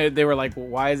 And they were like, well,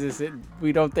 why is this?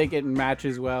 We don't think it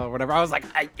matches well or whatever. I was like,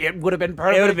 it would have been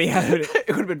perfect. It would have been. It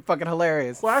would have been fucking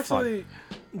hilarious. Well, actually,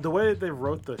 the way that they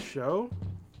wrote the show,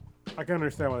 I can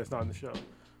understand why it's not in the show.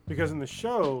 Because in the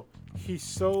show, he's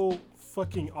so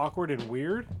fucking awkward and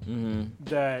weird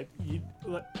that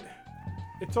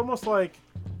it's almost like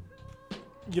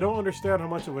you don't understand how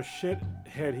much of a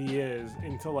shithead he is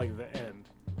until like the end.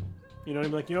 You know what I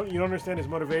mean? Like you don't understand his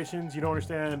motivations. You don't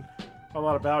understand a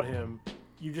lot about him.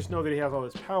 You just know that he has all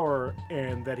this power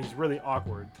and that he's really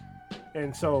awkward.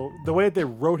 And so the way that they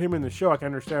wrote him in the show, I can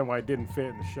understand why it didn't fit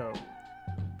in the show.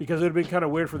 Because it would have been kind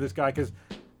of weird for this guy because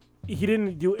he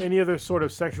didn't do any other sort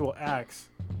of sexual acts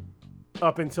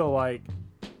up until like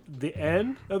the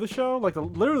end of the show, like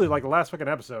literally like the last fucking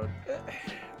episode.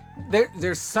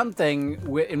 There's something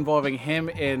involving him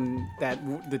in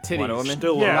the titties. Wonder Woman?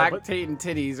 Still Yeah, lactating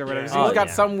titties or whatever. Yeah. So he's Oh, got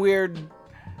yeah. some weird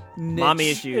niche. Mommy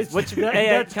issues, It's- which that-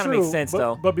 yeah, that's kind of true, makes sense but,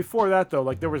 though. But before that though,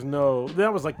 like there was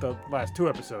that was like the last 2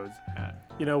 episodes.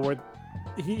 You know, where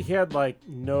he had like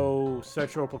no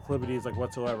sexual proclivities like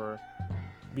whatsoever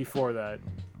before that.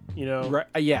 You know, Right,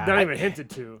 yeah. not even hinted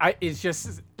to. It's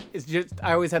just.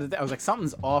 I always had. I was like,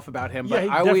 something's off about him. Yeah, But he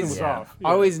I definitely always, was off.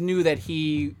 I always knew that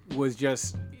he was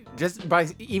just by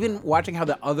even watching how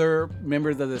the other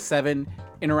members of the Seven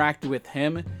interacted with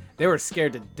him, they were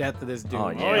scared to death of this dude. Oh,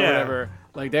 or yeah. Oh, yeah. whatever.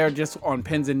 Like they're just on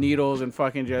pins and needles and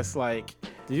fucking just like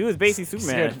The dude was basically scared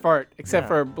Superman. to fart, except Yeah.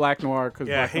 for Black Noir because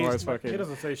Yeah, Black Noir he's- is fucking. He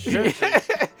doesn't say shit.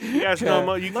 Yes,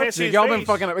 no, you can't see his Y'all been face.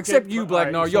 fucking up, except you, Black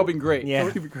Alright, Noir. so- Y'all been great. Yeah.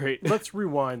 You've been great. Let's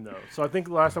rewind though. So I think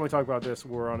the last time we talked about this,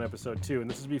 we're on episode 2, and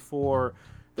this is before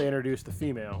they introduced the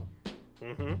female.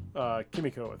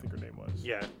 Kimiko, I think her name was.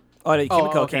 Yeah. Oh, the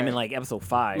Kimiko okay. came in like episode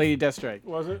 5. Lady Deathstrike.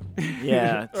 Was it?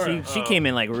 Yeah, Alright. she came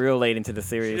in like real late into the She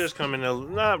series. just come in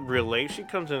not real late. She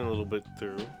comes in a little bit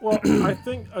through. Well, I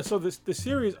think so. The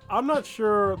series, I'm not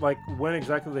sure like when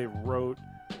exactly they wrote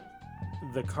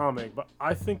the comic, but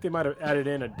I think they might have added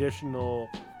in additional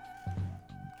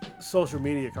social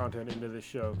media content into this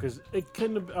show because it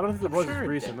couldn't. I don't think it was sure it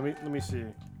recent. Let me see.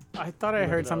 I thought I Look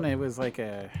heard it something. It was like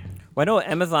a Well, I know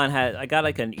Amazon had. I got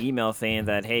like an email saying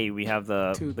that hey, we have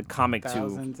the comic to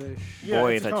 2000s-ish. Yeah,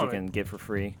 boys it's a that you comic. can get for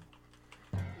free.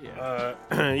 Yeah.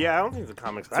 Yeah, I don't think the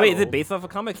comics. So wait, is it based off of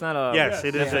comics? Not a. Yes,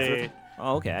 it is Yeah. a.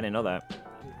 Oh, okay, I didn't know that.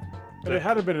 And it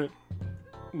had been.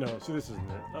 No, see, this isn't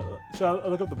it. So I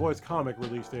look up the boys' comic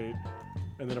release date,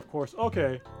 and then of course,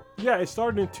 okay, yeah, it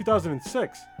started in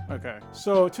 2006. Okay.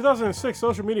 So 2006,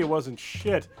 social media wasn't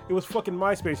shit. It was fucking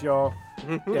MySpace, y'all.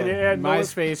 And it had no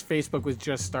MySpace, Facebook was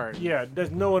just starting. yeah,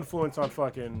 there's no influence on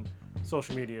fucking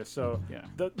social media. So Yeah.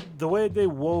 the way they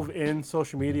wove in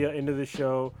social media into the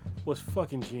show was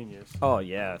fucking genius. Oh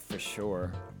yeah, for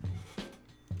sure.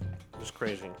 It's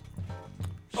crazy.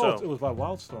 Oh, So it was by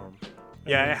Wildstorm.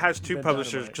 yeah, And it has 2 then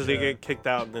publishers Dynamite, because yeah. they get kicked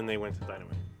out and then they went to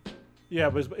Dynamite. Yeah,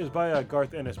 but it's by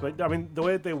Garth Ennis. But I mean, the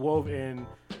way that they wove in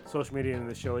social media into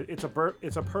the show, it's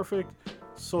a perfect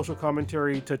social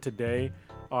commentary to today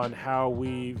on how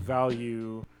we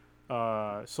value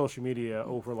social media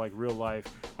over like real life.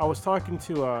 I was talking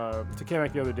to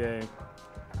Kamek the other day.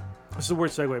 This is a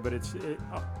weird segue, but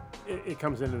it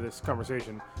comes into this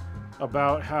conversation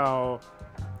about how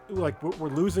like we're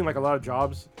losing like a lot of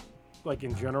jobs, like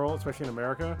in general, especially in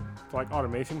America, to like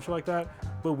automation and shit like that.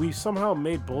 But we somehow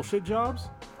made bullshit jobs,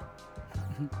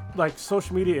 like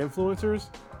social media influencers.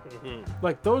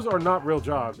 Like those are not real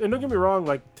jobs. And don't get me wrong,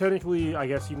 like technically, I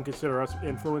guess you can consider us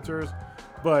influencers,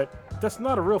 but that's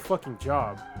not a real fucking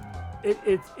job.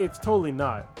 It's totally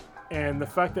not. And the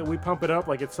fact that we pump it up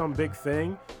like it's some big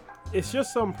thing, it's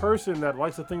just some person that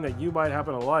likes the thing that you might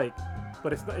happen to like,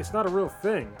 but it's not a real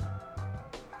thing.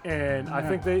 And I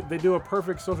think they do a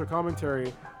perfect social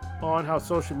commentary on how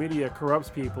social media corrupts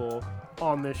people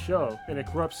on this show, and it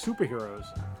corrupts superheroes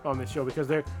on this show because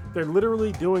they're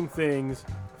literally doing things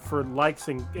for likes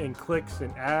and clicks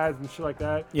and ads and shit like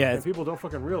that. Yeah, and people don't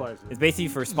fucking realize it. It's basically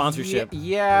for sponsorship.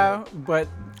 Yeah, but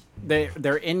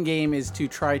their end game is to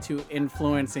try to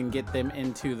influence and get them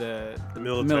into the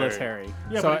military.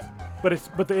 Yeah, so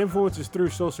but the influence is through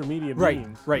social media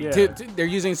means. Right. Yeah. They're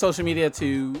using social media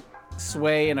to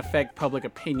sway and affect public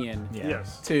opinion. Yeah.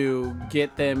 Yes. To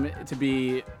get them to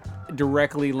be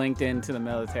directly linked into the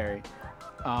military.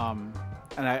 And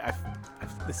I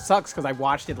this sucks because I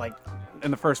watched it like in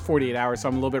the first 48 hours, so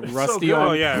I'm a little bit rusty good. on.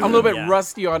 Oh, yeah. I'm a little bit Yeah.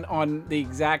 rusty on the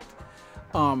exact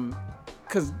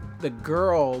because the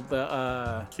girl,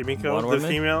 the Kimiko, Wonder the Woman?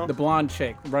 female. the blonde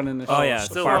chick running the show. Oh, yeah,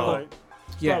 Sparkle. Starlight.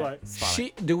 Yeah.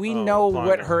 Starlight. Do we Oh, know what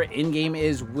Wanda. her end game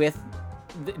is with?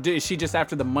 Is she just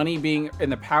after the money being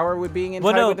and the power with being inside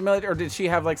Well, no. with the military, or did she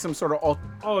have like some sort of?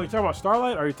 Oh, you're talking about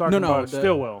Starlight, or are you talking about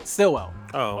Stillwell? Stillwell.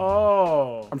 Oh.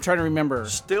 Oh. I'm trying to remember.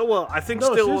 Stillwell. I think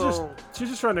No, Stillwell. she's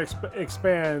just trying to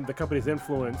expand the company's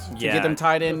influence. To get them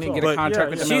tied in and get a But, contract yeah,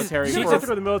 with the yeah. military. You she's get a just- contract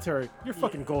with the military, you're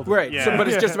fucking golden. Right. Yeah. So, but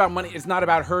it's Yeah. just about money. It's not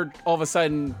about her all of a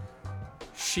sudden.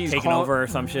 She's Taking over or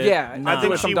some shit. Yeah. No. I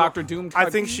think some she Dr. Doom. I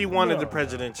type- think she wanted No. the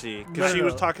presidency No, because she no,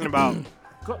 was no. talking about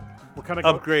What kind of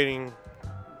upgrading.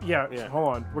 Yeah, Yeah. hold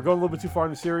on. We're going a little bit too far in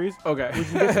the series. Okay. We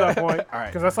can get to that point. All right.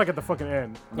 Because that's like at the fucking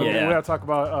end. Yeah. We gotta talk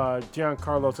about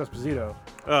Giancarlo Esposito.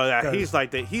 Oh, yeah, Because- he's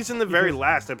like that. He's in the very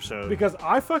last episode. Because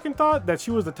I fucking thought that she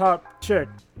was the top chick,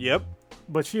 Yep.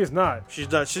 but she is not.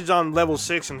 She's on level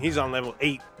 6 and he's on level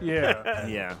 8. Yeah.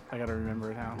 Yeah. I gotta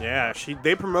remember it now. Yeah,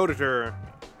 they promoted her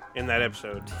in that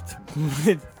episode.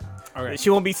 Okay. She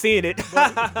won't be seeing it. So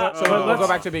let's go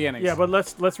back to the beginning. Yeah, but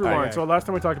let's rewind. Okay. So last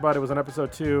time we talked about it was on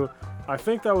episode 2. I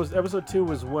think that was episode 2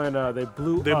 was when they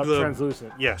blew up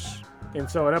Translucent. Yes. And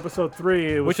so in episode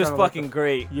 3, it was Which was kinda like fucking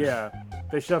great. yeah,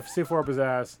 they shoved C4 up his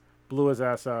ass, blew his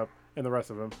ass up, and the rest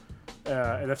of him,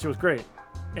 and that shit was great.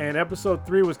 And episode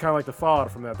 3 was kind of like the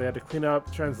fallout from that. They had to clean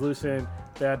up Translucent.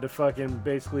 They had to fucking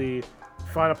basically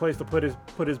find a place to put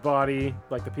his body,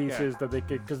 like the pieces that they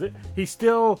could, because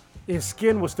his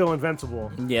skin was still invincible.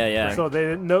 Yeah, yeah. So they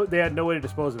had no way to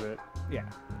dispose of it. Yeah.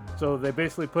 So they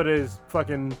basically put his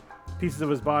fucking pieces of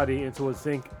his body into a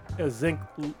zinc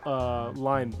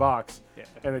lined box,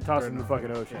 and they tossed it in the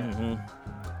fucking ocean.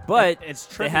 But It's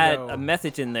they tricky, had though. a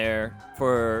message in there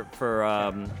for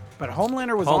But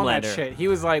Homelander was on that Homelander. shit. He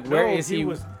was like, "Where No, is he?"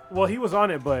 Well, he was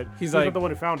on it, but He's he's like- not the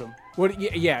one who found him. What?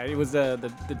 Yeah, it was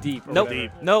the deep. or Nope.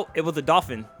 whatever. No, it was a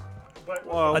dolphin.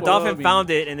 Well, A dolphin I mean- found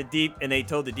it in the deep, and they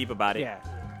told the deep about it. Yeah.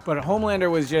 But Homelander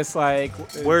was just like,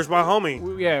 where's my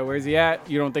homie? yeah, where's he at?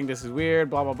 You don't think this is weird?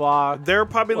 Blah blah blah. They're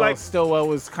probably Well, like, Stillwell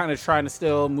was kind of trying to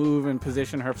still move and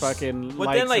position her fucking But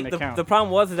likes then, like, in the account.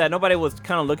 problem was is that nobody was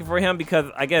kind of looking for him because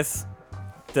I guess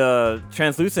the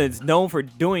Translucent is known for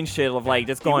doing shit of like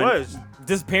just going was.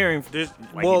 disappearing. Like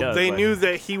he well, does, they but- knew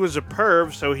that he was a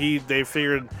perv, so they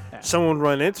figured someone would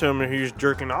run into him and he was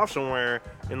jerking off somewhere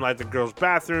in like the girls'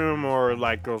 bathroom or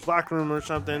like girls' locker room or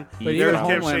something. But They even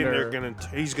kept saying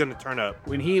Homelander- he's gonna turn up.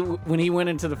 when he went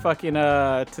into the fucking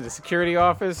to the security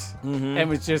office and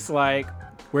was just like,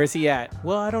 "Where's he at?"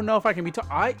 Well, I don't know if I can be.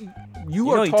 You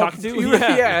know are who you talking talking to? to?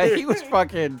 Yeah. Yeah, he was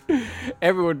fucking.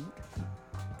 Everyone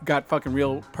got fucking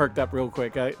real perked up real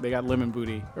quick. They got lemon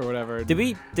booty or whatever. Did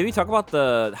we talk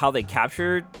about how they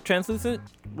captured Translucent?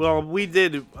 Well, we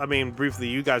did. I mean, briefly,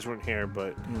 you guys weren't here,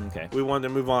 but Okay. we wanted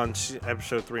to move on to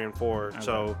episode 3 and 4.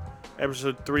 So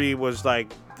episode 3 was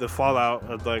like the fallout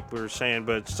of like we were saying,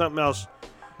 but something else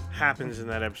happens in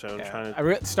that episode. I'm trying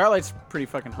to. Starlight's pretty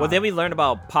fucking hot. Well, then we learned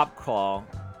about Popclaw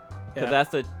Yeah.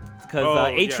 because Oh,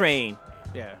 A yes. Train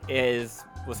yeah.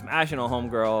 was smashing on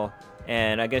Homegirl,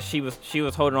 and I guess she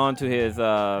was holding on to his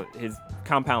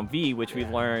Compound V, which we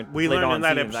learned We later learned on in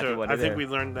that seeing exactly episode. what I it think is. we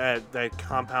learned that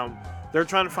Compound They're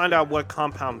trying to find out what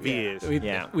Compound V is.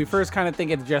 We first kind of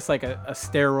think it's just like a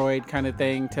steroid kind of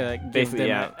thing to give Basically, them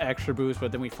yeah. an extra boost,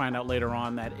 but then we find out later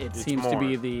on that it It's seems to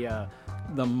be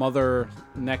the mother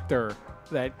nectar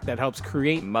that helps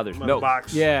create Mother's Mother milk.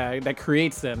 box. Yeah, that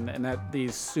creates them, and that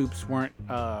these soups weren't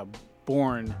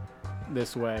born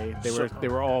this way. They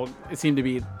were all. It seemed to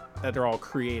be that they're all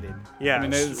created. Yeah, I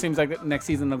mean, it seems like next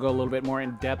season they'll go a little bit more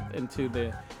in depth into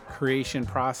the creation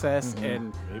process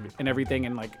and everything,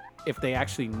 and like if they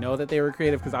actually know that they were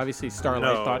creative, because obviously Starlight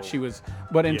No. thought she was.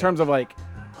 But in terms of like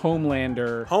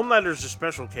Homelander, Homelander's a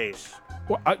special case.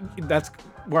 well, that's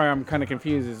why I'm kind of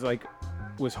confused. Is like,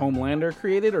 was Homelander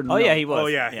created or no? Oh yeah, he was. Oh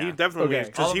yeah, he definitely Okay. is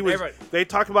because All he of- was. everybody- They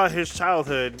talk about his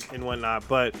childhood and whatnot,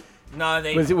 but No,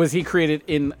 they. Was he created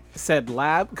in said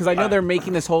lab? Because I know they're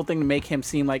making this whole thing to make him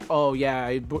seem like, oh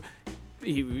yeah,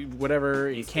 whatever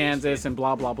in Kansas and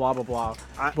blah blah blah blah blah.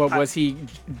 But was he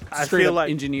I straight feel up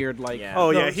like- engineered like? Yeah.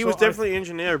 oh No, yeah, he so was I- definitely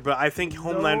engineered. But I think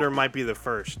Homelander might be the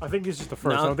first. I think he's just the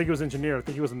first. No. I don't think he was engineered. I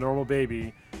think he was a normal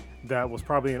baby that was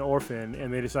probably an orphan,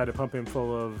 and they decided to pump him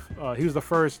full of. He was the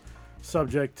first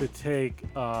subject to take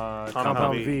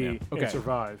Compound V, V yeah. and Okay.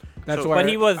 survive. That's So- why. But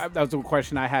he was- that was the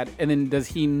question I had. And then does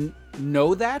he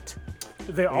know that?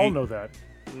 They all know that.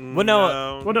 Well,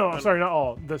 no. Well, no, I'm sorry, not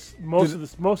all. Most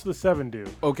of the 7 do.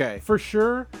 Okay. For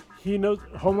sure, he knows.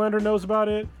 Homelander knows about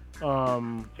it.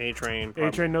 A-Train.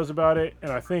 A-Train knows about it,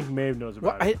 and I think Maeve knows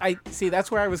Well, about it. I see. That's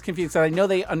where I was confused. So I know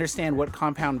they understand what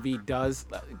Compound V does,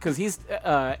 because he's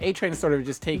A-Train is sort of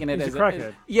just taking it He's as a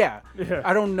crackhead. Yeah. Yeah.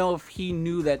 I don't know if he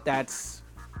knew that that's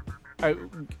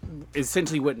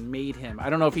essentially what made him. I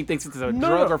don't know if he thinks it's a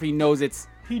drug or if he knows it's.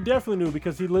 He definitely knew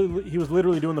because he was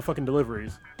literally doing the fucking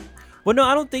deliveries. Well, no,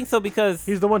 I don't think so because.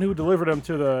 He's the one who delivered them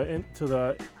to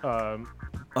the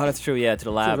Oh, that's true. Yeah, to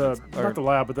the lab. not the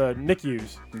lab, but the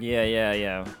NICUs.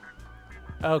 Yeah.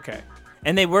 Okay.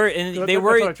 And they were, That's they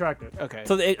what were. attracted. Okay.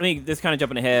 So I mean, this kind of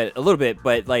jumping ahead a little bit,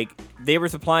 but like they were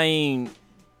supplying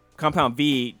Compound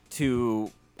V to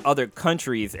other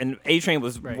countries, and A-Train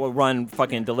was will run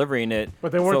fucking delivering it.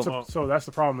 But they weren't. So, So that's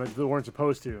the problem. They weren't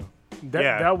supposed to.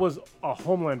 Yeah. That was a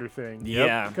Homelander thing.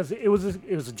 yeah, Because it was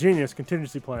a genius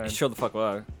contingency plan. show the fuck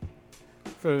up.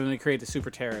 For them to create the super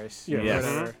terrorists. Yeah. Yes.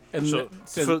 Whatever. And So-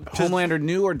 so so- Homelander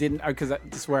knew or didn't, because this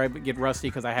is where I get rusty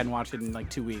because I hadn't watched it in like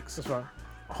 2 weeks. That's fine.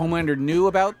 Homelander knew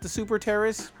about the super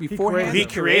terrorists beforehand. He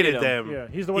created created them. Yeah,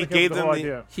 he's the one He who came gave up with the them whole the-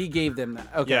 idea. He gave them that.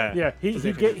 Okay. Yeah. Yeah, Was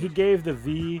it- he gave the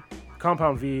V,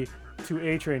 Compound V, to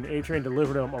A-Train. A-Train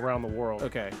delivered them around the world.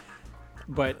 Okay.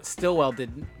 But Stillwell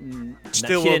didn't.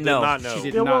 Still She did didn't know. not know. She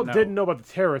did Stillwell not know. didn't know about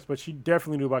the terrorists, but she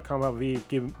definitely knew about Compound V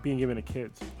being given to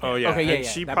kids. Oh yeah. Okay, yeah, and yeah,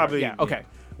 she that part, probably yeah, okay.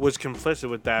 was complicit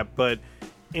with that, but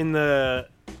in the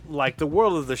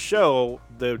world of the show,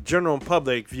 the general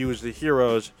public views the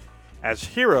heroes as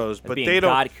heroes, but being they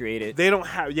don't. God created. They don't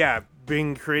have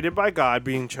being created by God,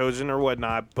 being chosen or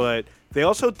whatnot, but they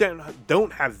also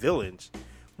don't have villains.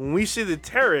 When we see the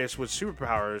terrorists with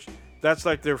superpowers, that's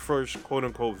like their first quote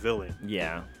unquote villain,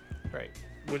 Yeah. Right.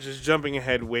 which is jumping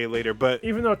ahead way later. But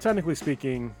Even though technically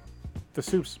speaking,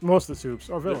 most of the soups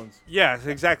are villains. yes,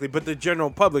 exactly. But the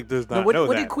general public does not What know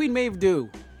did that. Queen Maeve do?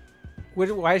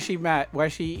 Why is she mad? Why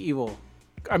is she evil?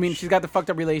 I mean, she's got the fucked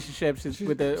up relationships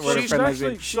with the with her she's friend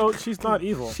actually- lesbian. She's not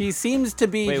evil. She seems to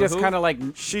be Wait, just who? kind of like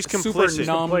She's super complicit.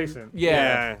 numb. Complacent. Yeah,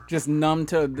 Yeah. just numb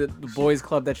to the boys'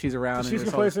 club that she's around. She's and just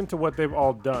all- complacent to what they've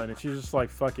all done, and she's just like,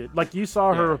 fuck it. Like, you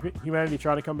saw her humanity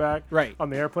trying to come back Right.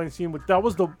 on the airplane scene, but that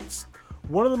was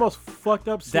one of the most fucked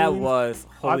up scenes That was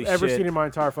holy I've ever shit. seen in my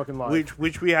entire fucking life.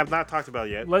 which we have not talked about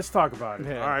yet. Let's talk about it.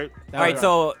 Yeah. All right. All right,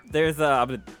 so there's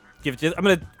I'm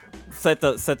gonna set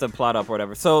the plot up or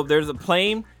whatever. So there's a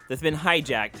plane that's been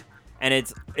hijacked, and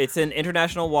it's in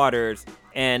international waters.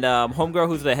 And homegirl,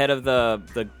 who's the head of the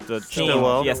team,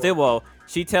 Stillwell. Stillwell,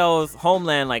 she tells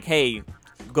Homeland like, "Hey,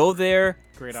 go there,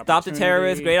 Great stop the opportunity.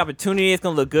 terrorists. Great opportunity. It's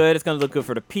gonna look good. It's gonna look good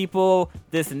for the people.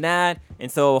 This and that."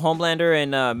 And so Homelander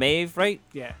and Maeve, right?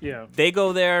 Yeah. Yeah. They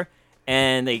go there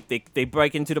and they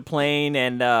break into the plane,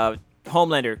 and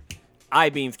Homelander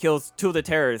I-beams kills 2 of the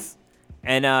terrorists,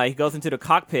 and he goes into the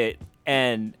cockpit,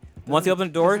 and once he opens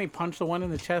the door, Doesn't he punch the one in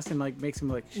the chest and like makes him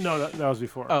like? No, that was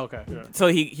before. Oh, okay. Yeah. so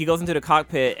he goes into the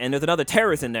cockpit, and there's another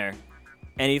terrorist in there,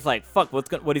 and he's like, "Fuck,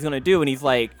 what he's gonna do?" And he's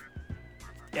like,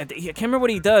 I can't remember what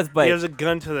he does, but He has a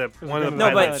gun to the one of the no,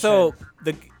 pilots. but so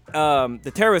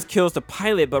the terrorist kills the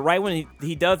pilot, but right when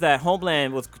he does that,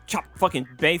 Homeland was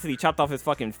basically chopped off his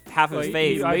fucking half of Well, his he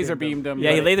face. laser beamed him.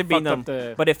 Yeah, he but laser it beamed fucked them, up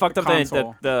the- but it fucked up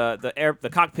console. the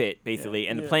cockpit basically,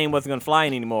 and the plane wasn't gonna fly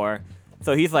anymore.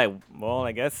 So he's like, well,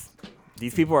 I guess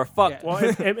these people are fucked. Well,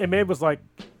 and Maeve was like,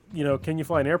 can you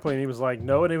fly an airplane? And he was like,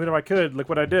 no, and even if I could, look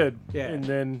what I did. Yeah. And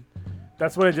then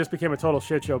That's when it just became a total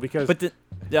shit show because. But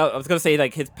I was gonna say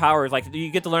like his powers, like you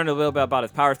get to learn a little bit about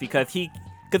his powers because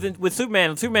with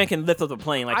Superman can lift up a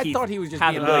plane. Like I thought he was just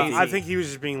has being abilities. I think he was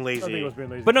just being I lazy. think it was being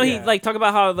lazy. But no, Yeah. he like talk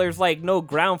about how there's like no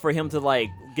ground for him to like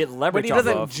get leverage. But he off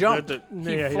doesn't of. jump. Yeah, He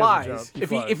he doesn't flies. jump. He If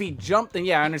flies. he jumped, then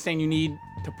yeah, I understand you need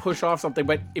to push off something.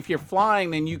 But if you're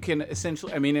flying, then you can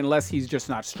essentially. I mean, unless he's just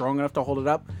not strong enough to hold it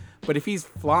up. But if he's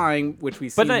flying, which we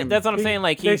see, But no, him, that's what I'm saying.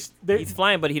 Like they- he's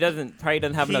flying, but he probably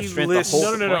doesn't have enough He strength lists- to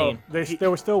hold No. the plane. There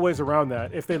were still ways around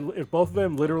that. If both of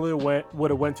them literally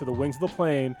would have went to the wings of the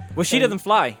plane. Well, she and doesn't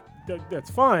fly. That's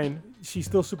fine. She's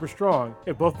still super strong.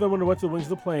 If both of them would have went to the wings of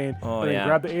the plane Oh, and then yeah.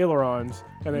 grabbed the ailerons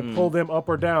and then pulled them up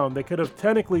or down, they could have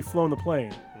technically flown the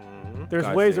plane. There's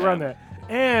Gotcha, ways yeah. around that.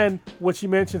 And what she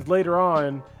mentions later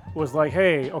on was like,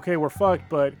 "Hey, okay, we're fucked,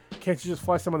 but can't you just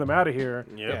fly some of them out of here?"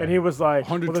 Yeah. And he was like,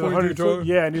 123 times?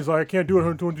 Yeah, and he's like, "I can't do it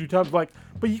 123 times." Like,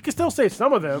 but you can still save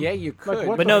some of them. Yeah, you could. Like,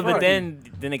 what But the no, fuck? but then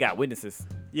they got witnesses.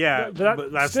 Yeah, But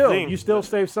but that's still, the thing. you still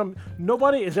save some.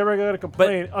 Nobody is ever gonna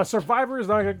complain. A survivor is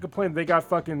not gonna complain they got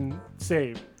fucking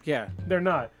saved. yeah. They're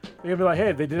not. They're gonna be like,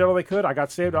 "Hey, they did all they could. I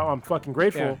got saved. I'm fucking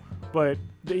grateful." Yeah. But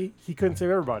he couldn't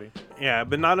save everybody. Yeah,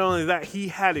 but not only that, he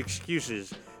had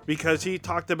excuses because he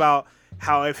talked about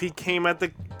how if he came at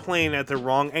the plane at the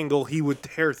wrong angle, he would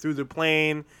tear through the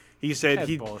plane. He said That's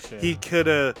he bullshit. could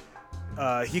have.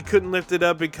 He couldn't lift it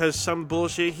up because some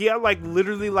bullshit. He had like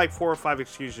literally like 4 or 5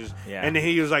 excuses, Yeah. and then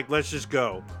he was like, "Let's just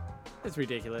go." It's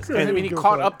ridiculous. Yeah, I mean, he go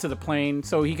caught for it. up to the plane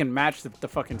so he can match the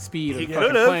fucking speed of He the fucking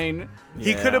could've. plane.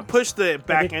 He Yeah. could have pushed the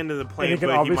back he- end of the And plane, he can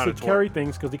but he might obviously have carry torn.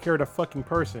 things because he carried a fucking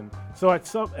person. So at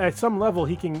some level,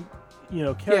 he can,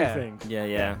 carry Yeah. things.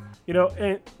 Yeah.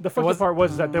 And the fucked up part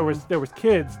was that there was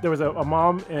kids. There was a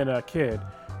mom and a kid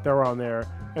that were on there,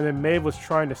 and then Maeve was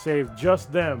trying to save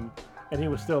just them, and he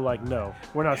was still like, "No,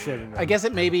 we're not saving them." I guess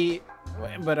it may be,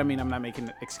 but I mean, I'm not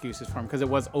making excuses for him because it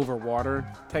was over water,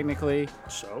 technically.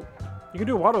 So You can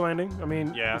do a water landing. I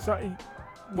mean, Yeah. It's not,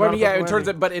 Well, not a yeah,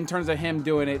 fucking landing. in terms of him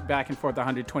doing it back and forth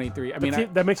 123. I But mean, see,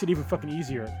 that makes it even fucking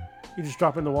easier. You just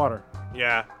drop in the water.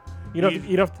 yeah, You don't.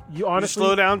 You you honestly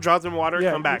slow down, drop them water,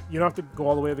 Yeah, come back. You don't have to go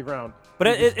all the way to the ground.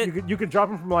 But You can drop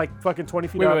them from like fucking 20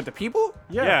 feet wait, out. with the people?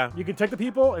 Yeah. You can take the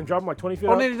people and drop them like 20 feet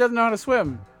Oh, out. then he doesn't know how to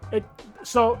swim.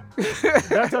 So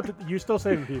that's up to you. Still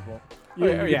saving people. You,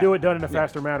 Oh, you yeah. do it done in a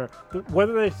faster manner.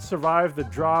 Whether they survive the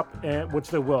drop, and which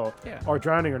they will, Yeah. or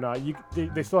drowning or not,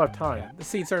 they still have time. The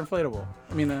seats are inflatable.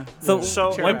 I mean, So-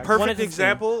 So chair one backs. One perfect interesting-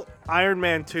 example, Iron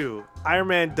Man 2. Iron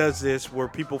Man does this where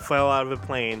people fell out of a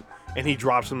plane and he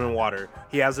drops them in water.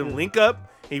 He has them link up.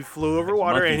 He flew over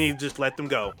water and he monkeys. just let them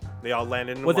go. They all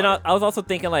landed in the Well, then water. I was also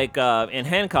thinking like in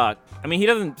Hancock. I mean, he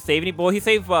doesn't save any. Well, he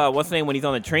saved what's the name when he's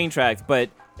on the train tracks, but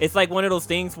it's like one of those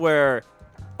things where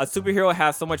a superhero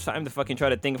has so much time to fucking try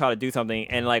to think of how to do something,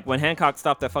 and like when Hancock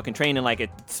stopped that fucking train and like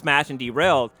it smashed and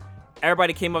derailed,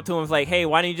 everybody came up to him and was like, "Hey,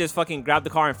 why didn't you just fucking grab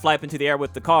the car and fly up into the air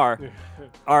with the car,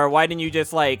 or why didn't you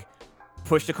just like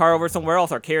push the car over somewhere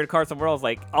else or carry the car somewhere else?"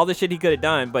 Like all the shit he could have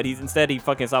done, but he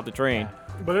fucking stopped the train.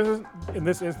 But in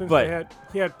this instance, But-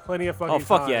 he had plenty of fucking Oh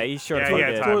fuck time yeah, he sure Yeah, as he fuck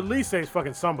had did. time. to at least save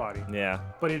fucking somebody. Yeah.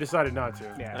 But he decided not to.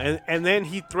 yeah. And then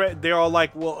he they're all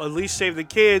like, well, at least save the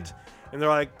kids. And they're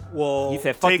like, well, He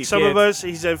said, "Fuck take these some of kids." us.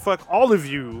 He said, fuck all of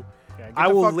you. Yeah, get I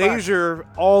the will fuck back. laser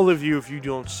all of you if you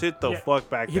don't sit the Yeah, fuck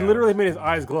back He down. literally made his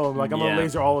eyes glow. I'm like, I'm Yeah. gonna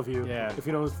laser all of you. Yeah. If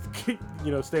you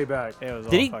don't, stay back. It was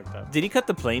all Did he fucked up. did he cut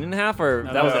the plane in half or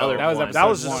No, that was the no, other that was one? episode That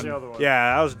was one. just, The other one.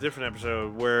 yeah, that was a different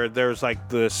episode where there was like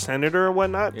the senator or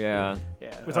whatnot. Yeah.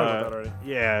 Yeah. We talked about that already.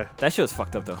 Yeah. That shit was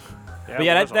fucked up though. Yeah, But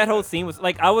yeah, it was that all whole scene was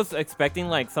like I was expecting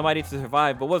like somebody to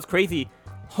survive, but what's crazy,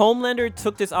 Homelander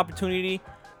took this opportunity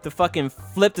to fucking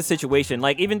flip the situation.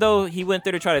 Like even though he went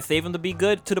there to try to save him to be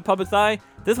good to the public's eye,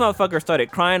 this motherfucker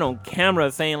started crying on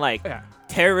camera saying like Yeah.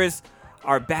 terrorists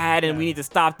are bad and we need to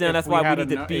stop them. If That's we why we had need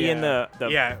to kno- be in the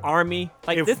Yeah. army.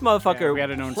 Like If- this motherfucker Yeah, we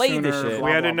had known played this sooner, shit. blah,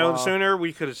 we had blah, known blah. sooner,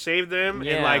 we could have saved them. And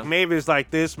Yeah. like Maeve like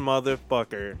this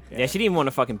motherfucker. Yeah, she didn't want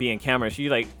to fucking be in camera. She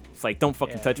like it's like don't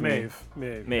fucking Yeah. touch me. Maeve.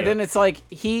 Maeve. And then it's like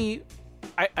his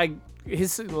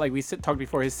like we talked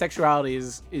before, his sexuality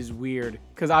is weird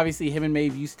because obviously him and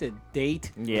Maeve used to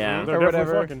date Yeah. They're or definitely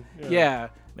whatever. fucking, yeah. Yeah.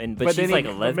 But But she's then like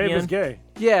he- a But Maeve lesbian. is gay.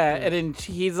 Yeah, and then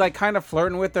he's like kind of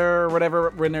flirting with her or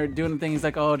whatever when they're doing things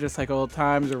like, oh, just like old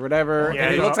times or whatever. Yeah,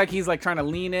 and it he looks got- like he's like trying to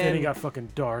lean in. Then he got fucking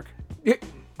dark. I'm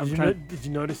Did you, trying- did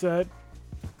you notice that?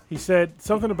 He said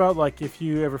something about like if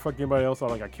you ever fuck anybody else, I'll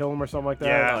like I kill him or something like that.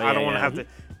 Yeah, Oh, I don't yeah, want to yeah. have to.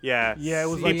 Yeah. Yeah, it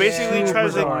was He like basically super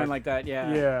tries to. dark. like that.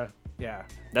 Yeah. Yeah. Yeah.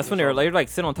 That's when they're like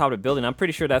sitting on top of the building. I'm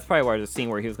pretty sure that's probably where the scene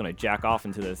where he was gonna jack off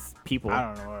into this people.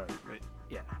 I don't know.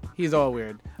 Yeah. He's all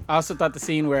weird. I also thought the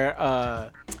scene where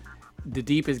the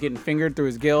Deep is getting fingered through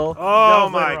his gill. Oh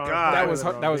was my later on. god. that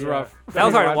was Yeah. rough. That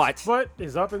was hard to watch. But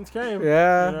his uppings came.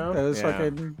 Yeah, you know? that was Yeah.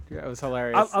 fucking. That was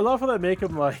hilarious. I love how they make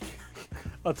him like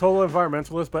a total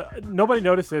environmentalist, but nobody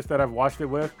noticed this that I've watched it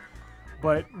with.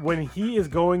 But when he is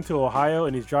going to Ohio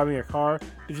and he's driving a car,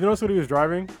 did you notice what he was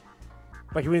driving?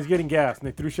 Like when he's getting gas and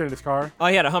they threw shit in his car. Oh,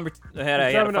 he had a Hummer. He had He's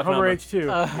a driving a fucking Hummer H2. It's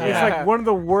yeah. like one of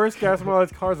the worst gas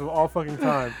mileage cars of all fucking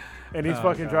time. And he's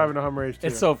fucking driving a Hummer H2.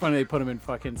 it's so funny they put him in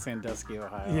fucking Sandusky,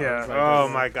 Ohio. Yeah. It's like, Oh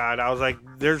my god! I was like,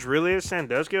 "There's really a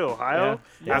Sandusky, Ohio?"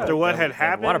 Yeah. After what Yeah, had the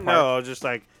happened, water park. no, just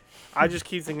like, I just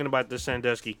keep thinking about the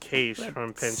Sandusky case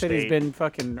from Penn city's State. been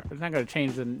fucking. It's not gonna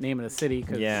change the name of the city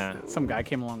because Yeah. some guy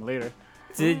came along later.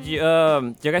 Did you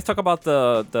guys talk about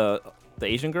the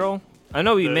Asian girl? I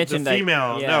know you mentioned the that.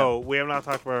 female. Yeah. No, we have not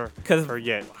talked about 'Cause- her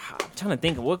yet. I'm trying to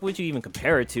think. What would you even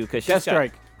compare it to? Because she's got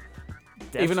Deathstrike.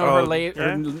 Even though Oh, her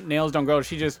yeah? nails don't grow,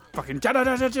 she just fucking da da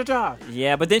da da da da.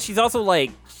 Yeah, but then she's also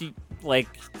like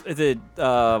is it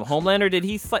Homelander? Did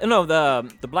he? No,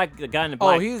 the black the guy in the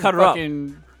black Oh, he's cut her up.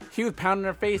 fucking. He was pounding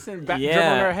her face and dribbling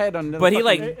Yeah. her head on the. But he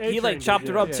fucking- like A-Train chopped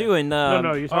did, her up yeah. too, and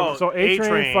No, you're talking. Oh, So A-Train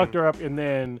A-Train. fucked her up, and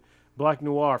then Black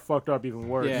Noir fucked her up even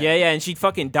worse. Yeah. yeah, and she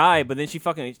fucking died. But then she's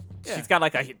got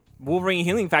like a Wolverine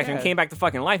healing factor and Yeah. came back to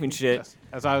fucking life and shit.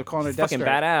 That's why I was calling her It's fucking Deathstrike.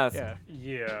 badass. Yeah.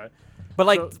 Yeah. But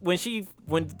like So-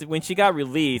 when she got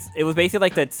released, it was basically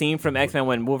like that scene from X-Men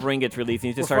when Wolverine gets released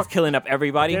and he just Well, starts killing up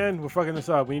everybody. Dan, we're fucking this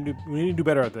up. We need to do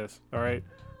better at this. All right.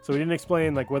 So we didn't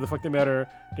explain like where the fuck they met her.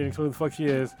 Didn't explain who the fuck she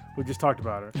is. We just talked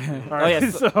about her. All right. yeah,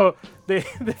 So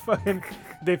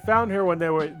they found her when they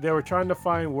were trying to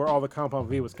find where all the Compound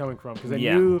V was coming from because they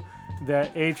Yeah. knew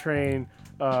that A-Train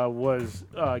was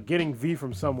getting V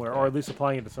from somewhere or at least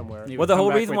applying it to somewhere. He Well, would the come whole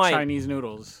back reason with why- Chinese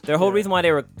noodles. The whole Yeah. reason why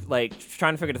they were like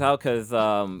trying to figure this out because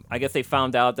I guess they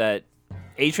found out that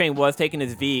A-Train was taking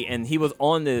his V and he was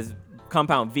on this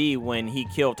Compound V when he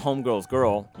killed Homegirl's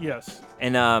girl, Yes.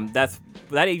 and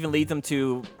that even leads them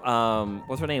to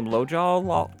what's her name, Lojaw,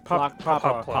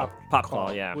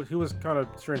 Popclaw, yeah. He was kind of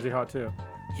strangely hot too.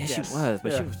 Yeah, she Yes. was,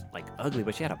 but Yeah. she was like ugly,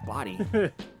 but she had a body.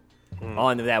 Oh,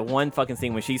 and that one fucking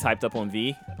scene when she's hyped up on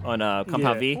V, on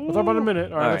Compound V. We'll talk about it in a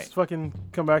minute. All right, All let's right. fucking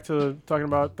come back to talking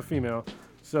about the female.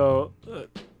 So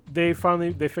they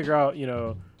figure out,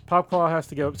 Popclaw has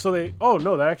to go. So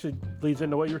that actually leads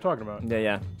into what you were talking about.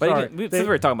 Yeah. But Sorry. since we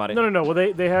were talking about it, No. Well,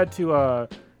 they had to.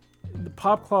 The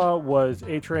Popclaw was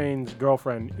A-Train's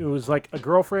girlfriend. It was like a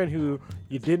girlfriend who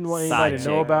you didn't want anybody to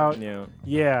know chick, about. Yeah.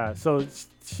 Yeah. So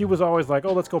she was always like,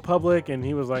 "Oh, let's go public," and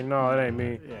he was like, "No, that ain't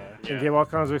me." Yeah. And gave all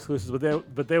kinds of exclusives,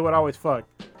 but they would always fuck.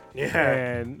 Yeah.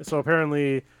 And so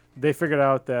apparently they figured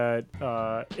out that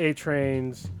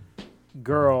A-Train's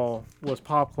girl was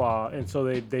Popclaw, and so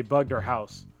they bugged her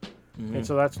house. And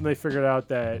so that's when they figured out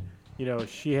that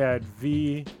she had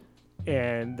V,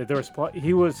 and that there was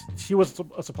she was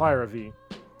a supplier of V.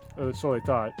 So they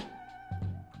thought.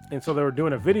 And so they were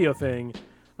doing a video thing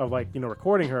of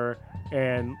recording her,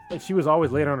 and she was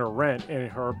always late on her rent, and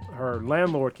her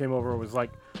landlord came over and was like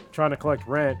trying to collect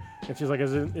rent, and she's like,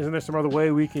 isn't there some other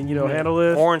way we can handle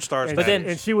this? Porn stars. And, But then-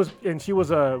 and she was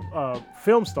a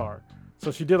film star,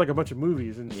 so she did like a bunch of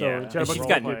movies, and so Yeah. she had a And bunch she's of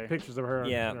got- good pictures of her.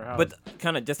 Yeah, in her house. but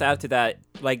kind of just to add to that,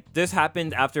 like this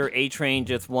happened after A-Train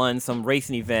just won some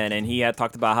racing event, and he had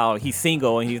talked about how he's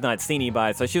single and he's not seen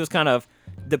anybody, so she was kind of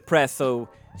depressed. So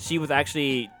she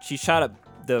shot up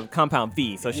the Compound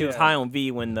V, so she was Yeah. high on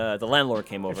V when the landlord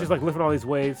came over. And she's like lifting all these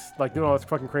weights, like doing all this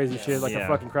fucking crazy shit, like Yeah. a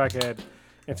fucking crackhead.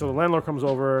 And so the landlord comes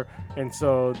over, and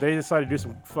so they decide to do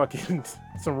some fucking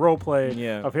some role play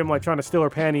Yeah. of him like trying to steal her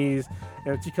panties.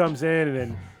 And she comes in and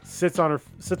then sits on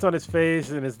his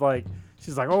face and is like,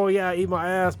 she's like, "Oh yeah, eat my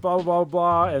ass," blah blah blah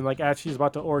blah. And like as she's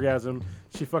about to orgasm,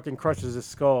 she fucking crushes his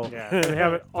skull. Yeah. And they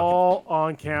have it all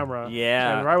on camera.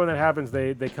 Yeah. And right when that happens,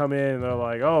 they come in and they're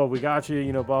like, "Oh, we got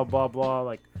you," blah blah blah.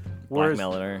 Like, where's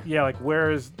Blackmailing her. yeah, like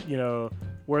where's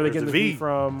where are they Where's getting the the V V?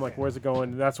 from? Like, where's it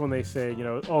going? And that's when they say,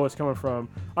 oh, it's coming from.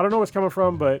 I don't know where it's coming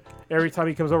from, but every time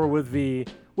he comes over with V,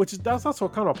 that's also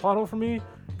kind of a plot hole for me,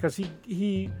 because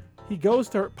he goes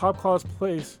to Popclaw's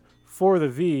place for the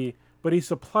V, but he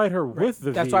supplied her with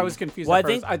the V. That's why I was confused Well, at I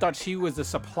first. think- I thought she was the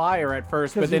supplier at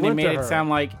first, 'Cause but then he they went made to it her. sound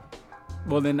like,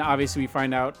 well, then obviously we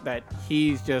find out that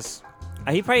he's just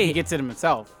he gets it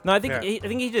himself. No, I think Yeah. I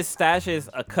think he just stashes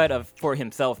a cut for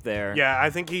himself there. Yeah,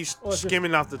 I think he's Well, it's just-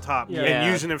 skimming off the top Yeah.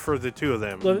 and using it for the two of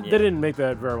them. They Yeah. didn't make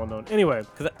that very well known. Anyway,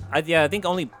 Cause I think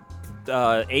only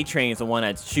A-Train is the one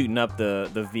that's shooting up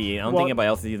the V. I don't well, think anybody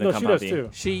else is using no, the she Compound does V. too.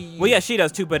 She Well, yeah, she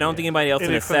does too, but I don't think anybody else in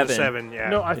In the it for the 7. 7, yeah.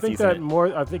 No, I It's think using that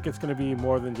it. I think it's going to be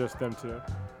more than just them two.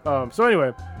 So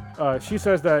anyway, she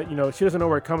says that she doesn't know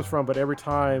where it comes from, but every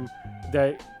time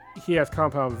that he has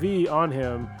Compound V on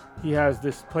him. He has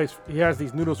this place. He has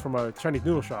these noodles from a Chinese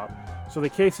noodle shop. So they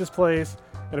case this place,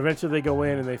 and eventually they go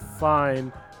in and they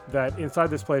find that inside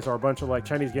this place are a bunch of like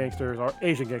Chinese gangsters or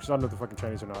Asian gangsters. I don't know if they're fucking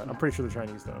Chinese or not. I'm pretty sure they're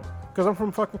Chinese though, because I'm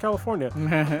from fucking California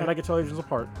and I can tell Asians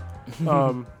apart.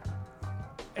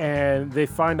 And they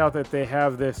find out that they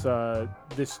have this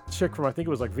this chick from, I think it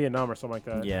was like Vietnam or something like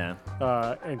that. Yeah.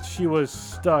 And she was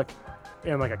stuck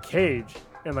in like a cage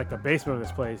in like the basement of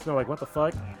this place. They're like, what the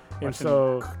fuck? And Watching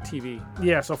so TV.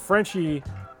 yeah, so Frenchie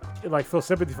like feels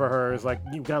sympathy for her. Is like,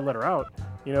 you gotta let her out,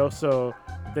 you know. So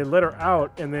they let her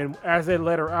out, and then as they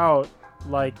let her out,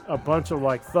 like a bunch of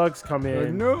like thugs come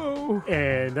in. No.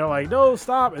 And they're like, no,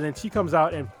 stop. And then she comes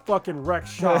out and fucking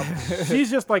wrecks shop. She's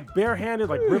just like barehanded,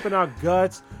 like ripping out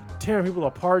guts, tearing people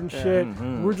apart and shit.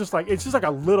 We're just like, it's just like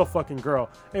a little fucking girl.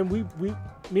 And me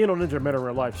and Ninja met her in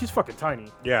real life. She's fucking tiny.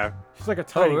 Yeah. She's like a Oh,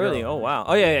 tiny really? girl. Oh, wow.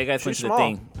 Oh, yeah, you guys went She's to the small.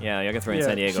 thing. Yeah, you guys were in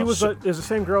San Diego. She was there's the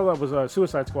same girl that was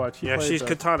Suicide Squad. She Yeah, plays, she's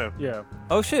Katana. Yeah.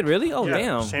 Oh, shit, really? Oh, Yeah,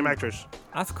 damn. Same actress.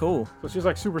 That's cool. So she's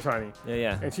like super tiny. Yeah,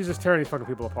 yeah. And she's just tearing these fucking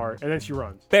people apart. And then she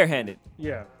runs. Barehanded.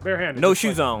 Yeah. Barehanded. No just,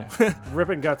 shoes like, on.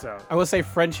 Ripping guts out. I will say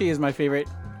Frenchie is my favorite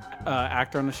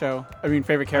actor on the show. I mean,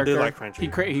 favorite character. like Frenchie.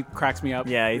 He cracks me up.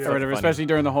 Yeah, he's or whatever, funny. especially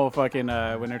during the whole fucking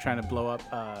when they're trying to blow up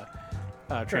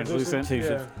Translucent.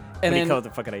 Yeah. And When he then called the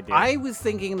fucking idea. I was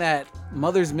thinking that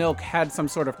Mother's Milk had some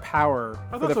sort of power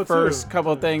I for thought the so, first too.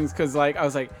 couple of things, because like I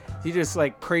was like, he just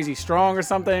like crazy strong or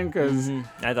something, because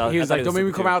I thought he was I like, thought don't make me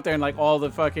super come too. out there, and like all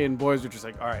the fucking boys were just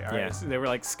like, all right. Yeah. So they were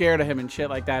like scared of him and shit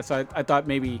like that. So I thought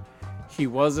maybe he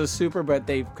was a super, but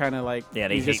they kind of like, Yeah,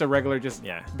 they he's just hate- a regular, just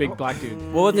Yeah. big black dude.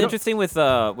 Well, what's interesting with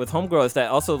Homegirl is that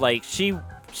also like she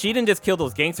didn't just kill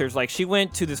those gangsters. Like she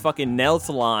went to this fucking nail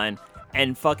salon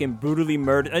and fucking brutally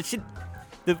murdered.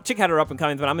 The chick had her up and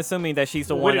coming, but I'm assuming that she's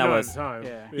the We one didn't that know at was. the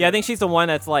time. Yeah, I think she's the one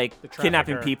that's like trafficker.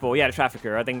 kidnapping people. Yeah, the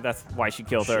trafficker. I think that's why she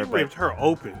killed She her. ripped But her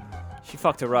open. she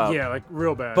fucked her up. Yeah, like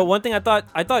real bad. But one thing I thought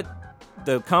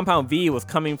the Compound V was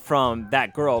coming from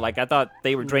that girl. Like I thought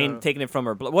they were No. taking it from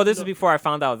her blood. Well, this is before I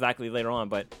found out exactly later on.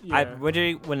 But Yeah.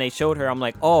 when they showed her, I'm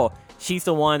like, oh, she's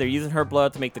the one. They're using her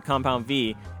blood to make the Compound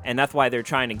V, and that's why they're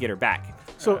trying to get her back.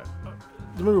 So,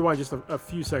 let me rewind just a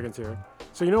few seconds here.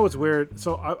 So you know what's weird?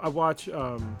 So I watch.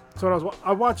 So when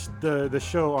I watched the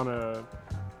show on a,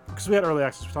 because we had early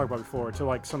access we talked about before to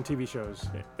like some TV shows.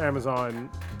 Amazon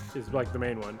is like the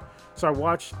main one. So I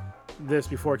watched this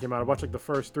before it came out. I watched like the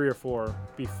first 3 or 4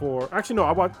 before. Actually, no.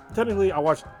 I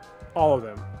watched all of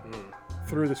them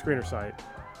through the screener site.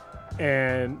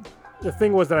 And the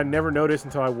thing was that I never noticed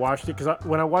until I watched it, because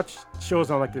when I watch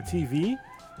shows on like the TV,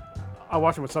 I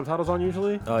watch them with subtitles on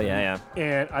usually. Oh yeah.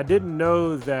 And I didn't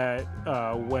know that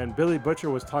when Billy Butcher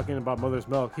was talking about Mother's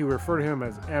Milk, he referred to him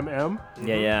as MM.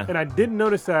 Yeah. And I didn't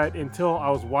notice that until I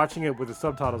was watching it with the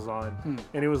subtitles on.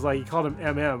 And it was like, he called him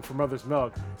MM for Mother's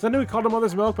Milk. So I knew he called him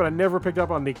Mother's Milk, but I never picked up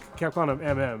on, they kept calling him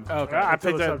MM. Okay. I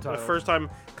Until picked the that the subtitle. first time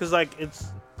because like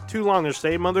it's too long to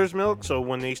say Mother's Milk. So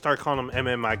when they start calling them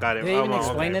MM, I got it. Did they even oh,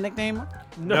 explain okay. the nickname?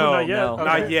 No, not yet. no.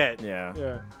 Not Okay. yet. Yeah.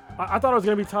 Yeah. I thought it was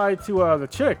going to be tied to the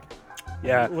chick.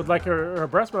 Yeah. With like her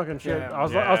breast milk and shit. Yeah. I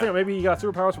was Yeah. thinking maybe he got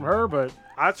superpowers from her, but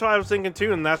That's what I was thinking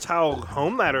too, and that's how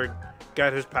Homelander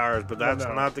got his powers. But that's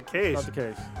no. not the case. not the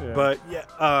case. Yeah. But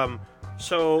yeah,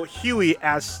 so Huey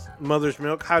asked Mother's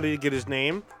Milk, "How did he get his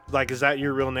name? Like, is that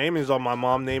your real name?" He's like, "My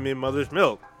mom named me Mother's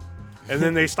Milk." And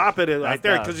then they stop it right That's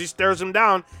there tough. because he stares him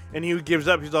down, and he gives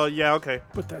up. He's all, "Yeah, okay,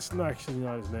 But that's not actually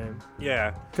not his name.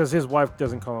 yeah, Because his wife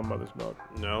doesn't call him Mother's Milk.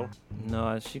 no,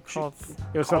 No, she called.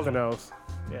 It was something else.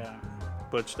 Yeah.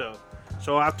 but still."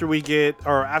 So after we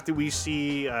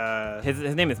see,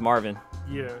 His name is Marvin.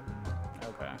 Yeah.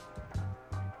 Okay.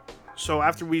 so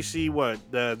after we see what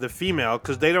the female,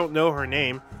 because they don't know her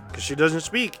name because she doesn't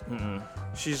speak.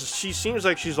 She seems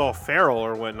like she's all feral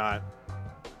or whatnot.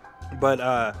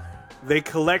 But they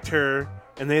collect her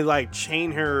and they like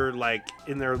chain her like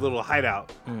in their little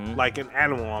hideout, like an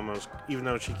animal almost. Even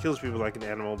though she kills people like an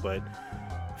animal, but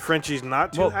Frenchie's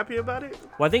not too Well- happy about it.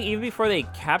 Well, I think even before they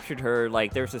captured her,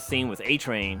 like there's a scene with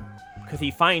A-Train, because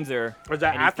he finds her. Was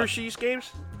that and he after fu- she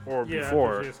escapes or Yeah,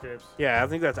 before? after she escapes. Yeah, I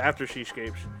think that's after she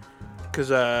escapes. Because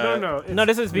No. It's, No,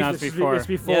 this is No, before. it's before. It's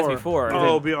before. Yeah, it's before.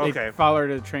 Oh, They okay. follow her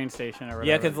to the train station or whatever.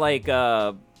 Yeah, because like,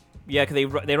 because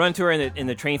they run to her in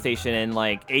the train station, and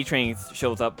like A-Train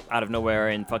shows up out of nowhere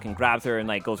and fucking grabs her and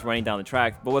like goes running down the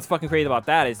track. But what's fucking crazy about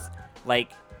that is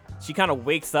like she kind of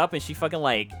wakes up and she fucking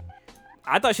like.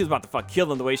 I thought she was about to fuck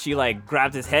kill him the way she like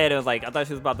grabbed his head. It was like I thought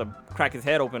she was about to crack his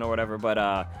head open or whatever.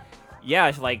 But yeah,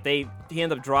 she, like he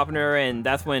ended up dropping her, and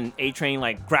that's when A-Train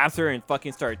like grabs her and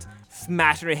fucking starts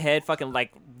smashing her head fucking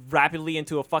like rapidly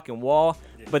into a fucking wall.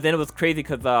 But then it was crazy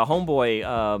because homeboy,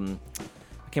 I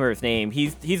can't remember his name.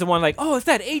 He's the one like, oh, it's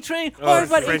that A-Train. Oh,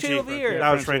 it's that Frenchie. A-Train over here.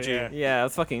 That was Frenchie. Yeah,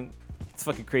 it's fucking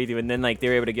crazy. And then like they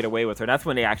were able to get away with her. That's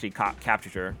when they actually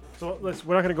captured her. So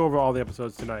we're not gonna go over all the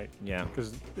episodes tonight. Yeah.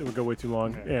 Because it would go way too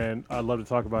long, and I'd love to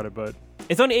talk about it, but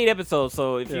It's only 8 episodes,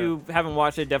 so if you haven't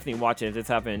watched it, definitely watch it. If it's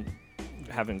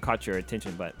haven't caught your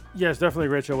attention, but yes, definitely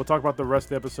great show. We'll talk about the rest of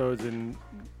the episodes in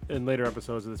later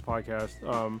episodes of this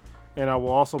podcast. And I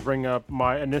will also bring up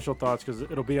my initial thoughts because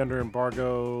it'll be under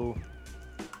embargo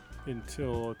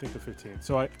until I think the 15th.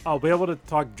 So I'll be able to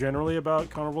talk generally about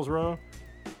Carnival's Row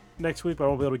next week, but I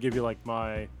won't be able to give you like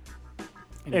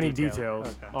any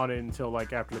details on it until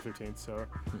like after the 15th. So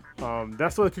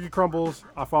that's the way the cookie crumbles.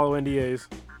 I follow NDAs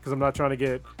because I'm not trying to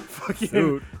get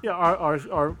fucking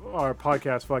our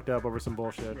podcast fucked up over some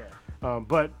bullshit.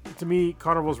 But to me,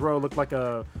 Carnival's Row looked like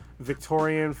a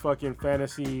Victorian fucking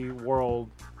fantasy world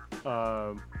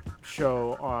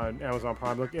show on Amazon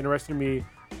Prime. Looked interesting to me.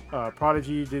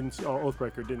 Prodigy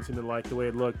Oathbreaker didn't seem to like the way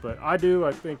it looked, but I do.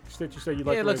 I think Stitch, you said you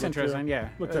like. Yeah, it looks interesting. Yeah,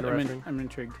 looks interesting. I'm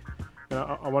intrigued. And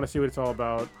I want to see what it's all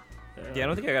about. yeah, I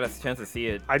don't think I got a chance to see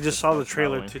it. I just saw the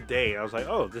trailer Halloween. today. I was like,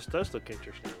 oh, this does look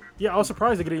interesting. Yeah, I was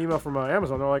surprised to get an email from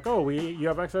Amazon. They're like, oh, you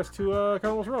have access to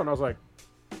Carnival's Row, and I was like,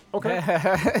 okay,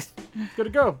 good to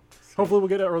go. Hopefully, we'll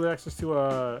get early access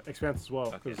to Expanse as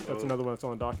well, because that's another one that's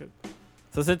on the docket.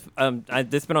 So since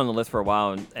this has been on the list for a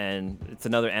while, and it's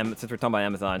another since we're talking about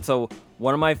Amazon. So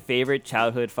one of my favorite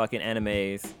childhood fucking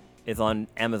animes is on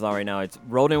Amazon right now. It's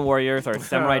Ronin Warriors or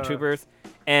Samurai Troopers,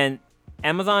 and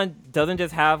Amazon doesn't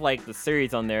just have like the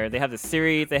series on there. They have the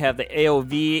series, they have the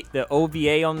AOV, the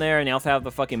OVA on there, and they also have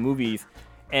the fucking movies.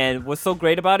 And what's so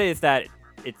great about it is that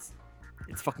it's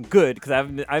fucking good because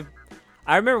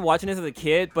I remember watching this as a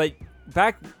kid, but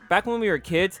back when we were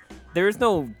kids, there was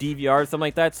no DVR or something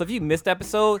like that. So if you missed the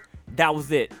episode, that was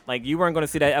it. Like you weren't gonna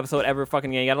see that episode ever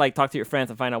fucking again. You gotta like talk to your friends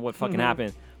and find out what fucking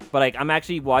happened. But like I'm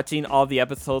actually watching all the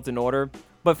episodes in order.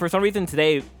 But for some reason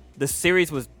today, the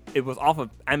series was off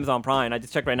of Amazon Prime. I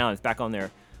just checked right now and it's back on there.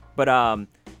 But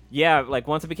yeah, like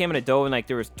once I became an adult and like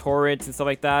there was torrents and stuff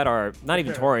like that, or not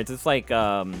even torrents. It's like back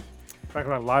on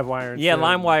LimeWire. Yeah,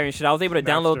 LimeWire and shit. I was able to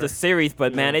download the series,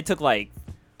 but Yeah. man, it took like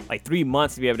 3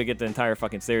 months to be able to get the entire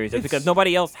fucking series, just because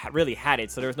nobody else really had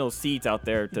it, so there's no seeds out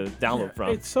there to download from.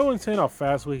 It's so insane how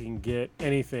fast we can get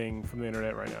anything from the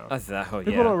internet right now.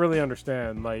 People don't really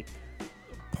understand. Like,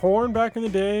 porn back in the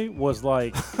day was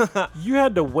like, you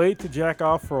had to wait to jack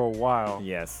off for a while.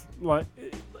 Yes. Like,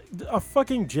 a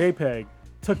fucking JPEG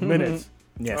took minutes.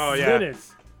 Yes. Oh, yeah.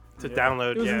 Minutes. To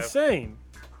download, It was yeah. insane.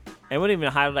 It wasn't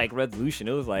even high like resolution.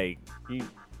 It was like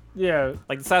Yeah.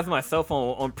 like the size of my cell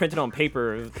phone printed on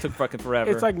paper. It took fucking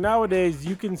forever. It's like nowadays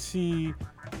you can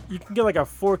get like a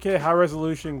 4K high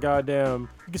resolution goddamn,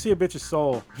 you can see a bitch's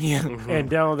soul yeah. and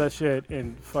download that shit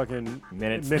in fucking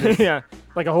Minutes. yeah.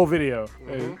 Like a whole video.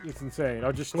 It's insane.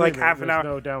 I'll just Like stream it. half an There's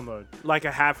hour. no download. Like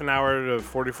a half an hour to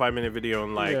 45-minute video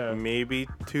in like Yeah. maybe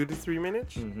 2 to 3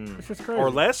 minutes It's just crazy. or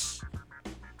less.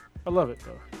 I love it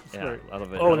though. It's Yeah, great. I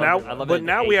love it. Oh, I love it but in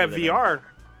now the we age have we live in. VR,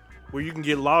 where you can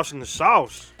get lost in the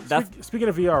sauce. That's Speaking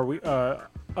of VR, we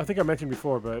I think I mentioned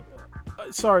before, but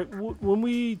sorry, when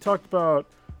we talked about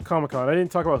Comic-Con, I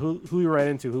didn't talk about who we ran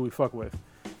into, who we fuck with.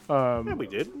 Yeah, we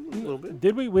did a little bit.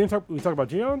 Did we? We didn't talk. We talked about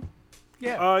Gion.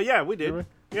 Yeah, we Did did.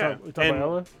 we? Yeah, We talked about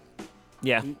Ella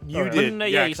yeah. you Alright. did. No,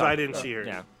 Yeah, you because I talked- didn't see her.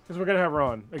 Yeah. because we're gonna have her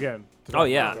on again. to Oh, talk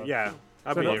yeah. about. Yeah,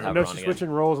 I'll So be I there. have know her she's on again. switching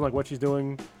roles and like what she's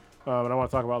doing, and I want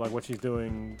to talk about like what she's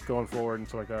doing going forward and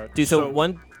stuff like that. Dude, so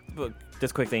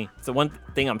just quick thing. So one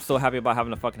thing I'm so happy about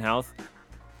having a fucking house.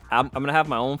 I'm gonna have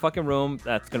my own fucking room.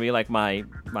 That's gonna be like my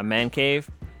man cave.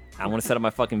 I want to set up my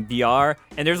fucking VR,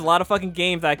 and there's a lot of fucking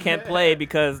games that I can't play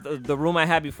because the room I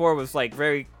had before was like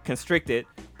very constricted.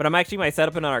 But I'm actually might set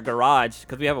up in our garage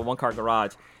because we have a 1-car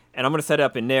garage, and I'm gonna set it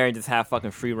up in there and just have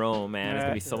fucking free roam, man. It's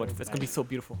gonna be so much. It's gonna be so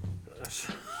beautiful.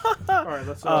 All right,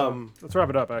 let's wrap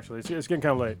it up. Actually, it's getting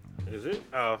kind of late. Is it?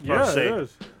 Oh, I was about Yeah, to say, it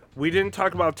is. we didn't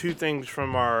talk about 2 things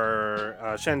from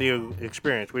our San Diego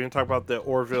experience. We didn't talk about the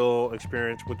Orville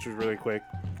experience, which was really quick,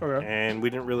 Okay. and we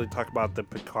didn't really talk about the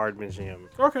Picard Museum.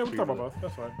 Okay, we'll talk about both.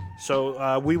 That's fine.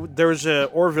 So there was a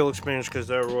Orville experience because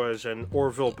there was an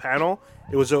Orville panel.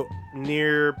 It was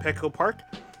near Petco Park,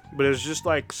 but it was just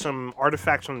like some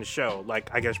artifacts from the show, like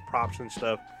I guess props and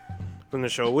stuff from the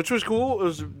show, which was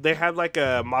cool. They had like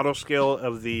a model scale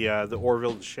of the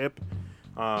Orville ship,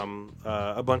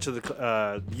 a bunch of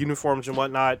the uniforms and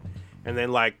whatnot, and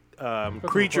then like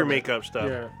creature cool. makeup stuff.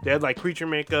 Yeah. They had like creature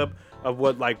makeup, of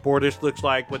what like Bortus looks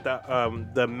like with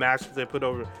the mask that they put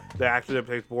over the actor that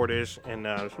plays Bortus, and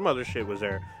some other shit was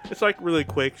there. It's like really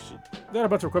quick. They had a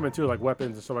bunch of equipment too, like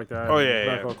weapons and stuff like that. Oh, and yeah,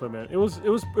 medical yeah. equipment. It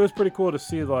was pretty cool to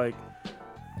see like,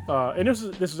 and this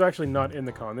is actually not in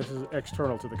the con. This is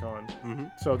external to the con. Mm-hmm.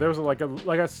 So there was like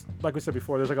we said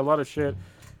before, there's like a lot of shit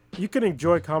you can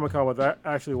enjoy Comic-Con without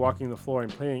actually walking the floor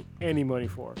and paying any money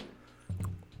for.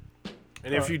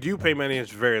 And if you do pay money,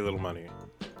 it's very little money.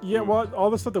 Yeah, well,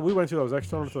 all the stuff that we went to that was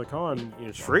external to the con,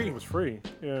 It's free. It was free.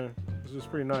 Yeah, this was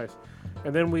pretty nice.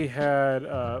 And then we had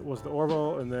was the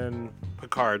Orville, and then The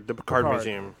Picard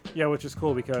Museum. Yeah, which is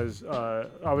cool because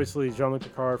obviously Jean-Luc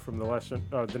Picard from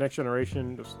the Next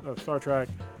Generation of Star Trek,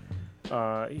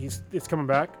 it's coming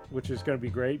back, which is going to be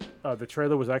great. The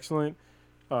trailer was excellent.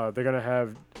 They're going to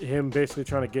have him basically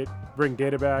trying to bring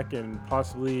Data back and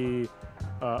possibly,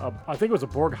 I think it was a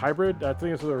Borg hybrid. I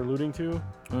think that's what they're alluding to.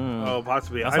 Oh,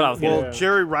 possibly. That's what I was well, getting.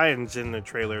 Jerry Ryan's in the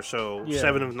trailer, so Yeah.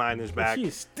 7 of 9 is back.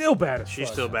 She's still bad as She's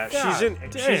fuck. still back. God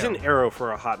She's in damn. Arrow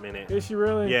for a hot minute. Is she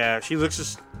really? Yeah, she looks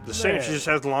the same. Man. She just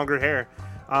has longer hair.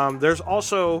 There's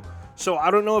also, so I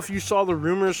don't know if you saw the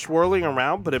rumors swirling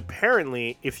around, but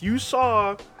apparently, if you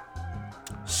saw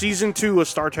season 2 of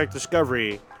Star Trek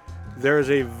Discovery, there's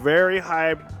a very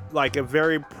high, like a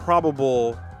very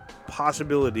probable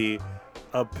possibility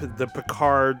of the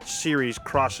Picard series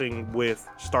crossing with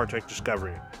Star Trek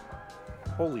Discovery.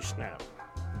 Holy snap.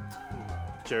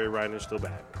 Jerry Ryan is still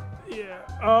back.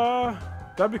 Yeah.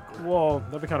 That'd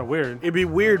be kind of weird. It'd be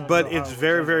weird, I but don't know it's how it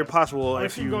very, does very that. possible Well,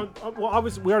 if you... well,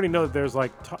 obviously, we already know that there's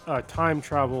like time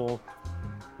travel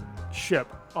ship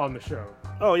on the show.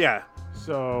 Oh, yeah.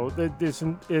 So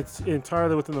it's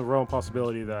entirely within the realm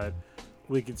possibility that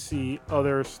we could see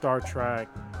other Star Trek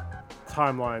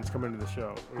timelines come into the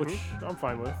show, which I'm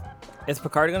fine with. Is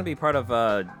Picard going to be part of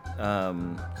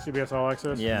CBS All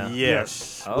Access? Yeah.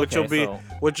 Yes, Okay,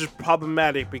 which is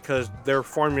problematic because their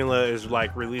formula is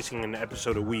like releasing an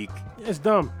episode a week. It's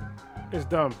dumb. It's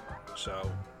dumb. So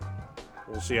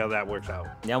we'll see how that works out.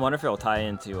 Yeah, I wonder if it'll tie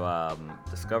into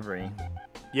Discovery.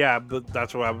 Yeah, but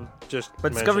that's what I'm just.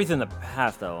 But Discovery's in the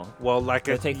past, though. Well, like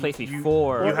It takes place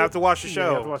before. You have to watch the Yeah, show.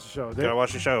 you have to watch the show. You gotta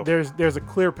watch the show. There's a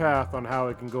clear path on how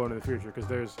it can go into the future because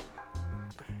there's.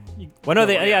 Well, no,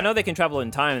 I know they can travel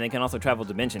in time, and they can also travel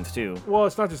dimensions too. Well,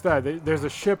 it's not just that. There's a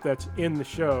ship that's in the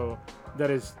show that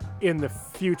is in the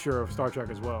future of Star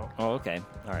Trek as well. Oh, okay.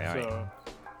 All right. So,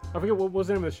 I forget what was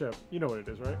the name of the ship. You know what it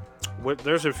is, right?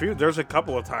 There's a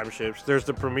couple of time ships. There's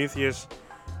the Prometheus,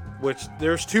 which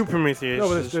there's 2 Prometheus. No,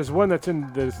 but there's one that's in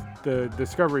the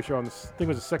Discovery show. I think it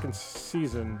was the second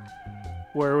season,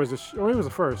 where it was or maybe it was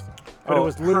the first. But it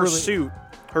was literally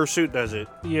Her suit does it.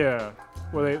 Yeah,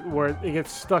 where it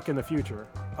gets stuck in the future.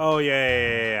 Oh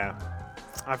yeah.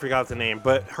 I forgot the name,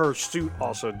 but her suit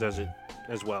also does it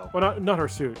as well. Well, not her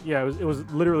suit. Yeah, it was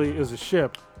literally a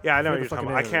ship. Yeah, I know What what the you're talking fucking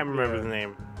about. I name can't of it? remember Yeah. the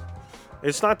name.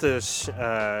 It's not the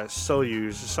Soyuz.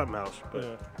 It's something else. But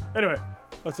Yeah. Anyway,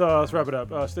 let's wrap it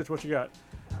up. Stitch, what you got?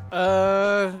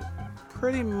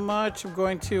 Pretty much I'm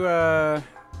going to, what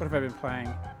have I been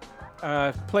playing?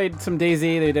 Played some DayZ.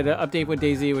 They did an update with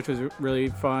DayZ, which was really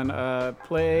fun.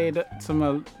 Played some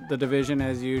of The Division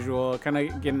as usual. Kind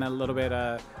of getting a little bit,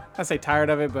 I say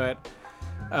tired of it, but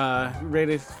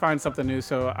ready to find something new.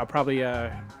 So I'll probably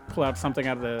pull out something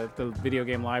out of the video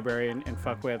game library and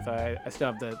fuck with. I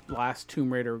still have the last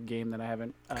Tomb Raider game that I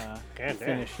haven't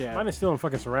finished yet. Mine is still in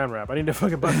fucking saran wrap. I need to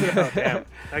fucking bust it out. damn,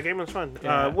 that game was fun.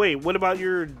 Yeah. Wait, what about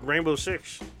your Rainbow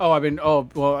Six?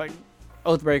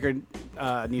 Oathbreaker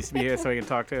needs to be here so we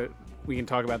can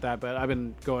talk about that. But I've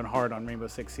been going hard on Rainbow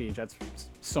Six Siege. That's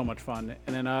so much fun.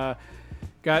 And then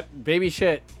got Baby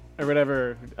Shit or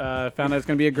whatever. Found out it's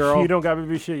gonna be a girl. You don't got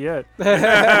baby shit yet.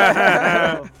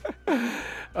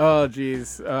 Oh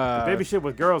jeez. Baby shit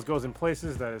with girls goes in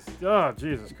places that is. Oh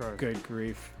Jesus Christ. Good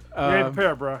grief. You ain't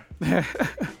prepared, bro.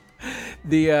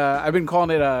 I've been calling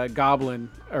it a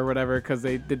Goblin or whatever because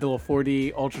they did the little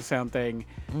 4D ultrasound thing,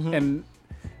 and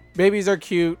babies are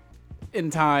cute in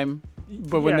time,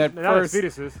 but when that not as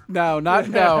first fetuses. no,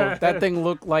 that thing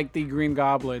looked like the Green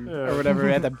Goblin or whatever.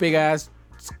 It had that big ass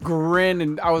grin,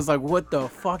 and I was like, "What the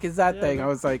fuck is that thing?" I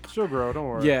was like, She'll grow. Don't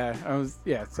worry.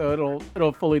 So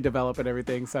it'll fully develop and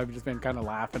everything. So I've just been kind of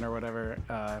laughing or whatever.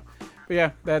 But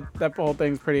yeah, that whole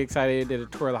thing's pretty exciting. Did a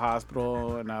tour of the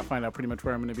hospital and find out pretty much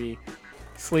where I'm going to be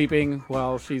sleeping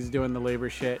while she's doing the labor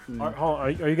shit. And Are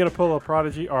you gonna pull a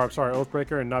Prodigy? Or I'm sorry,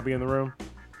 Oathbreaker, and not be in the room?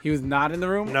 he was not in the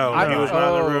room. No, he was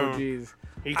not in the room. Oh, jeez.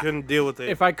 He couldn't deal with it.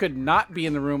 If I could not be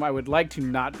in the room, I would like to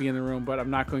not be in the room, but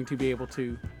I'm not going to be able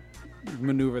to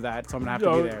maneuver that, so I'm gonna have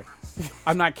to be there.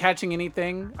 I'm not catching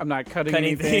anything. I'm not cutting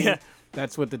anything. Yeah.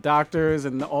 That's what the doctors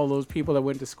and all those people that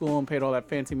went to school and paid all that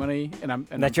fancy money, and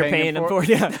That you're paying them for.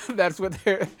 Yeah. That's what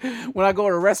they're. When I go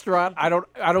to a restaurant, I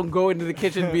don't go into the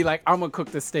kitchen and be like, I'm gonna cook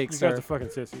the steak, You sir. guys are fucking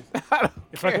sissies.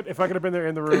 If I could have been there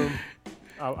in the room,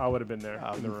 I would have been there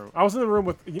in the room. I was in the room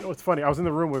with, it's funny. I was in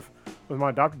the room with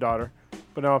my adopted daughter,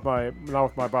 but not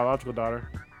with my biological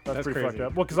daughter. That's pretty crazy. fucked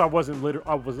up. Well, because I was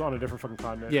on a different fucking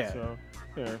continent. Yeah. So,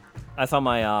 yeah. I saw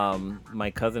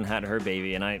my cousin had her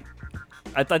baby, and I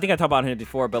think I talked about him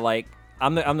before, but like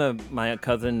I'm my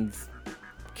cousin's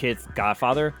kid's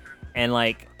godfather, and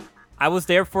like I was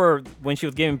there for when she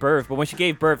was giving birth, but when she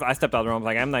gave birth, I stepped out of the room.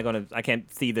 I was like, I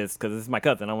can't see this because this is my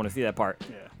cousin. I want to see that part.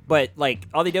 Yeah. But like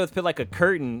all they did was put like a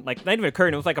curtain, like not even a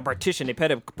curtain. It was like a partition. They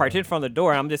put a partition from the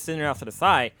door. And I'm just sitting there off to the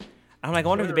side. I'm like, I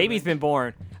wonder if the baby's been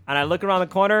born. And I look around the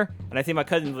corner and I see my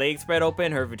cousin's legs spread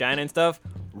open, her vagina and stuff,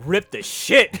 ripped to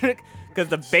shit. Because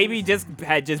the baby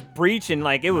had breached and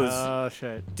like it was. Oh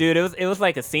shit, dude! It was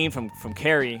like a scene from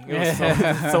Carrie. It was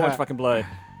so much fucking blood.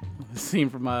 Scene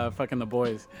from fucking The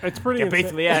Boys. It's pretty Yeah, insane.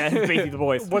 basically, yeah, basically The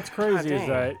Boys. What's crazy is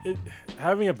that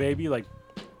having a baby like,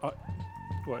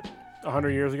 100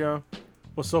 years ago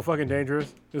was so fucking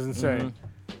dangerous. It was insane.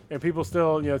 And people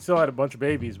still had a bunch of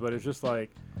babies, but it's just like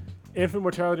infant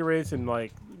mortality rates and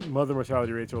like mother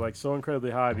mortality rates are like so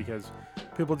incredibly high because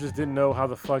people just didn't know how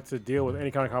the fuck to deal with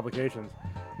any kind of complications.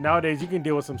 Nowadays, you can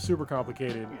deal with some super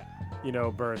complicated,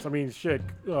 births. I mean, shit,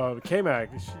 K-Mac,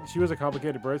 she was a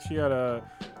complicated birth. She had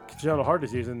congenital heart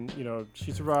disease, and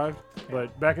she survived.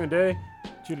 But back in the day,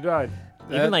 she'd have died.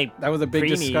 That was a big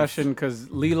preemies. discussion because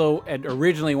Lilo had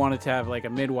originally wanted to have like a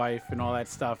midwife and all that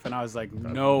stuff, and I was like,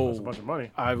 no. That's a bunch of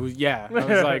money. I was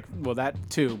like, well, that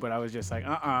too, but I was just like,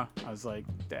 I was like,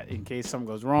 that in case something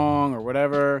goes wrong or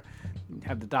whatever,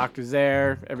 have the doctors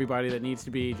there, everybody that needs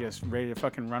to be just ready to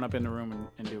fucking run up in the room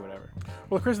and do whatever.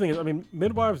 Well, the crazy thing is, I mean,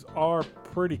 midwives are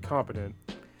pretty competent.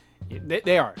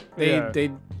 They are. Yeah.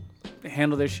 They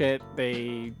handle their shit.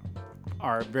 They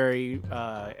are very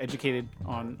educated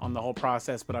on the whole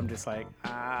process, but I'm just like,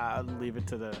 leave it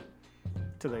to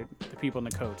the people in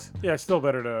the coats. Yeah, it's still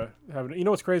better to have.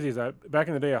 What's crazy is that back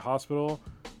in the day, a hospital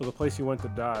was a place you went to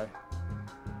die.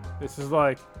 This is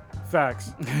like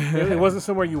facts. it wasn't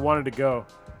somewhere you wanted to go.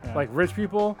 Yeah. Like rich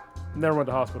people never went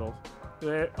to hospitals.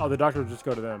 The doctor would just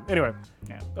go to them. Anyway.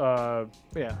 Yeah.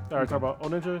 Yeah. All right, talk about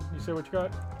Ninja. You say what you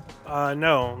got?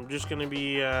 No, I'm just gonna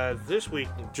be this week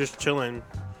just chilling,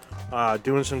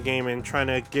 doing some gaming, trying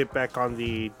to get back on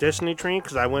the Destiny train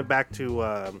because I went back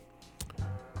to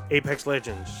Apex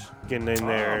Legends, getting in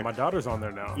there. My daughter's on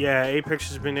there now. Yeah, Apex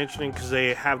has been interesting because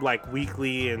they have like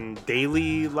weekly and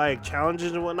daily like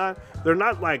challenges and whatnot. They're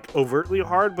not like overtly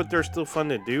hard, but they're still fun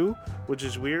to do, which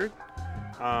is weird.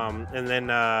 And then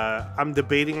I'm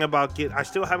debating about I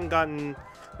still haven't gotten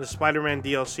the Spider-Man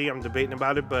DLC. I'm debating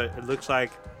about it, but it looks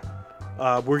like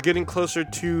we're getting closer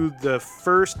to the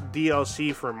first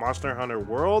DLC for Monster Hunter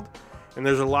World, and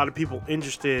there's a lot of people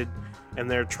interested, and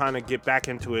they're trying to get back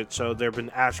into it. So they've been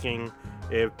asking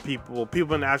if people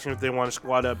been asking if they want to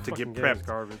squad up to Fucking get game's prepped.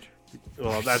 garbage.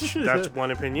 Well, that's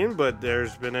one opinion, but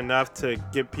there's been enough to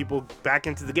get people back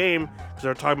into the game because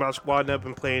they're talking about squadding up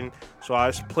and playing. So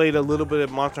I played a little bit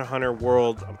of Monster Hunter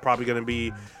World. I'm probably going to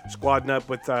be squadding up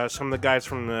with some of the guys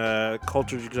from the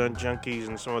Culture Junkies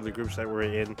and some of the groups that we're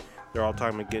in. They're all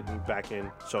talking about getting back in.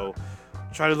 So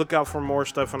try to look out for more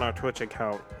stuff on our Twitch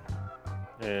account.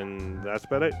 And that's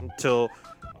about it until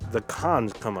the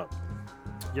cons come up.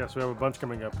 Yes, we have a bunch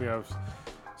coming up. We have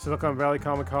Silicon Valley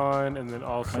Comic Con, and then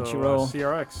also Crunchyroll.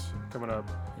 CRX coming up.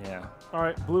 Yeah. All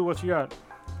right, Blue, what you got?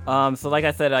 So like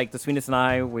I said, like the Sweetness and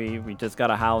I, we just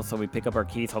got a house, so we pick up our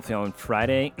keys hopefully on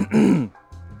Friday.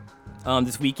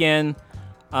 This weekend,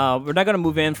 we're not gonna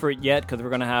move in for it yet because we're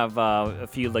gonna have a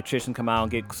few electricians come out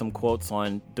and get some quotes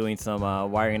on doing some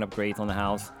wiring upgrades on the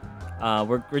house.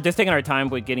 We're just taking our time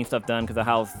with getting stuff done because the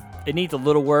house, it needs a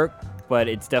little work, but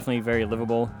it's definitely very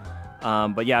livable.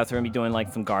 But yeah, so we're gonna be doing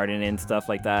like some gardening and stuff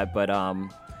like that. But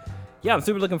yeah, I'm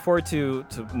super looking forward to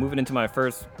moving into my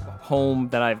first home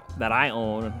that I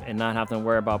own and not having to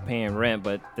worry about paying rent.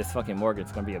 But this fucking mortgage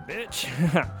is gonna be a bitch.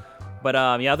 But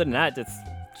yeah, other than that, just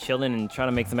chilling and trying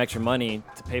to make some extra money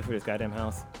to pay for this goddamn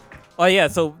house. Oh yeah,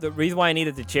 so the reason why I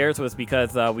needed the chairs was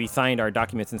because we signed our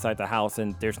documents inside the house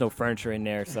and there's no furniture in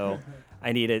there, so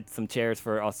I needed some chairs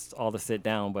for us all to sit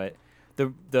down. But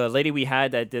the lady we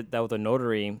had that was a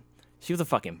notary, she was a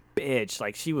fucking bitch.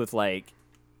 Like she was like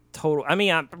total. I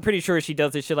mean, I'm pretty sure she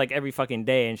does this shit like every fucking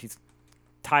day, and she's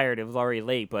tired. It was already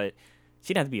late, but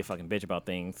she didn't have to be a fucking bitch about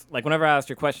things. Like whenever I asked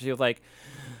her questions, she was like.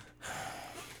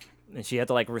 And she had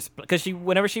to like, because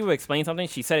whenever she would explain something,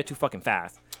 she said it too fucking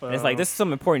fast. And it's like, this is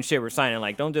some important shit we're signing.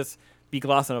 Like, don't just be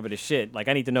glossing over this shit. Like,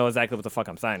 I need to know exactly what the fuck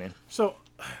I'm signing. So,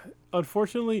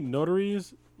 unfortunately,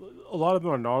 notaries, a lot of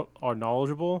them are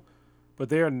knowledgeable, but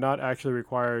they are not actually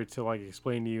required to like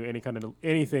explain to you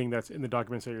anything that's in the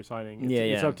documents that you're signing.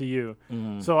 It's up to you.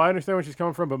 So I understand where she's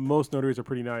coming from, but most notaries are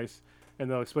pretty nice,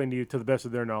 and they'll explain to you to the best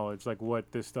of their knowledge like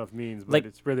what this stuff means. But Like,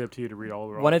 it's really up to you to read all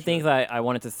over. One of the things I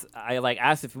wanted to, I like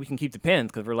asked if we can keep the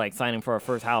pins because we're like signing for our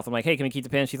first house. I'm like, hey, can we keep the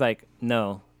pins? She's like,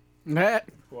 no.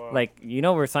 Like,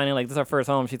 we're signing like this is our first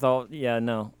home. She thought, yeah,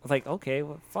 no. I was like, okay,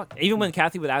 well, fuck. Even when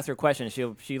Kathy would ask her a question,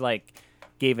 she like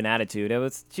gave an attitude.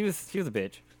 She was a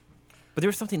bitch. But there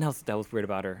was something else that was weird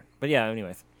about her. But yeah,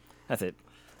 anyways, that's it.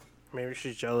 Maybe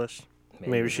she's jealous.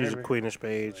 Maybe she's a queen of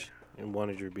spades and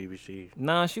wanted your BBC.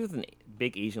 Nah, she was a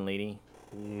big Asian lady.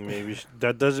 Maybe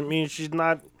that doesn't mean she's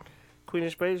not queen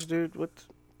of spades, dude. What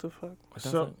the fuck?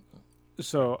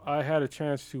 So I had a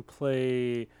chance to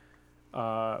play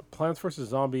Plants vs.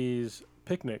 Zombies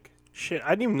Picnic. Shit,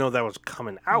 I didn't even know that was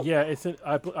coming out. Yeah,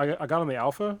 I got on the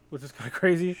alpha, which is kind of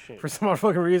crazy for some odd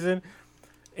fucking reason.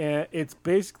 And it's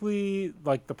basically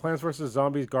like the Plants vs.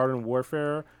 Zombies Garden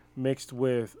Warfare mixed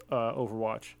with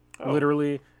Overwatch. Oh.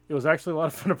 Literally, it was actually a lot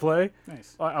of fun to play.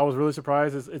 Nice. I was really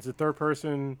surprised. It's a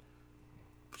third-person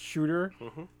shooter,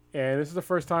 and this is the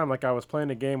first time like I was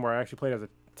playing a game where I actually played as a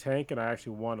tank, and I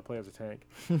actually wanted to play as a tank.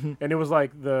 And it was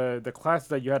like the classes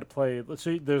that you had to play. Let's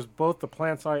see, there's both the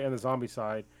plant side and the zombie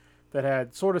side that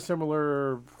had sort of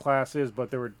similar classes, but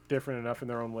they were different enough in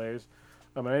their own ways.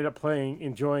 I ended up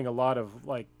enjoying a lot of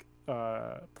like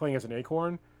playing as an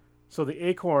acorn. So the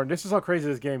acorn, this is how crazy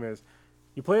this game is.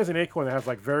 You play as an acorn that has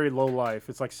like very low life.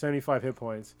 It's like 75 hit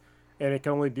points, and it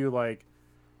can only do like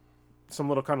some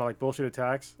little kind of like bullshit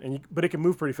attacks, but it can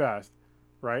move pretty fast,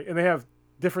 right? And they have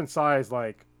different size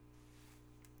like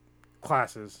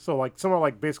classes. So like some are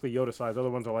like basically Yoda size, other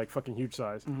ones are like fucking huge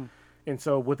size. And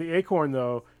so with the acorn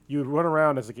though, you would run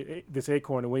around as this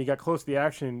acorn, and when you got close to the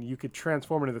action, you could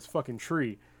transform into this fucking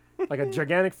tree. Like a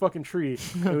gigantic fucking tree.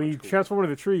 And when you transform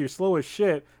into the tree, you're slow as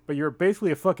shit, but you're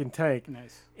basically a fucking tank.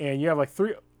 Nice. And you have like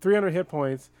 300 hit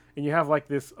points, and you have like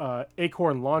this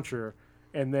acorn launcher,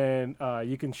 and then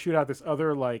you can shoot out this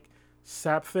other like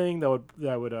sap thing that would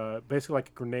basically like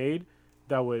a grenade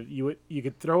that you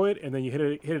could throw it, and then you hit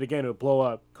it again, it would blow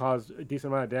up, cause a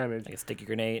decent amount of damage. Like a sticky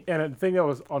grenade. And the thing that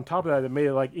was on top of that made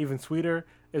it like even sweeter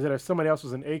is that if somebody else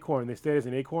was an acorn, they stayed as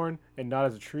an acorn and not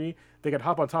as a tree, they could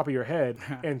hop on top of your head,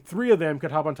 and 3 of them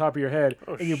could hop on top of your head,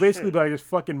 and you basically be like this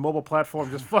fucking mobile platform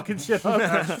just fucking shit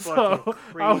up. So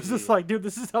I was just like, dude,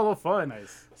 this is hella fun.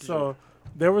 Nice. So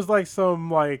there was like some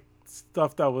like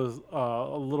stuff that was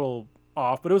a little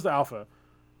off, but it was the alpha.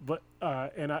 But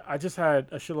and I just had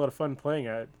a shitload of fun playing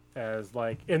it as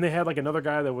like, and they had like another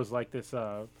guy that was like this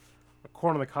a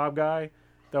corn on the cob guy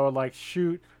that would like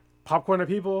shoot popcorn at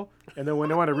people, and then when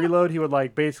they wanted to reload, he would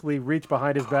like basically reach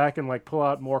behind his back and like pull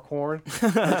out more corn.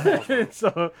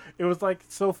 So it was like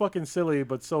so fucking silly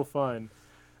but so fun.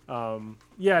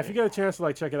 Yeah, if you get a chance to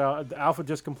like check it out, the alpha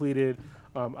just completed.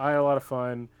 I had a lot of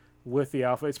fun with the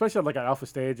alpha, especially at like an alpha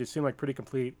stage. It seemed like pretty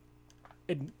complete.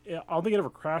 I don't think it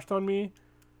ever crashed on me,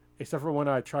 except for when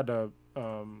I tried to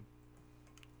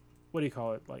what do you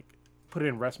call it? Like put it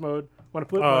in rest mode. When I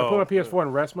put my PS4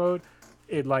 in rest mode,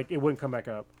 it wouldn't come back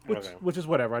up, which is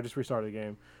whatever. I just restarted the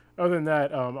game. Other than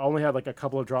that, I only had like a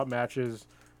couple of drop matches.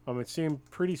 It seemed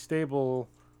pretty stable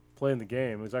playing the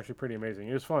game. It was actually pretty amazing.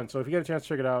 It was fun. So if you get a chance to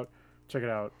check it out, check it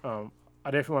out. I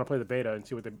definitely want to play the beta and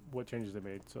see what changes they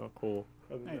made. So cool.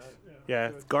 Nice.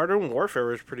 Yeah, Garden Warfare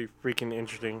was pretty freaking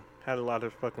interesting. Had a lot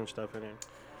of fucking stuff in it.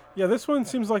 Yeah, this one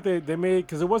seems like they made,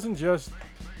 because it wasn't just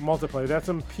multiplayer. That's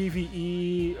some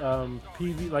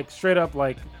PvE, like straight up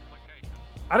like,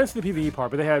 I didn't see the PvE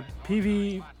part, but they had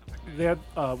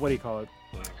what do you call it?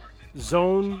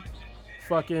 Zone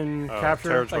fucking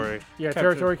capture. Territory. Like,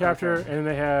 territory capture, and then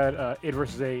they had 8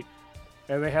 versus 8.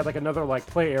 And they had like another like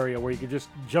play area where you could just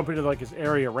jump into like this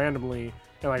area randomly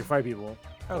and like fight people.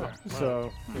 Okay.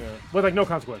 So, yeah. With like no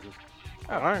consequences.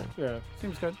 All right. Yeah.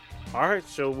 Seems good. All right,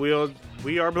 so we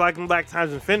are Black and Black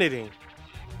times Infinity.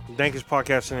 Dankest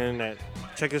podcast on the internet.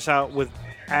 Check us out with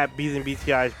at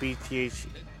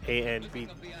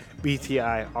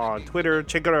BTHANBTI on Twitter.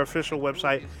 Check out our official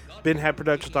website,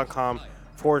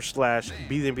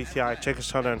 BenHadProductions.com/BTHANBTI. Check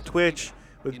us out on Twitch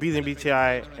with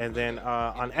BTHANBTI, and then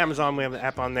on Amazon we have an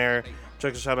app on there.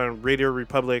 Check us out on Radio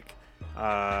Republic,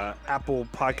 Apple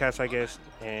Podcasts, I guess,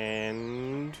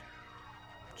 and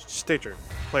Stitcher,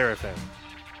 Player FM.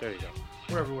 There you go.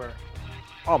 We're everywhere.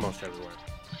 Almost everywhere.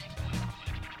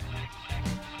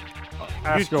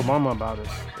 Ask your mama about us.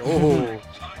 Oh,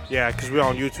 yeah, because we're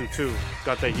on YouTube too.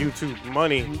 Got that YouTube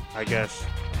money, I guess.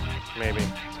 Maybe.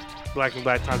 Black and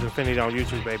Black Times Infinity on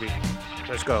YouTube, baby.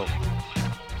 Let's go.